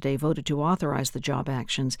members today voted to authorize the job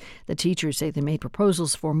actions. The teachers say they made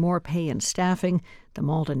proposals for more pay and staffing. The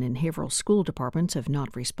Malden and Haverhill school departments have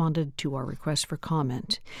not responded to our request for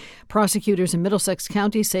comment. Prosecutors in Middlesex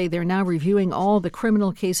County say they're now reviewing all the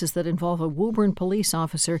criminal cases that involve a Woburn police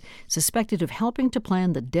officer suspected of helping to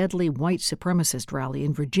plan the deadly white supremacist rally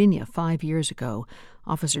in Virginia 5 years ago.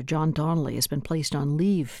 Officer John Donnelly has been placed on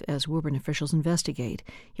leave as Woburn officials investigate.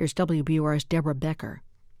 Here's WBUR's Deborah Becker.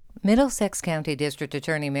 Middlesex County District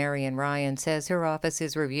Attorney Marion Ryan says her office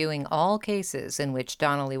is reviewing all cases in which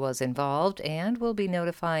Donnelly was involved and will be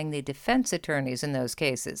notifying the defense attorneys in those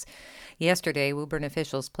cases. Yesterday, Woburn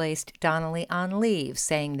officials placed Donnelly on leave,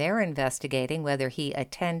 saying they're investigating whether he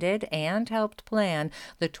attended and helped plan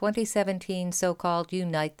the 2017 so-called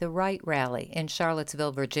Unite the Right rally in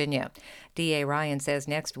Charlottesville, Virginia. DA Ryan says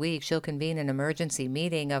next week she'll convene an emergency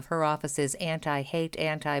meeting of her office's anti-hate,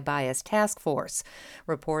 anti-bias task force.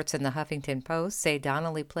 Reports in the Huffington Post say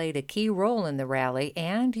Donnelly played a key role in the rally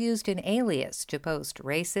and used an alias to post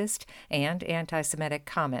racist and anti-Semitic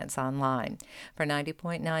comments online. For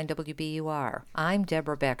 90.9 WBUR, I'm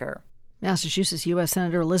Deborah Becker. Massachusetts U.S.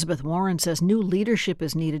 Senator Elizabeth Warren says new leadership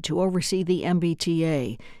is needed to oversee the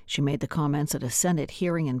MBTA. She made the comments at a Senate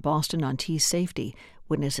hearing in Boston on tea safety.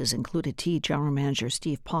 Witnesses included T General Manager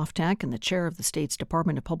Steve Poftak and the chair of the state's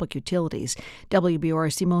Department of Public Utilities.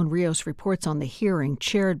 WBUR Simone Rios reports on the hearing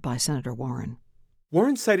chaired by Senator Warren.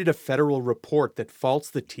 Warren cited a federal report that faults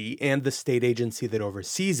the T and the state agency that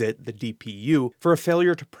oversees it, the DPU, for a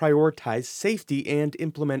failure to prioritize safety and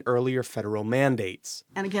implement earlier federal mandates.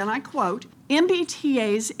 And again, I quote,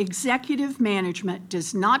 MBTA's executive management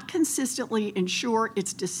does not consistently ensure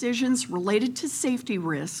its decisions related to safety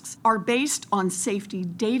risks are based on safety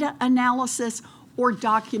data analysis or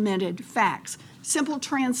documented facts. Simple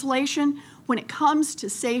translation, when it comes to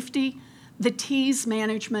safety, the T's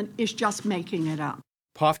management is just making it up.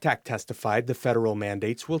 Poftak testified the federal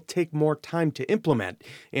mandates will take more time to implement,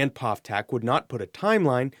 and Poftak would not put a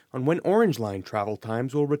timeline on when Orange Line travel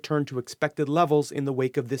times will return to expected levels in the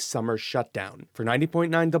wake of this summer's shutdown. For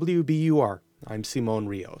 90.9 WBUR, I'm Simone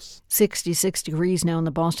Rios. 66 degrees now in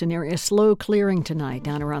the Boston area. Slow clearing tonight,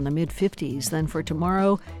 down around the mid-50s. Then for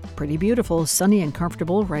tomorrow, pretty beautiful, sunny and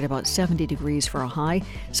comfortable, right about 70 degrees for a high.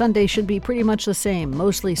 Sunday should be pretty much the same.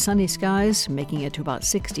 Mostly sunny skies, making it to about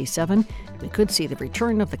 67. We could see the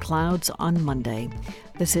return of the clouds on Monday.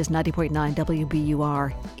 This is 90.9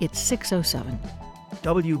 WBUR. It's 6:07.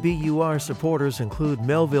 WBUR supporters include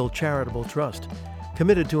Melville Charitable Trust,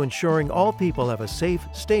 committed to ensuring all people have a safe,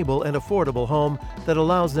 stable, and affordable home that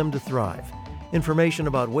allows them to thrive. Information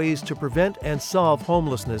about ways to prevent and solve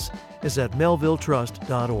homelessness is at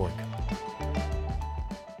melvilletrust.org.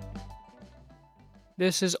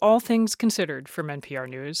 This is All Things Considered from NPR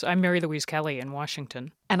News. I'm Mary Louise Kelly in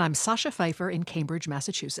Washington. And I'm Sasha Pfeiffer in Cambridge,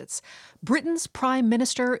 Massachusetts. Britain's Prime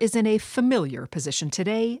Minister is in a familiar position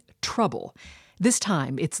today: trouble. This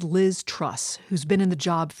time, it's Liz Truss, who's been in the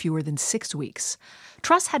job fewer than 6 weeks.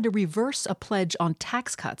 Truss had to reverse a pledge on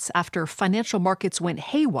tax cuts after financial markets went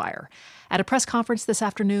haywire. At a press conference this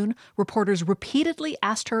afternoon, reporters repeatedly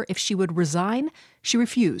asked her if she would resign. She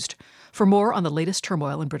refused. For more on the latest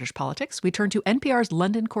turmoil in British politics, we turn to NPR's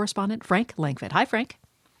London correspondent Frank Langfitt. Hi, Frank.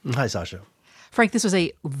 Hi, Sasha. Frank, this was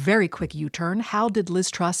a very quick U-turn. How did Liz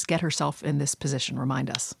Truss get herself in this position? Remind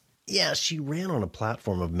us. Yeah, she ran on a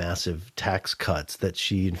platform of massive tax cuts that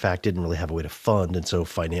she, in fact, didn't really have a way to fund. And so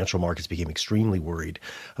financial markets became extremely worried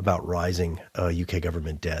about rising UK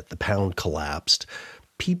government debt. The pound collapsed.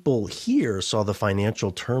 People here saw the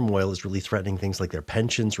financial turmoil as really threatening things like their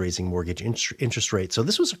pensions, raising mortgage interest rates. So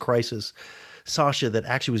this was a crisis, Sasha, that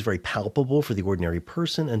actually was very palpable for the ordinary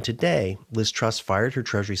person. And today, Liz Truss fired her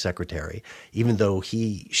Treasury Secretary, even though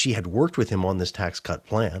she had worked with him on this tax cut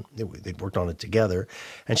plan. They'd worked on it together.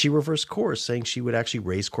 And she reversed course, saying she would actually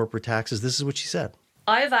raise corporate taxes. This is what she said.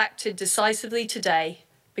 I have acted decisively today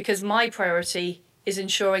because my priority is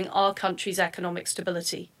ensuring our country's economic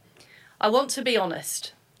stability. I want to be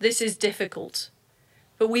honest, this is difficult,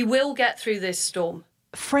 but we will get through this storm.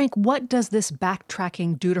 Frank, what does this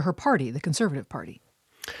backtracking do to her party, the Conservative Party?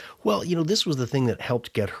 Well, this was the thing that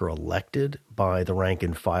helped get her elected by the rank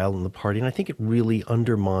and file in the party. And I think it really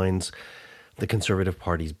undermines the Conservative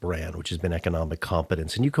Party's brand, which has been economic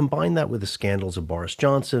competence. And you combine that with the scandals of Boris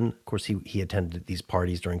Johnson. Of course, he attended these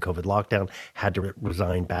parties during COVID lockdown, had to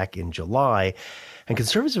resign back in July. And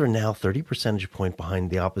Conservatives are now 30 percentage point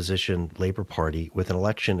behind the opposition Labour Party, with an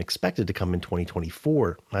election expected to come in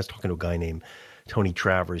 2024. I was talking to a guy named Tony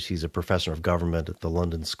Travers. He's a professor of government at the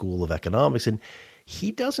London School of Economics, and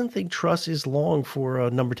he doesn't think Truss is long for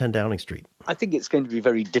number 10 Downing Street. I think it's going to be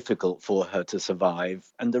very difficult for her to survive.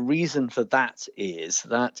 And the reason for that is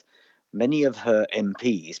that many of her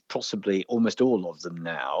MPs, possibly almost all of them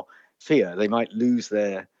now, fear they might lose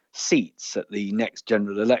their seats at the next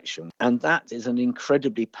general election. And that is an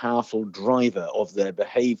incredibly powerful driver of their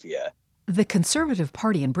behaviour. The Conservative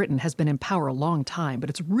Party in Britain has been in power a long time, but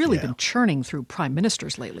it's really been churning through prime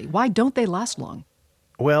ministers lately. Why don't they last long?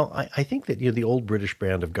 Well, I think that the old British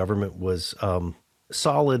brand of government was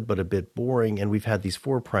solid but a bit boring, and we've had these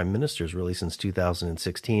 4 prime ministers really since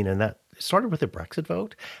 2016, and that started with a Brexit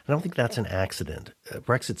vote. I don't think that's an accident.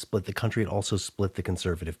 Brexit split the country. It also split the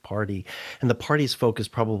Conservative Party, and the party's focus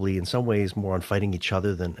probably in some ways more on fighting each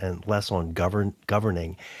other and less on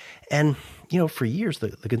governing. And, for years,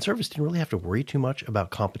 the Conservatives didn't really have to worry too much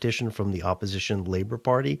about competition from the opposition Labour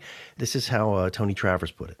Party. This is how Tony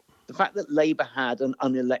Travers put it. The fact that Labour had an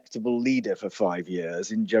unelectable leader for 5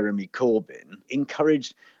 years in Jeremy Corbyn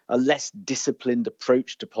encouraged a less disciplined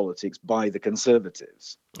approach to politics by the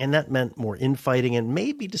Conservatives. And that meant more infighting and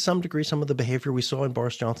maybe to some degree some of the behavior we saw in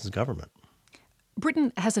Boris Johnson's government.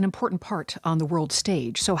 Britain has an important part on the world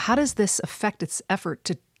stage. So how does this affect its effort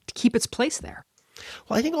to keep its place there?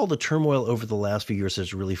 Well, I think all the turmoil over the last few years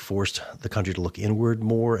has really forced the country to look inward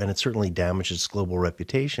more, and it certainly damaged its global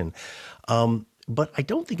reputation. But I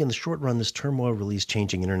don't think in the short run this turmoil really is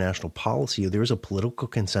changing international policy. There is a political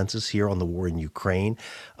consensus here on the war in Ukraine.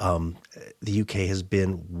 The UK has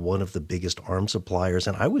been one of the biggest arms suppliers.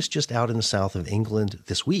 And I was just out in the south of England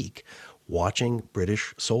this week watching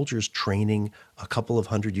British soldiers training a couple of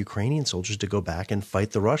hundred Ukrainian soldiers to go back and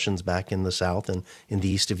fight the Russians back in the south and in the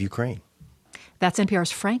east of Ukraine. That's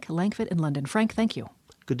NPR's Frank Langfitt in London. Frank, thank you.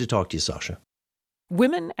 Good to talk to you, Sasha.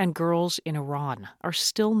 Women and girls in Iran are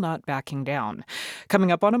still not backing down. Coming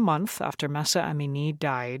up on a month after Mahsa Amini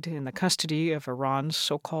died in the custody of Iran's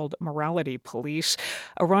so-called morality police,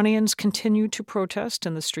 Iranians continue to protest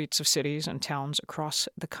in the streets of cities and towns across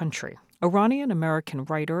the country. Iranian-American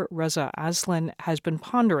writer Reza Aslan has been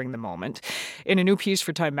pondering the moment. In a new piece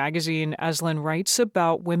for Time magazine, Aslan writes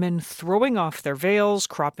about women throwing off their veils,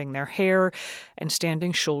 cropping their hair, and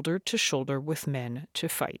standing shoulder to shoulder with men to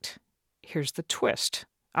fight. Here's the twist.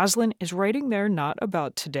 Aslan is writing there not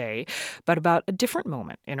about today, but about a different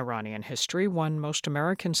moment in Iranian history, one most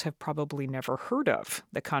Americans have probably never heard of,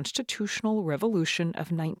 the Constitutional Revolution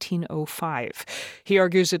of 1905. He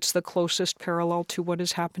argues it's the closest parallel to what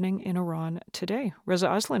is happening in Iran today. Reza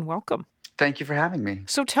Aslan, welcome. Thank you for having me.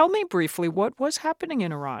 So tell me briefly, what was happening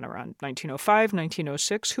in Iran around 1905,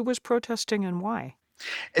 1906? Who was protesting and why?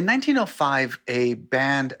 In 1905, a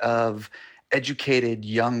band of educated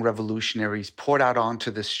young revolutionaries poured out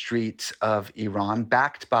onto the streets of Iran,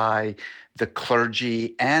 backed by the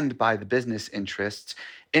clergy and by the business interests,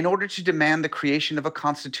 in order to demand the creation of a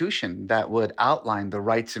constitution that would outline the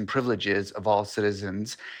rights and privileges of all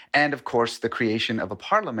citizens, and of course, the creation of a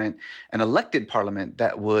parliament, an elected parliament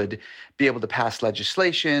that would be able to pass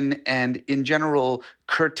legislation and, in general,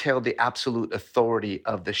 curtail the absolute authority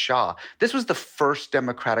of the Shah. This was the first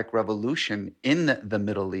democratic revolution in the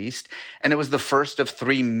Middle East, and it was the first of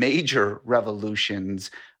 3 major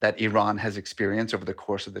revolutions that Iran has experienced over the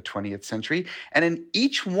course of the 20th century. And in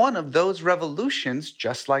each one of those revolutions,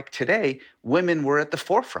 just like today, women were at the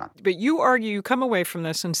forefront. But you argue, you come away from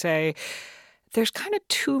this and say, There's kind of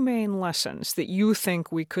two main lessons that you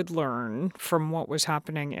think we could learn from what was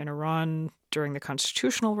happening in Iran during the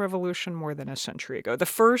constitutional revolution more than a century ago. The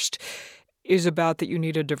first is about that you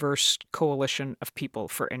need a diverse coalition of people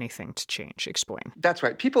for anything to change. Explain. That's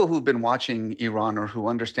right. People who've been watching Iran or who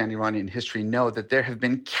understand Iranian history know that there have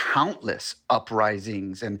been countless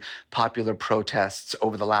uprisings and popular protests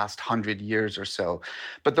over the last 100 years or so.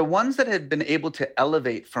 But the ones that had been able to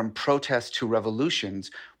elevate from protests to revolutions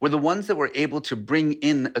were the ones that were able to bring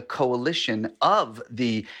in a coalition of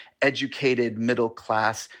the educated middle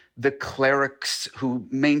class, the clerics who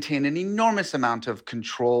maintain an enormous amount of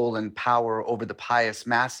control and power over the pious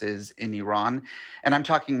masses in Iran. And I'm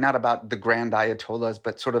talking not about the grand ayatollahs,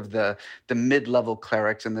 but sort of the mid-level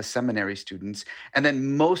clerics and the seminary students. And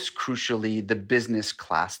then most crucially, the business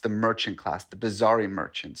class, the merchant class, the Bazari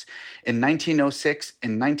merchants. In 1906,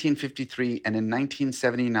 in 1953, and in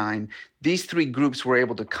 1979, these three groups were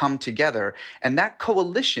able to come together, and that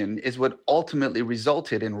coalition is what ultimately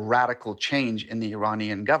resulted in radical change in the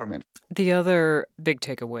Iranian government. The other big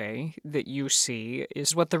takeaway that you see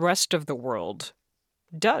is what the rest of the world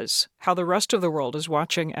does, how the rest of the world is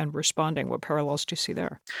watching and responding. What parallels do you see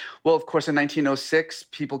there? Well, of course, in 1906,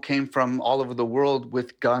 people came from all over the world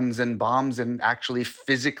with guns and bombs and actually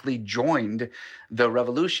physically joined the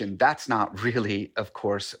revolution. That's not really, of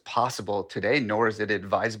course, possible today, nor is it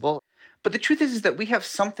advisable. But the truth is that we have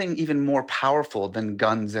something even more powerful than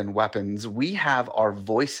guns and weapons. We have our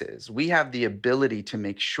voices. We have the ability to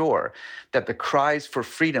make sure that the cries for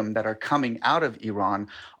freedom that are coming out of Iran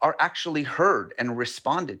are actually heard and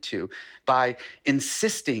responded to by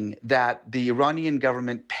insisting that the Iranian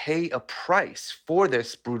government pay a price for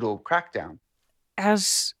this brutal crackdown.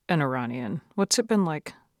 As an Iranian, what's it been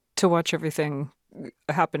like to watch everything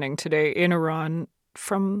happening today in Iran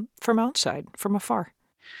from outside, from afar?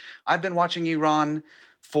 I've been watching Iran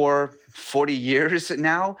for 40 years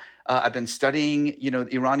now. I've been studying,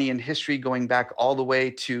 Iranian history going back all the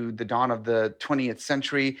way to the dawn of the 20th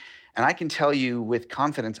century. And I can tell you with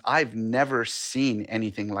confidence, I've never seen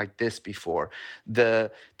anything like this before.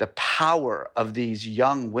 The power of these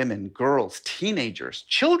young women, girls, teenagers,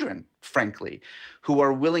 children, frankly, who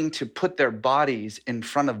are willing to put their bodies in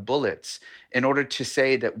front of bullets in order to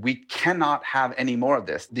say that we cannot have any more of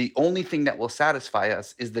this. The only thing that will satisfy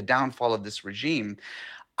us is the downfall of this regime.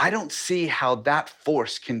 I don't see how that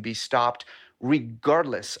force can be stopped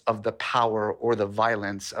regardless of the power or the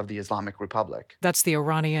violence of the Islamic Republic. That's the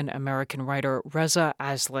Iranian-American writer Reza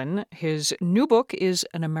Aslan. His new book is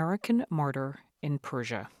An American Martyr in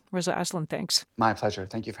Persia. Reza Aslan, thanks. My pleasure.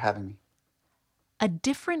 Thank you for having me. A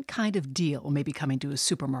different kind of deal may be coming to a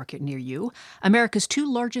supermarket near you. America's two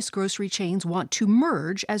largest grocery chains want to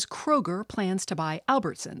merge as Kroger plans to buy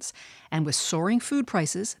Albertsons. And with soaring food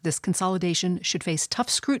prices, this consolidation should face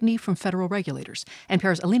tough scrutiny from federal regulators.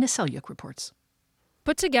 NPR's Alina Selyuk reports.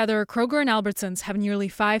 Put together, Kroger and Albertsons have nearly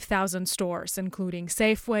 5,000 stores, including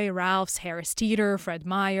Safeway, Ralph's, Harris Teeter, Fred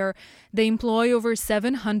Meyer. They employ over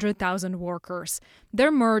 700,000 workers.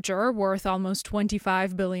 Their merger, worth almost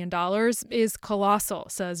 $25 billion, is colossal,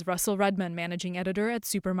 says Russell Redman, managing editor at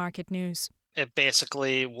Supermarket News. It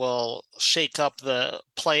basically will shake up the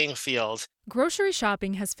playing field. Grocery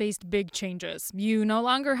shopping has faced big changes. You no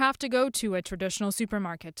longer have to go to a traditional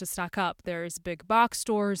supermarket to stock up. There's big box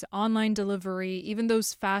stores, online delivery, even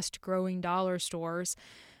those fast-growing dollar stores.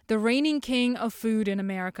 The reigning king of food in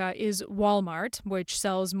America is Walmart, which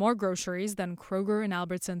sells more groceries than Kroger and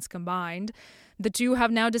Albertsons combined. The two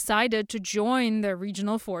have now decided to join their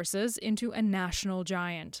regional forces into a national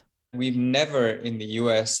giant. We've never in the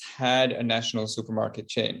U.S. had a national supermarket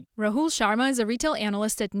chain. Rahul Sharma is a retail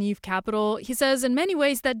analyst at Neve Capital. He says in many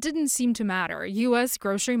ways that didn't seem to matter. U.S.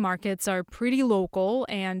 grocery markets are pretty local,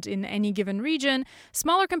 and in any given region,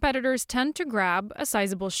 smaller competitors tend to grab a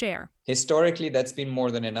sizable share. Historically, that's been more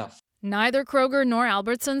than enough. Neither Kroger nor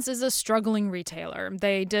Albertsons is a struggling retailer.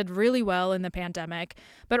 They did really well in the pandemic.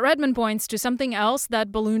 But Redmond points to something else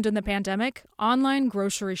that ballooned in the pandemic: online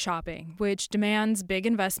grocery shopping, which demands big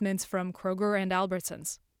investments from Kroger and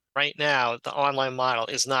Albertsons. Right now, the online model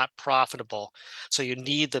is not profitable. So you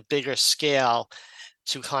need the bigger scale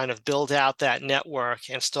to kind of build out that network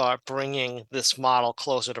and start bringing this model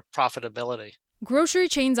closer to profitability. Grocery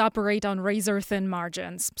chains operate on razor-thin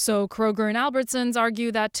margins, so Kroger and Albertsons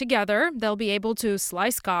argue that together they'll be able to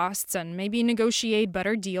slice costs and maybe negotiate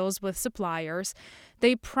better deals with suppliers.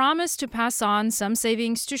 They promise to pass on some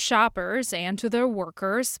savings to shoppers and to their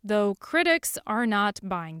workers, though critics are not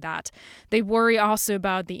buying that. They worry also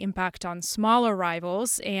about the impact on smaller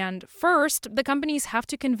rivals, and first, the companies have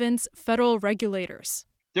to convince federal regulators.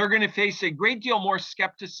 They're going to face a great deal more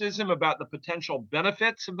skepticism about the potential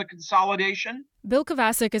benefits of the consolidation. Bill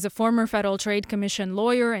Kovacic is a former Federal Trade Commission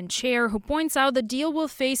lawyer and chair who points out the deal will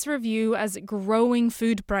face review as growing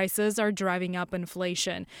food prices are driving up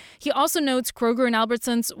inflation. He also notes Kroger and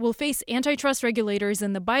Albertsons will face antitrust regulators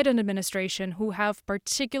in the Biden administration who have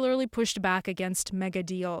particularly pushed back against mega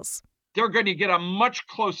deals. They're going to get a much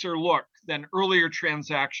closer look than earlier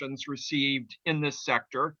transactions received in this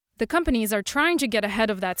sector. The companies are trying to get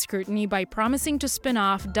ahead of that scrutiny by promising to spin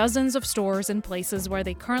off dozens of stores in places where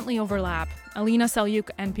they currently overlap. Alina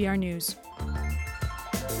Selyuk, NPR News.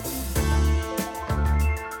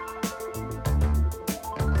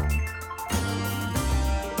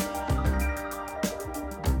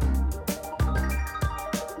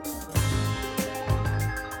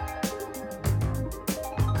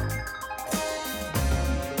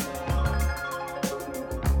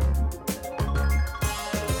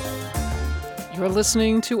 You're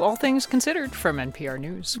listening to All Things Considered from NPR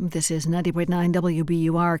News. This is 90.9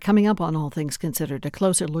 WBUR. Coming up on All Things Considered, a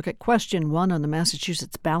closer look at question 1 on the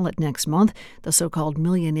Massachusetts ballot next month, the so-called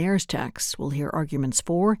millionaire's tax. We'll hear arguments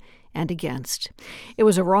for and against. It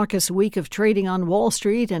was a raucous week of trading on Wall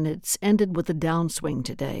Street, and it's ended with a downswing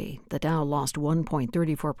today. The Dow lost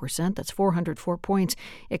 1.34%. That's 404 points.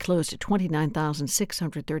 It closed at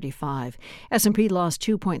 29,635. S&P lost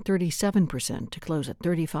 2.37% to close at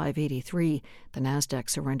 3583. The Nasdaq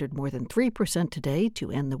surrendered more than 3% today to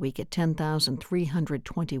end the week at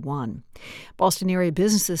 10,321. Boston area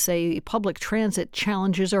businesses say public transit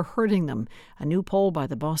challenges are hurting them. A new poll by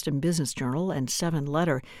the Boston Business Journal and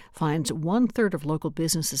 7letter finds 1/3 of local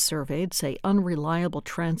businesses surveyed say unreliable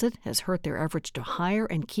transit has hurt their efforts to hire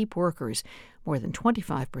and keep workers. More than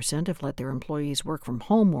 25% have let their employees work from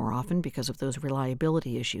home more often because of those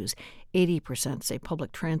reliability issues. 80% say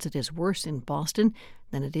public transit is worse in Boston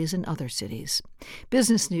than it is in other cities.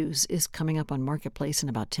 Business news is coming up on Marketplace in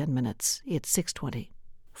about 10 minutes. It's 6:20.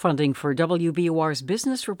 Funding for WBUR's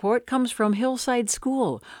Business Report comes from Hillside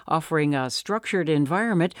School, offering a structured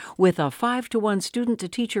environment with a 5-to-1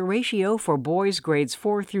 student-to-teacher ratio for boys grades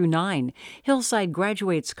 4 through 9. Hillside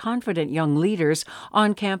graduates confident young leaders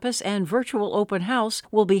on campus, and virtual open house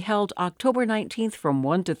will be held October 19th from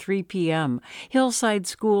 1 to 3 p.m.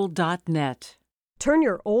 hillsideschool.net. Turn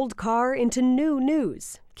your old car into new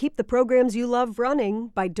news. Keep the programs you love running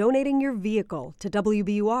by donating your vehicle to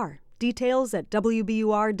WBUR. Details at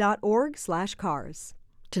wbur.org/cars.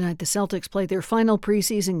 Tonight, the Celtics play their final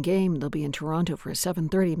preseason game. They'll be in Toronto for a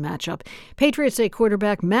 7:30 matchup. Patriots say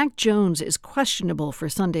quarterback Mac Jones is questionable for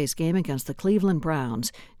Sunday's game against the Cleveland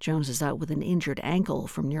Browns. Jones is out with an injured ankle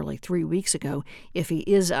from nearly 3 weeks ago. If he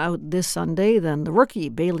is out this Sunday, then the rookie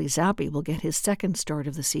Bailey Zappi will get his second start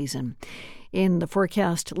of the season. In the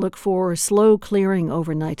forecast, look for slow clearing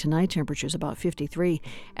overnight tonight, temperatures about 53.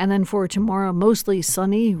 And then for tomorrow, mostly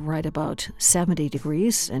sunny, right about 70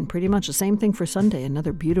 degrees. And pretty much the same thing for Sunday,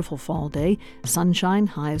 another beautiful fall day. Sunshine,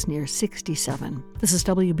 highs near 67. This is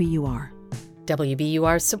WBUR.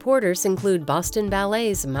 WBUR's supporters include Boston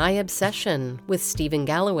Ballet's My Obsession, with Stephen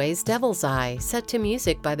Galloway's Devil's Eye, set to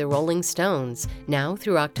music by the Rolling Stones, now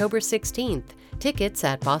through October 16th. Tickets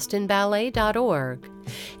at bostonballet.org.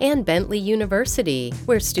 And Bentley University,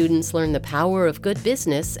 where students learn the power of good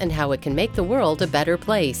business and how it can make the world a better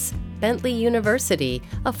place. Bentley University,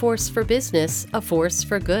 a force for business, a force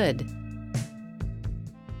for good.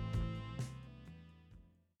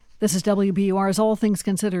 This is WBUR's All Things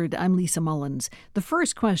Considered. I'm Lisa Mullins. The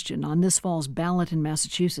first question on this fall's ballot in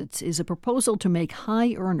Massachusetts is a proposal to make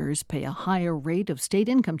high earners pay a higher rate of state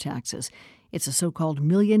income taxes. It's a so-called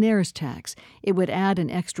millionaire's tax. It would add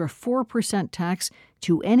an extra 4% tax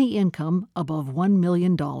to any income above $1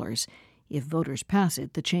 million. If voters pass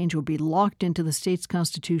it, the change will be locked into the state's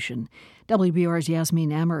constitution. WBUR's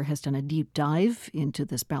Yasmin Amer has done a deep dive into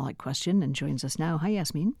this ballot question and joins us now. Hi,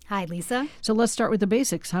 Yasmin. Hi, Lisa. So let's start with the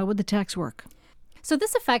basics. How would the tax work? So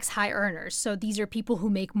this affects high earners. So these are people who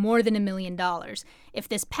make more than $1 million. If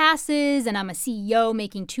this passes and I'm a CEO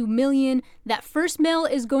making $2 million, that first mil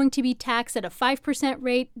is going to be taxed at a 5%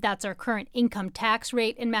 rate. That's our current income tax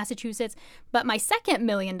rate in Massachusetts. But my second $1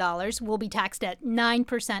 million will be taxed at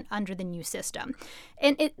 9% under the new system.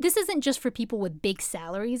 And this isn't just for people with big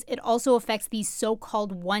salaries. It also affects these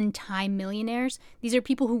so-called one-time millionaires. These are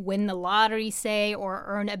people who win the lottery, say, or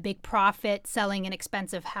earn a big profit selling an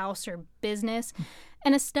expensive house or business.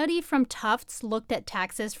 And a study from Tufts looked at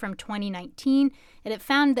taxes from 2019, and it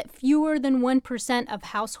found that fewer than 1% of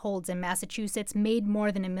households in Massachusetts made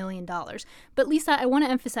more than $1 million. But Lisa, I want to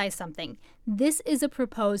emphasize something. This is a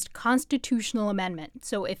proposed constitutional amendment,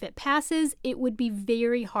 so if it passes, it would be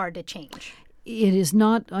very hard to change. It is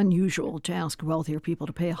not unusual to ask wealthier people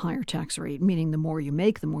to pay a higher tax rate, meaning the more you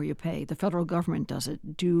make, the more you pay. The federal government does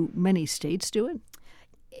it. Do many states do it?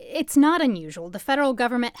 It's not unusual. The federal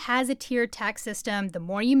government has a tiered tax system. The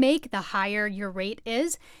more you make, the higher your rate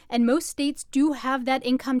is. And most states do have that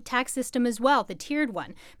income tax system as well, the tiered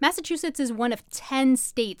one. Massachusetts is one of 10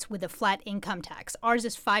 states with a flat income tax. Ours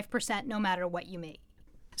is 5% no matter what you make.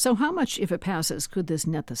 So how much, if it passes, could this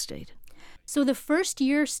net the state? So the first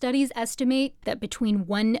year studies estimate that between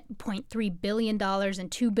 $1.3 billion and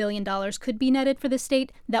 $2 billion could be netted for the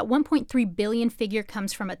state. That $1.3 billion figure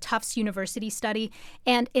comes from a Tufts University study,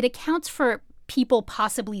 and it accounts for people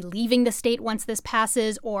possibly leaving the state once this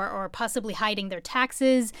passes or possibly hiding their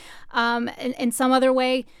taxes in some other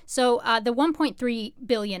way. So the $1.3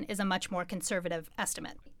 billion is a much more conservative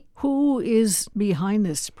estimate. Who is behind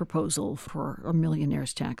this proposal for a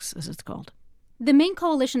millionaire's tax, as it's called? The main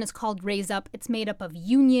coalition is called Raise Up. It's made up of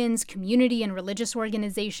unions, community, and religious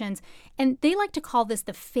organizations, and they like to call this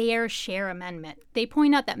the Fair Share Amendment. They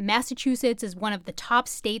point out that Massachusetts is one of the top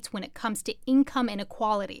states when it comes to income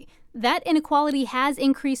inequality. That inequality has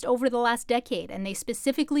increased over the last decade, and they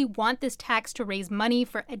specifically want this tax to raise money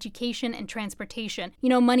for education and transportation. You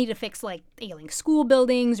know, money to fix like ailing school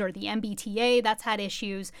buildings or the MBTA that's had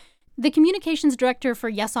issues. The communications director for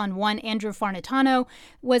Yes on One, Andrew Farnitano,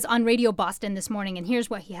 was on Radio Boston this morning, and here's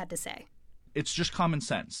what he had to say. It's just common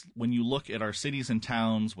sense. When you look at our cities and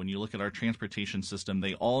towns, when you look at our transportation system,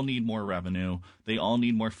 they all need more revenue. They all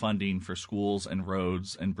need more funding for schools and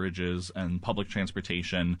roads and bridges and public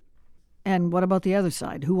transportation. And what about the other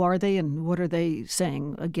side? Who are they and what are they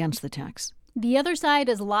saying against the tax? The other side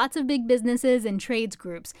is lots of big businesses and trades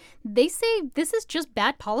groups. They say this is just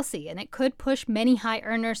bad policy, and it could push many high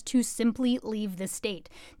earners to simply leave the state.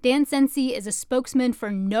 Dan Sensi is a spokesman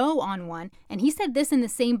for No on One, and he said this in the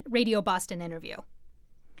same Radio Boston interview.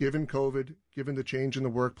 Given COVID, given the change in the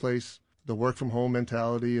workplace, the work-from-home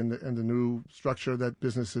mentality, and the new structure that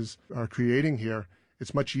businesses are creating here,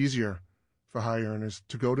 it's much easier for high earners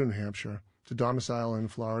to go to New Hampshire, to domicile in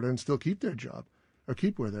Florida, and still keep their job or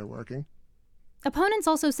keep where they're working. Opponents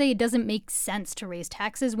also say it doesn't make sense to raise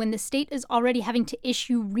taxes when the state is already having to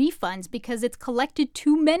issue refunds because it's collected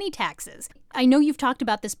too many taxes. I know you've talked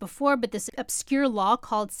about this before, but this obscure law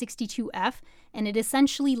called 62F, and it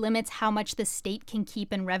essentially limits how much the state can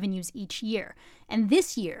keep in revenues each year. And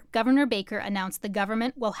this year, Governor Baker announced the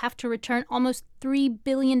government will have to return almost $3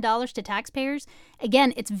 billion to taxpayers.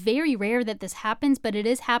 Again, it's very rare that this happens, but it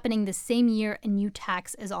is happening the same year a new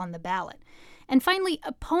tax is on the ballot. And finally,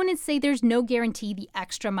 opponents say there's no guarantee the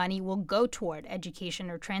extra money will go toward education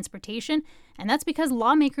or transportation, and that's because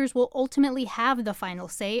lawmakers will ultimately have the final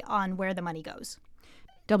say on where the money goes.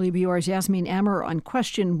 WBUR's Yasmin Amer on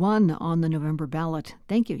question 1 on the November ballot.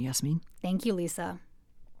 Thank you, Yasmin. Thank you, Lisa.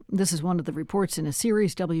 This is one of the reports in a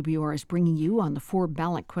series WBUR is bringing you on the 4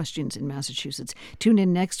 ballot questions in Massachusetts. Tune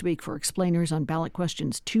in next week for explainers on ballot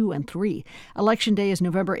questions 2 and 3. Election Day is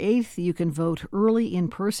November 8th. You can vote early in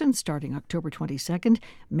person starting October 22nd.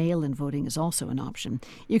 Mail-in voting is also an option.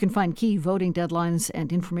 You can find key voting deadlines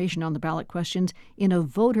and information on the ballot questions in a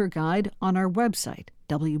voter guide on our website,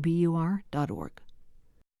 wbur.org.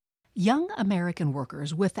 Young American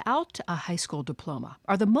workers without a high school diploma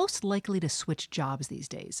are the most likely to switch jobs these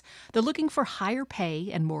days. They're looking for higher pay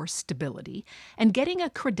and more stability, and getting a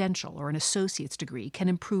credential or an associate's degree can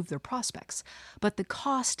improve their prospects. But the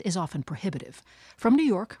cost is often prohibitive. From New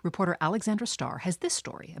York, reporter Alexandra Starr has this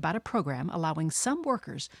story about a program allowing some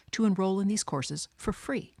workers to enroll in these courses for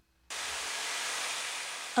free.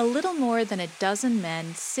 A little more than a dozen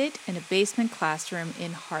men sit in a basement classroom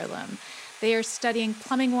in Harlem. They are studying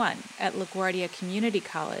Plumbing 1 at LaGuardia Community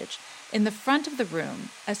College. In the front of the room,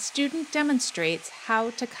 a student demonstrates how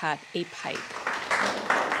to cut a pipe.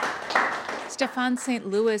 Stefan St.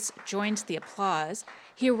 Louis joins the applause.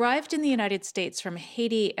 He arrived in the United States from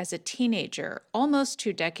Haiti as a teenager almost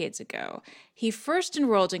 2 decades ago. He first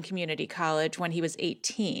enrolled in community college when he was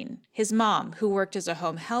 18. His mom, who worked as a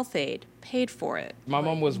home health aide, paid for it. My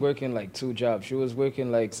mom was working like 2 jobs. She was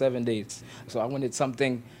working like 7 days. So I wanted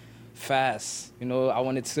something fast. I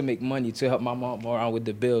wanted to make money to help my mom around with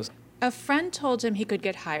the bills. A friend told him he could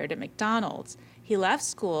get hired at McDonald's. He left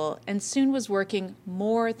school and soon was working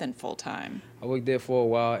more than full-time. I worked there for a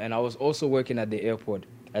while, and I was also working at the airport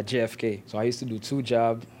at JFK. So I used to do 2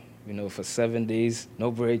 jobs, for 7 days, no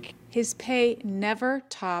break. His pay never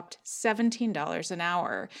topped $17 an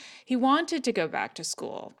hour. He wanted to go back to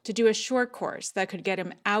school, to do a short course that could get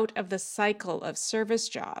him out of the cycle of service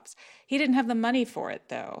jobs. He didn't have the money for it,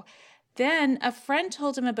 though. Then a friend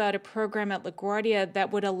told him about a program at LaGuardia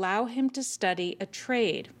that would allow him to study a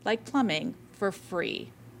trade, like plumbing, for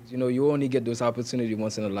free. You know, you only get those opportunities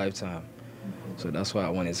once in a lifetime. So that's why I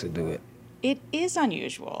wanted to do it. It is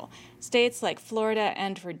unusual. States like Florida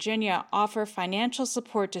and Virginia offer financial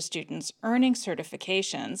support to students earning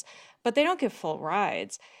certifications, but they don't give full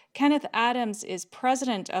rides. Kenneth Adams is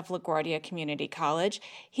president of LaGuardia Community College.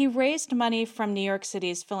 He raised money from New York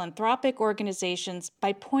City's philanthropic organizations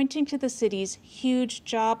by pointing to the city's huge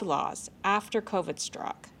job loss after COVID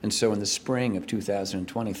struck. And so in the spring of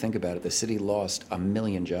 2020, think about it, the city lost 1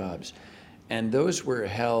 million jobs. And those were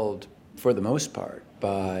held, for the most part,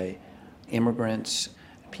 by immigrants,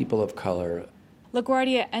 people of color.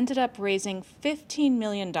 LaGuardia ended up raising $15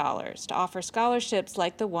 million to offer scholarships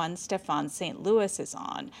like the one Stefan St. Louis is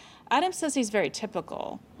on. Adams says he's very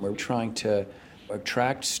typical. We're trying to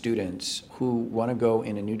attract students who want to go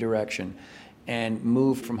in a new direction and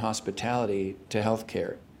move from hospitality to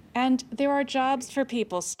healthcare. And there are jobs for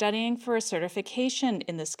people studying for a certification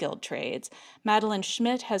in the skilled trades. Madeline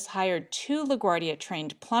Schmidt has hired 2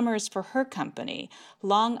 LaGuardia-trained plumbers for her company,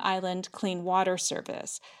 Long Island Clean Water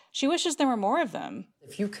Service. She wishes there were more of them.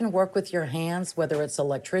 If you can work with your hands, whether it's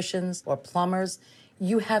electricians or plumbers,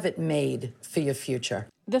 you have it made for your future.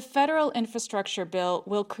 The federal infrastructure bill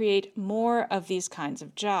will create more of these kinds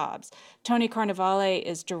of jobs. Tony Carnevale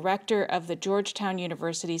is director of the Georgetown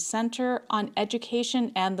University Center on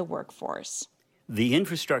Education and the Workforce. The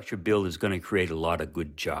infrastructure bill is going to create a lot of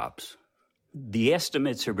good jobs. The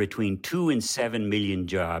estimates are between 2 and 7 million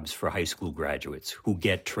jobs for high school graduates who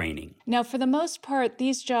get training. Now, for the most part,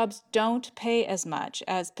 these jobs don't pay as much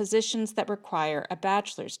as positions that require a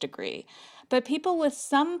bachelor's degree. But people with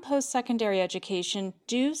some post-secondary education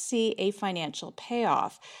do see a financial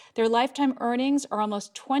payoff. Their lifetime earnings are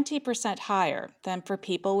almost 20% higher than for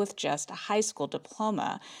people with just a high school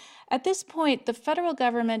diploma. At this point, the federal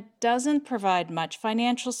government doesn't provide much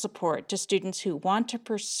financial support to students who want to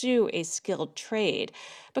pursue a skilled trade.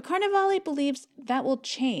 But Carnevale believes that will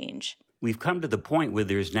change. We've come to the point where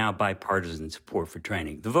there's now bipartisan support for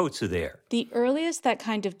training. The votes are there. The earliest that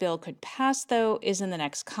kind of bill could pass, though, is in the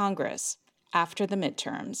next Congress, after the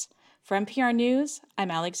midterms. For NPR News,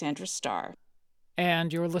 I'm Alexandra Starr.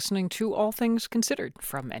 And you're listening to All Things Considered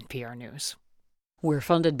from NPR News. We're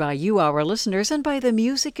funded by you, our listeners, and by the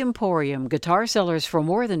Music Emporium, guitar sellers for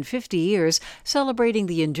more than 50 years, celebrating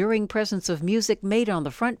the enduring presence of music made on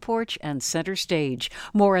the front porch and center stage.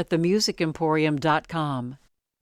 More at themusicemporium.com.